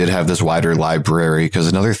that time did have this wider library. Because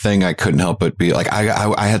another thing I couldn't help but be like,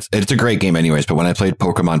 I had, it's a great game anyways, but when I played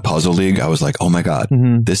Pokemon Puzzle League, I was like, oh my God,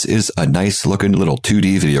 this is a nice looking little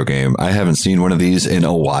 2D video game. I haven't seen one of these in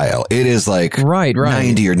a while. It is like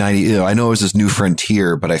 90 or 90. I know it was this new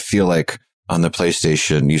frontier, but I feel like on the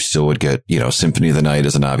PlayStation, you still would get, Symphony of the Night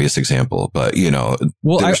as an obvious example, but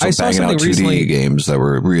I saw banging out 2D recently, games that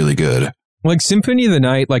were really good. Like Symphony of the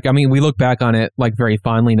Night, we look back on it like very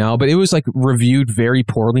fondly now, but it was like reviewed very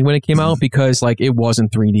poorly when it came out because like it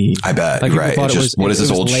wasn't 3D. I bet, like, right? It's just, what is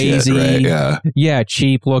this old lazy, shit, right? Yeah,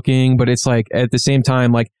 cheap looking, but it's like at the same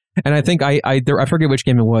time, like, and I think I forget which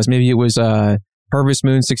game it was. Maybe it was Harvest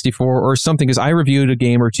Moon 64 or something, because I reviewed a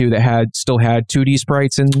game or two that still had 2D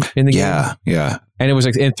sprites in the game. Yeah. And it was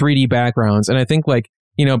like in 3D backgrounds. And I think like,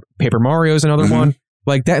 Paper Mario is another one.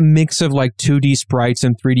 Like that mix of like 2D sprites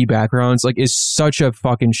and 3D backgrounds like is such a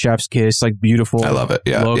fucking chef's kiss, like beautiful. I love it.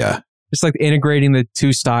 Yeah. Look. Yeah. Just like integrating the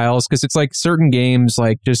two styles, because it's like certain games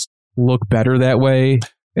like just look better that way.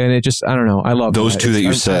 And it just, I don't know. I love those two that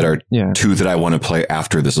you said are two that I want to play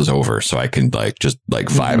after this is over, so I can like just like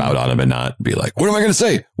vibe out on them and not be like, what am I going to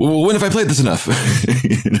say? Well, when have I played this enough?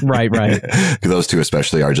 Right. Because those two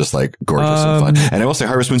especially are just like gorgeous and fun. And I will say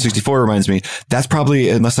Harvest Moon 64 reminds me, that's probably,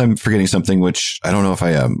 unless I'm forgetting something, which I don't know if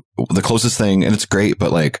I am, the closest thing, and it's great,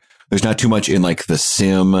 but like, there's not too much in like the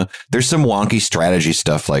sim. There's some wonky strategy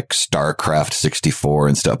stuff like StarCraft 64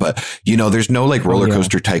 and stuff, but there's no like Roller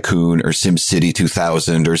Coaster Tycoon or SimCity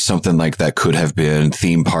 2000 or something like that could have been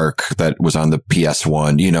Theme Park that was on the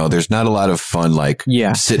PS1. There's not a lot of fun, like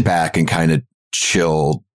sit back and kind of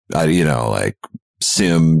chill, like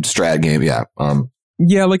sim strat game. Yeah.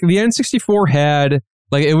 Like the N64 had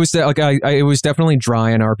like, it was like, it was definitely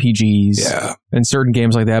dry in RPGs and certain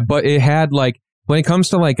games like that, but it had like, when it comes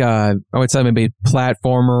to like, I would say maybe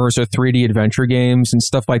platformers or 3D adventure games and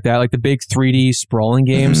stuff like that, like the big 3D sprawling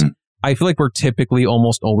games, I feel like we're typically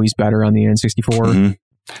almost always better on the N64.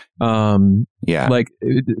 Like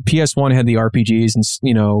PS1 had the RPGs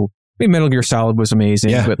and, Metal Gear Solid was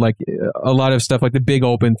amazing, but like a lot of stuff, like the big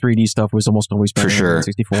open 3D stuff was almost always better for sure. On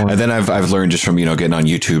 64. And then I've learned just from, getting on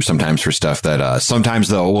YouTube sometimes for stuff that sometimes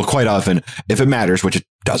though, well, quite often, if it matters, which it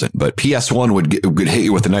doesn't, but PS1 would hit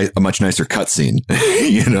you with a much nicer cutscene,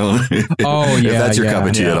 Oh, yeah. If that's your cup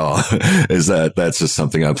of tea at all, that's just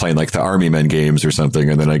something I'm playing like the Army Men games or something.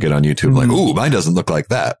 And then I get on YouTube like, ooh, mine doesn't look like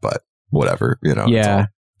that, but whatever, Yeah.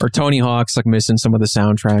 Or Tony Hawk's like missing some of the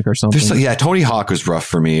soundtrack or something. Tony Hawk was rough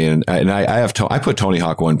for me, and I put Tony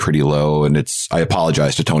Hawk 1 pretty low, and I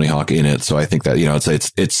apologize to Tony Hawk in it. So I think that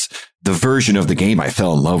it's the version of the game I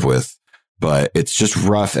fell in love with, but it's just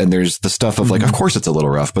rough. And there's the stuff of like, of course it's a little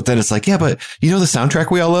rough, but then it's like, yeah, but the soundtrack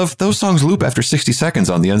we all love, those songs loop after 60 seconds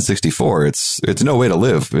on the N64. It's no way to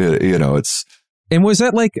live. It's. And was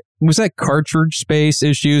that cartridge space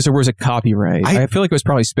issues or was it copyright? I feel like it was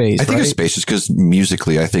probably space. I think it's space just because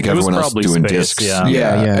musically, I think everyone else doing discs. Yeah.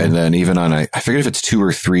 And then even on, I forget if it's 2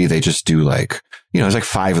 or 3, they just do like, there's like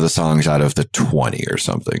 5 of the songs out of the 20 or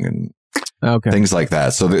something and things like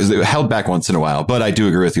that. So it held back once in a while, but I do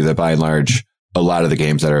agree with you that by and large, a lot of the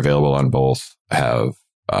games that are available on both have,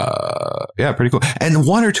 pretty cool. And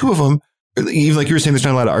 1 or 2 of them, even like you were saying, there's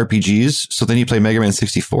not a lot of RPGs. So then you play Mega Man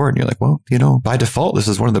 64 and you're like, well, by default, this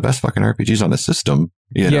is one of the best fucking RPGs on the system.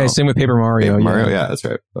 Same with Paper Mario. Yeah, that's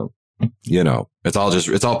right. So, it's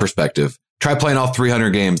all perspective. Try playing all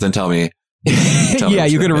 300 games, then tell me. You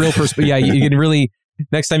get a real perspective. Yeah, you can really,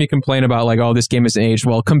 next time you complain about like, oh, this game isn't aged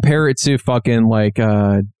well, compare it to fucking like,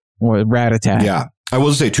 Rat Attack. Yeah. I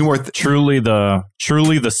will say 2 more. Truly the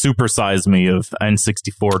supersize me of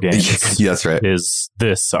N64 games. Yeah, that's right. Is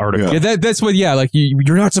this article? Yeah, that's what. Yeah, like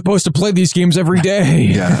you're not supposed to play these games every day.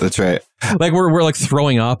 Yeah, that's right. Like we're like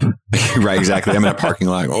throwing up. Right, exactly. I'm in a parking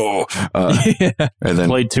lot. And then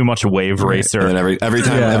played too much Wave Racer. And then every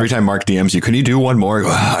time Mark DMs you, can you do one more?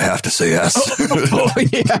 I have to say yes.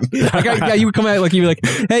 You would come out like you'd be like,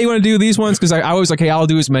 hey, you want to do these ones? Because I was like, hey, I'll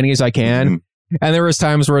do as many as I can. And there was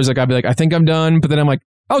times where I'd be like, I think I'm done. But then I'm like,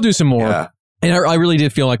 I'll do some more. Yeah. And I really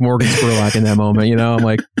did feel like Morgan Spurlock in that moment. I'm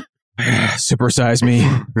like, supersize me.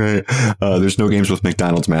 Right. There's no games with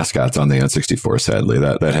McDonald's mascots on the N64, sadly.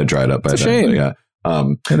 That had dried up by then. Shame. Yeah.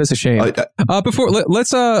 That is a shame. Before we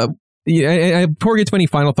get to any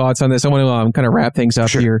final thoughts on this, I want to kind of wrap things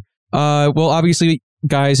up here. Well, obviously,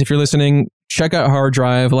 guys, if you're listening, check out Hard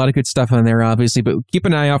Drive. A lot of good stuff on there, obviously, but keep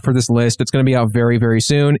an eye out for this list. It's going to be out very, very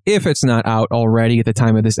soon, if it's not out already at the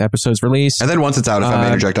time of this episode's release. And then once it's out, if I may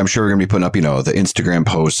interject, I'm sure we're going to be putting up, the Instagram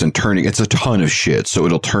posts and it's a ton of shit. So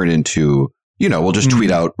it'll turn into, we'll just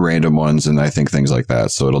tweet out random ones and I think things like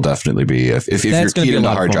that. So it'll definitely be, if you're keyed into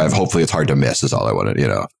Hard Drive, hopefully it's hard to miss is all I wanted,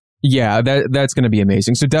 Yeah, that's going to be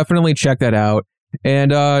amazing. So definitely check that out.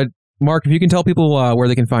 And, Mark, if you can tell people where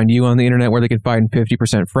they can find you on the internet, where they can find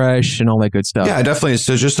 50% Fresh and all that good stuff. Yeah, definitely.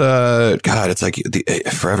 So just, God, it's like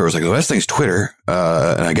forever. It was like the best thing's Twitter.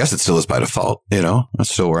 And I guess it still is by default, that's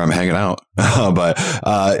still where I'm hanging out. But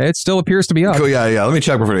it still appears to be up. Cool. Yeah. Let me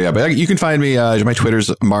check before. Yeah. But you can find me, my Twitter's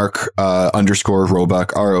Mark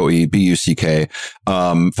 _Roebuck, ROEBUCK.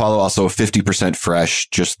 Follow also 50% Fresh,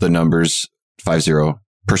 just the numbers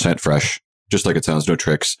 50% Fresh, just like it sounds, no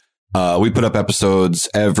tricks. We put up episodes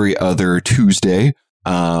every other Tuesday.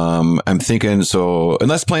 I'm thinking, so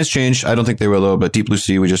unless plans change, I don't think they will, but Deep Blue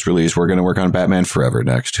Sea we just released. We're going to work on Batman Forever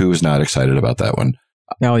next. Who is not excited about that one?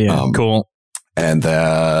 Hell yeah. Cool. And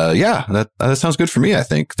that sounds good for me, I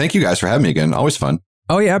think. Thank you guys for having me again. Always fun.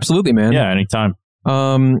 Oh yeah, absolutely, man. Yeah, anytime.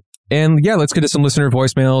 And yeah, let's get to some listener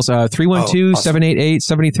voicemails.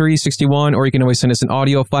 312-788-7361, or you can always send us an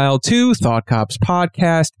audio file to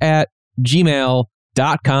thoughtcopspodcast@gmail.com.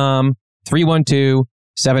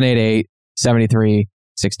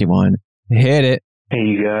 312-788-7361. Hit it. Hey,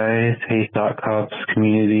 you guys. Hey, Thought Cops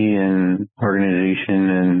community and organization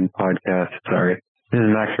and podcast. Sorry. This is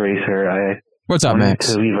Max Racer. What's up,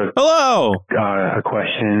 Max? To leave Hello. A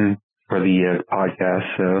question for the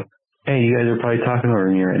podcast. So, hey, you guys are probably talking over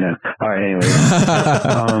me right now. All right, anyway.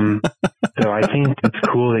 So I think it's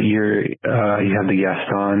cool that you have the guest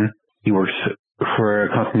on. He works for a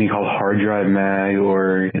company called Hard Drive Mag,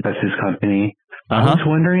 or that's his company. I was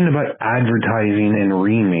wondering about advertising and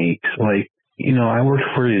remakes. Like, I worked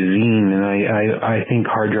for a zine, and I think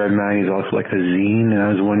Hard Drive Mag is also like a zine, and I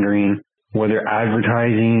was wondering whether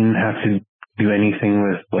advertising has to do anything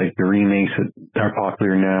with like the remakes that are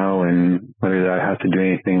popular now, and whether that has to do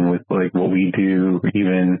anything with like what we do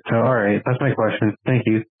even. So, all right, that's my question. Thank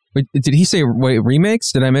you. Wait, did he say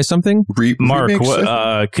remakes? Did I miss something? Mark,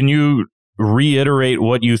 can you reiterate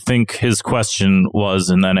what you think his question was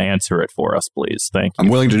and then answer it for us, please? Thank you. I'm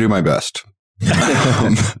willing to do my best.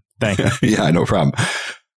 Thank you. Yeah, no problem.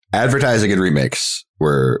 Advertising and remakes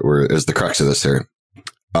is the crux of this here.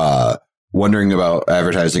 Wondering about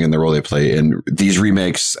advertising and the role they play in these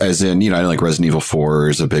remakes, as in, like Resident Evil 4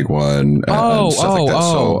 is a big one and stuff like that.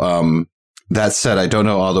 So, that said, I don't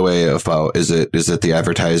know all the way about, is it the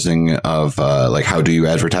advertising of, like, how do you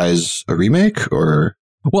advertise a remake or?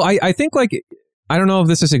 Well, I think I don't know if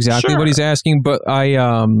this is exactly what he's asking, but I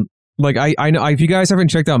know if you guys haven't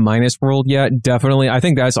checked out Minus World yet, definitely. I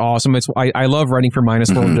think that's awesome. I love writing for Minus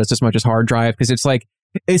World just as much as Hard Drive, because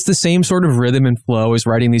it's the same sort of rhythm and flow as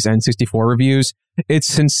writing these N64 reviews. It's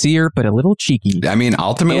sincere, but a little cheeky. I mean,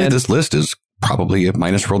 ultimately, this list is probably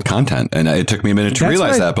Minus World content. And it took me a minute to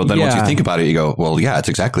realize that. But then once you think about it, you go, well, yeah, it's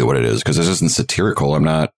exactly what it is, because this isn't satirical. I'm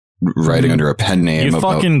not writing under a pen name. You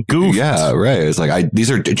fucking goofed. Yeah, right. It's like,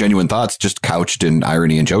 these are genuine thoughts just couched in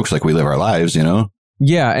irony and jokes, like we live our lives,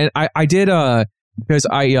 Yeah, and I did, because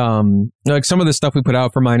like some of the stuff we put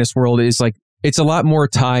out for Minus World is like, it's a lot more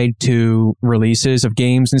tied to releases of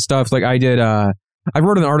games and stuff. Like I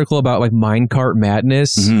wrote an article about like Minecart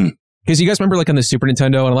Madness. Because you guys remember like on the Super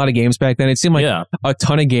Nintendo and a lot of games back then, it seemed like a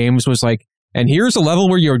ton of games was like, and here's a level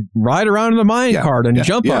where you ride around in a minecart and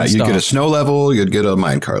jump on stuff. You'd get a snow level, you'd get a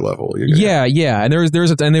minecart level. Yeah. And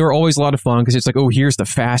and they were always a lot of fun, because it's like, oh, here's the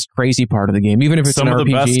fast, crazy part of the game, even if it's some an of RPG.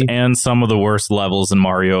 The best and some of the worst levels in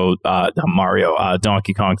Donkey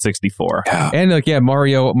Kong 64. Yeah. And like,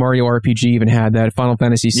 Mario RPG even had that. Final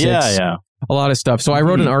Fantasy 6. Yeah. A lot of stuff. So I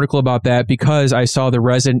wrote an article about that because I saw the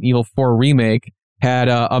Resident Evil 4 remake had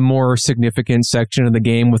a more significant section of the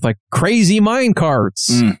game with like crazy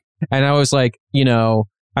minecarts. And I was like,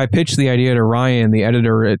 I pitched the idea to Ryan, the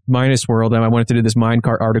editor at Minus World, and I wanted to do this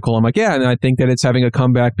minecart article. I'm like, yeah, and I think that it's having a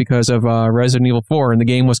comeback because of Resident Evil 4, and the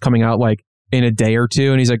game was coming out like in a day or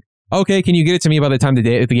two. And he's like, okay, can you get it to me by the time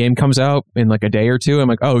the game comes out in like a day or two? I'm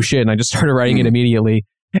like, oh shit, and I just started writing it immediately.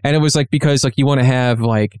 And it was like, because like you want to have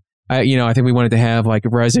like, I think we wanted to have like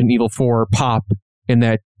Resident Evil 4 pop in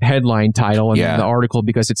that headline title and the article,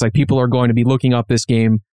 because it's like people are going to be looking up this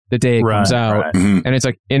game the day it comes out. And it's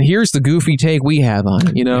like, and here's the goofy take we have on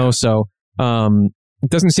it, so it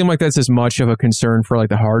doesn't seem like that's as much of a concern for like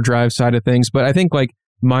the hard drive side of things. But I think like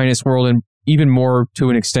Minus World, and even more to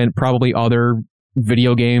an extent, probably other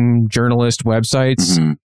video game journalist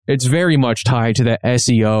websites it's very much tied to the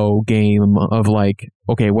SEO game of like,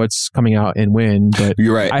 okay, what's coming out and when. But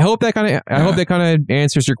you're right. I hope that kind of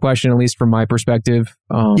answers your question, at least from my perspective.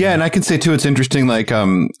 Yeah, and I can say too, it's interesting. Like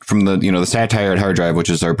from the the satire at hard drive, which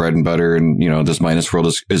is our bread and butter, and this Minus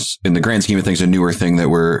World is in the grand scheme of things a newer thing that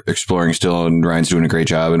we're exploring still, and Ryan's doing a great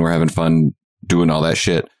job, and we're having fun doing all that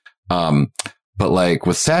shit. But like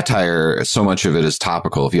with satire, so much of it is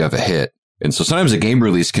topical if you have a hit. And so sometimes a game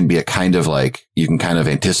release can be a kind of like, you can kind of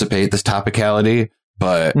anticipate this topicality,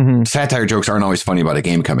 but satire jokes aren't always funny about a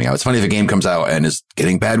game coming out. It's funny if a game comes out and is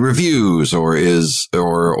getting bad reviews or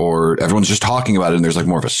everyone's just talking about it and there's like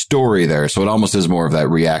more of a story there. So it almost is more of that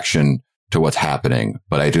reaction to what's happening.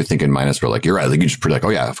 But I do think in Minus World, like, you're right. Like, you just predict, oh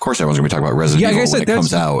yeah, of course everyone's gonna be talking about Resident Evil when it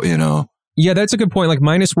comes out, Yeah, that's a good point. Like,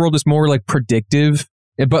 Minus World is more like predictive,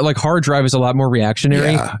 but like Hard Drive is a lot more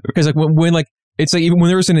reactionary. Yeah. Because like when like, it's like even when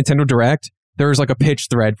there was a Nintendo Direct, there was like a pitch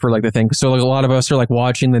thread for like the thing. So like a lot of us are like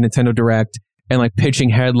watching the Nintendo Direct and like pitching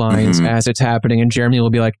headlines as it's happening. And Jeremy will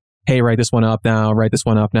be like, hey, write this one up now.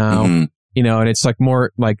 And it's like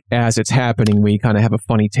more like as it's happening, we kind of have a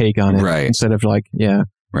funny take on it. Right. Instead of like, yeah.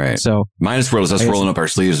 Right. So Minus World is us rolling up our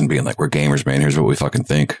sleeves and being like, we're gamers, man. Here's what we fucking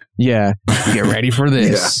think. Yeah. Get ready for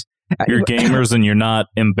this. You're gamers and you're not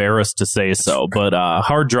embarrassed to say so, but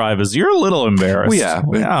Hard Drive is, you're a little embarrassed.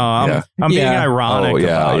 I'm being ironic.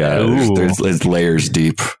 There's layers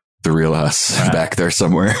deep. The real us back there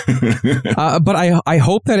somewhere. But I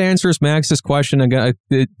hope that answers Max's question. Again,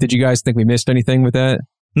 did you guys think we missed anything with that?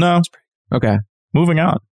 No. Okay. Moving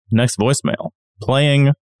on. Next voicemail.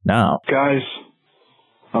 Playing now. Guys,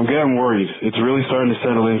 I'm getting worried. It's really starting to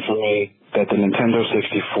settle in for me that the Nintendo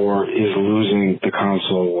 64 is losing the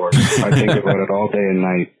console war. I think about it all day and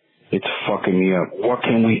night. It's fucking me up. What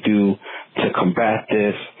can we do to combat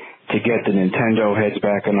this, to get the Nintendo heads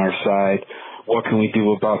back on our side? What can we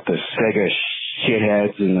do about the Sega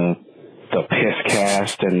shitheads and the piss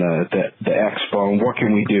cast and the X-Bone? What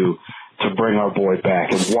can we do to bring our boy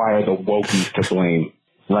back? And why are the wokies to blame?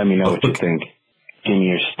 Let me know what you think. Give me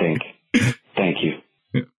your stink. Thank you.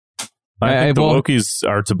 I think the Wokies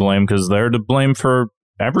are to blame because they're to blame for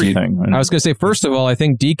everything. I was going to say, first of all, I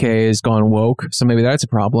think DK has gone woke, so maybe that's a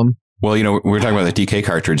problem. Well, we were talking about the DK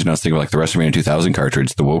cartridge, and I was thinking about like the WrestleMania 2000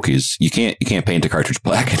 cartridge, the Wokies. You can't paint a cartridge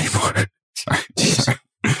black anymore. Sorry.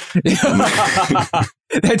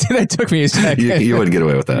 that took me a second. You wouldn't get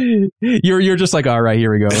away with that. You're just like, all right,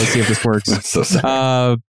 here we go. Let's see if this works. So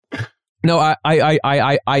sad. No,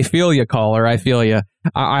 I feel you, caller. I feel you.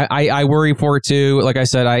 I worry for it too. Like I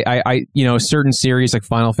said, I certain series like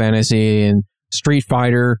Final Fantasy and Street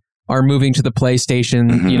Fighter are moving to the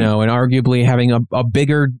PlayStation, and arguably having a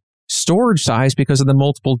bigger storage size because of the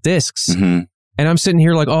multiple discs. And I'm sitting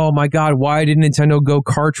here like, oh my God, why did Nintendo go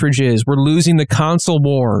cartridges? We're losing the console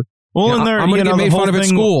war. Well, and I'm going to get made fun of at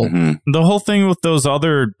school. The whole thing with those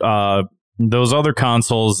other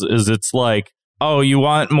consoles is it's like, oh, you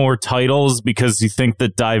want more titles because you think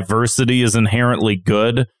that diversity is inherently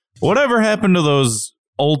good? Whatever happened to those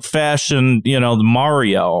old-fashioned,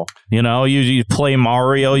 Mario? You play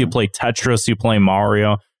Mario, you play Tetris, you play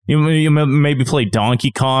Mario. You maybe play Donkey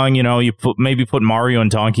Kong, maybe put Mario and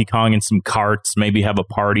Donkey Kong in some carts, maybe have a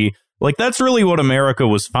party. Like, that's really what America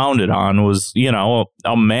was founded on, was,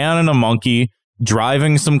 a man and a monkey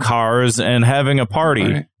driving some cars and having a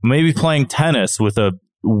party. Right. Maybe playing tennis with a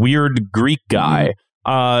weird Greek guy,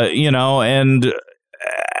 and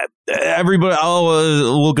everybody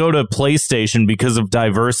will go to PlayStation because of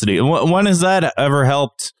diversity. When has that ever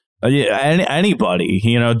helped anybody,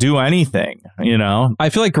 do anything, I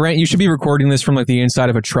feel like, Grant, you should be recording this from like the inside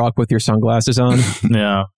of a truck with your sunglasses on.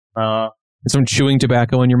 Yeah. Some chewing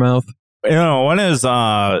tobacco in your mouth. When is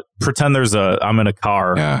pretend I'm in a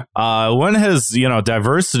car. Yeah. When has,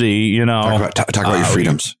 diversity, talk about your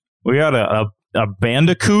freedoms. We got a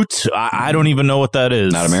bandicoot. I don't even know what that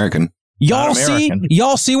is. Not American. Y'all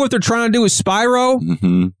see what they're trying to do with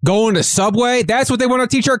Spyro? Going to Subway? That's what they want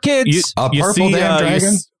to teach our kids. Purple damn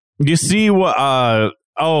dragon? You see what?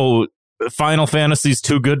 Final Fantasy's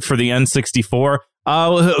too good for the N64.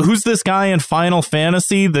 Who's this guy in Final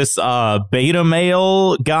Fantasy? This beta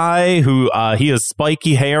male guy who he has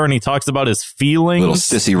spiky hair and he talks about his feelings. Little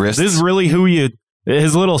sissy wrists. This is really who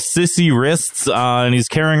his little sissy wrists, and he's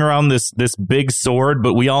carrying around this big sword,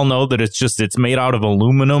 but we all know that it's made out of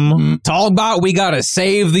aluminum. It's all about we gotta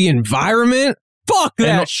save the environment. Fuck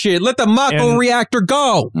that shit. Let the Mako reactor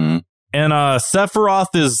go. And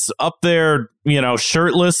Sephiroth is up there,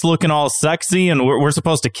 shirtless, looking all sexy, and we're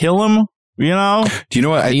supposed to kill him. Do you know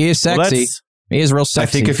what? He is sexy. He is real sexy.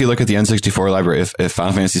 I think if you look at the N64 library, if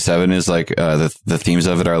Final Fantasy VII is like the themes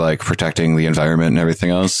of it are like protecting the environment and everything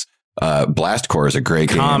else, Blast Corps is a great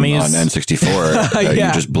game Commies. on N64.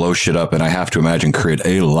 You just blow shit up, and I have to imagine create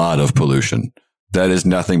a lot of pollution. That is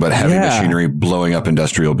nothing but heavy machinery blowing up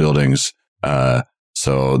industrial buildings.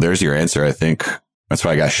 So there's your answer, I think. That's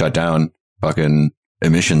why I got shut down. Fucking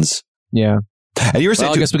emissions. Yeah. And you were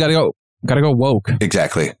saying, I guess we gotta go woke.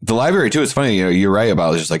 Exactly. The library too. It's funny. You're right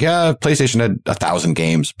about it's just like, PlayStation had 1,000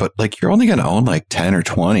 games, but like you're only going to own like 10 or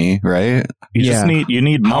 20 , right? You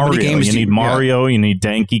need Mario. You need Mario. You need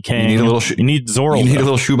Donkey Kong. You need Zorro. You need a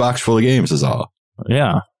little shoebox full of games is all.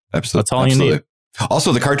 Yeah. Absolutely. That's all you need.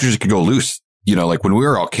 Also, the cartridges could go loose. Like when we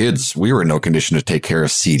were all kids, we were in no condition to take care of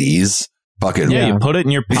CDs. Fucking you put it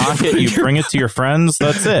in your pocket, you bring it to your friends.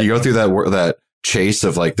 That's it. You go through that chase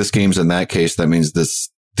of like, this game's in that case. That means this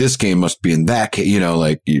game must be in that case.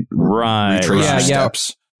 Like you retrace your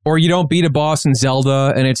steps. Or you don't beat a boss in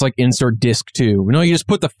Zelda and it's like insert disc 2. No, you just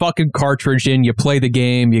put the fucking cartridge in, you play the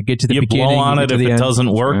game, you get to the beginning. You blow on it if it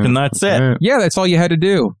doesn't work, and that's it. Yeah, that's all you had to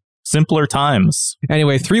do. Simpler times.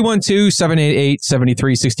 Anyway,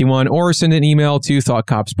 312-788-7361 or send an email to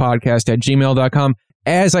thoughtcopspodcast@gmail.com.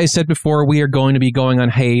 As I said before, we are going to be going on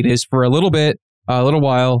hiatus for a little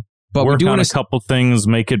while. But work on a couple things,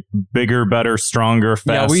 make it bigger, better, stronger,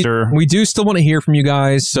 faster. Yeah, we do still want to hear from you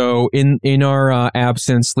guys. So in our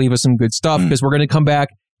absence, leave us some good stuff because we're going to come back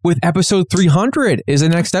with episode 300 is the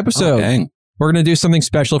next episode. Oh, dang. We're going to do something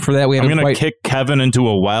special for that. I'm going to kick Kevin into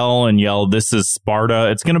a well and yell, "This is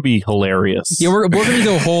Sparta." It's going to be hilarious. Yeah, we're going to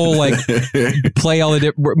do a whole play all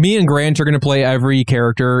the me and Grant are going to play every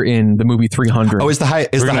character in the movie 300. Oh, is the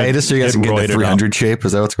hiatus so you guys can get the 300 shape?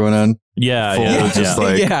 Is that what's going on? Yeah,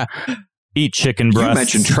 yeah. Eat chicken breasts. You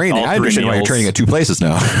mentioned training. I understand why you're training at 2 places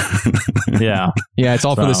now. Yeah. Yeah, it's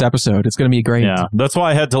all for this episode. It's going to be great. Yeah, that's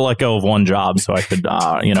why I had to let go of one job so I could,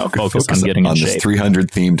 focus on getting in shape. On this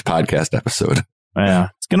 300 themed podcast episode. Yeah,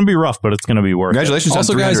 it's going to be rough, but it's going to be worth it. Congratulations on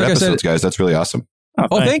 300 episodes, guys. That's really awesome.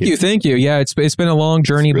 Thank you. Yeah, it's been a long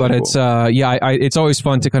journey, really, but it's cool. It's always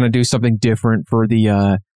fun to kind of do something different for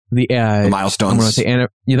the milestones. I want to say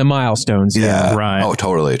the milestones. Yeah, right. Oh,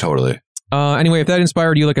 totally. Anyway, if that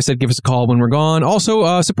inspired you, like I said, give us a call when we're gone.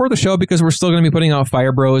 Also, support the show because we're still going to be putting out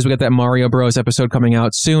Fire Bros. We got that Mario Bros episode coming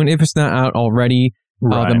out soon. If it's not out already,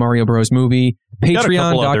 the Mario Bros movie.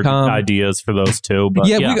 Patreon.com. Ideas for those too. But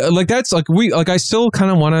I still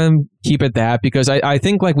kind of want to keep it that because I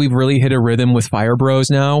think like we've really hit a rhythm with Fire Bros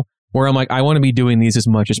now where I'm like, I want to be doing these as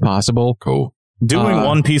much as possible. Cool. Doing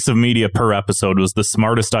one piece of media per episode was the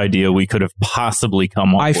smartest idea we could have possibly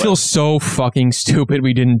come up with. I feel so fucking stupid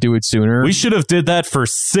we didn't do it sooner. We should have did that for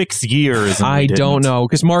 6 years. I don't know.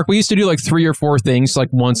 Because, Mark, we used to do like 3 or 4 things like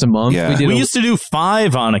once a month. Yeah. We used to do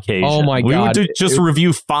 5 on occasion. Oh, my God. We would just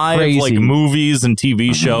review 5 like movies and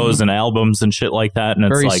TV shows and albums and shit like that. And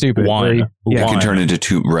it's very like stupid. one. It can turn into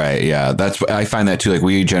 2. Right. Yeah. That's I find that too. Like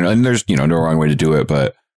we generally, and there's, no wrong way to do it,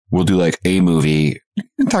 but we'll do like a movie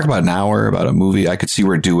and talk about an hour about a movie. I could see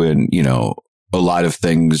we're doing, a lot of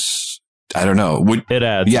things. I don't know. It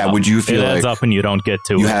adds up. Would you feel it adds up and you don't get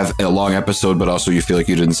to you it. have a long episode, but also you feel like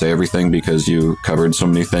you didn't say everything because you covered so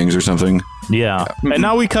many things or something? Yeah. And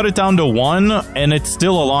now we cut it down to 1 and it's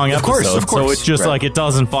still a long episode. Of course. So it's just like it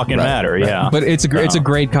doesn't fucking matter. Right. Yeah. But it's a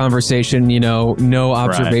great conversation, no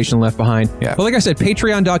observation left behind. Yeah. But like I said,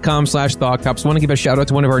 patreon.com/thoughtcops. Want to give a shout out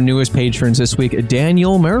to one of our newest patrons this week,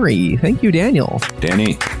 Daniel Murray. Thank you, Daniel.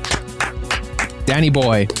 Danny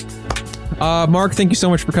boy. Mark, thank you so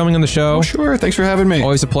much for coming on the show. Oh, sure. Thanks for having me.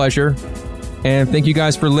 Always a pleasure. And thank you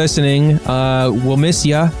guys for listening. We'll miss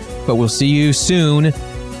you, but we'll see you soon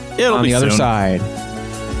on the other side.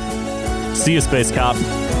 See you, Space Cop.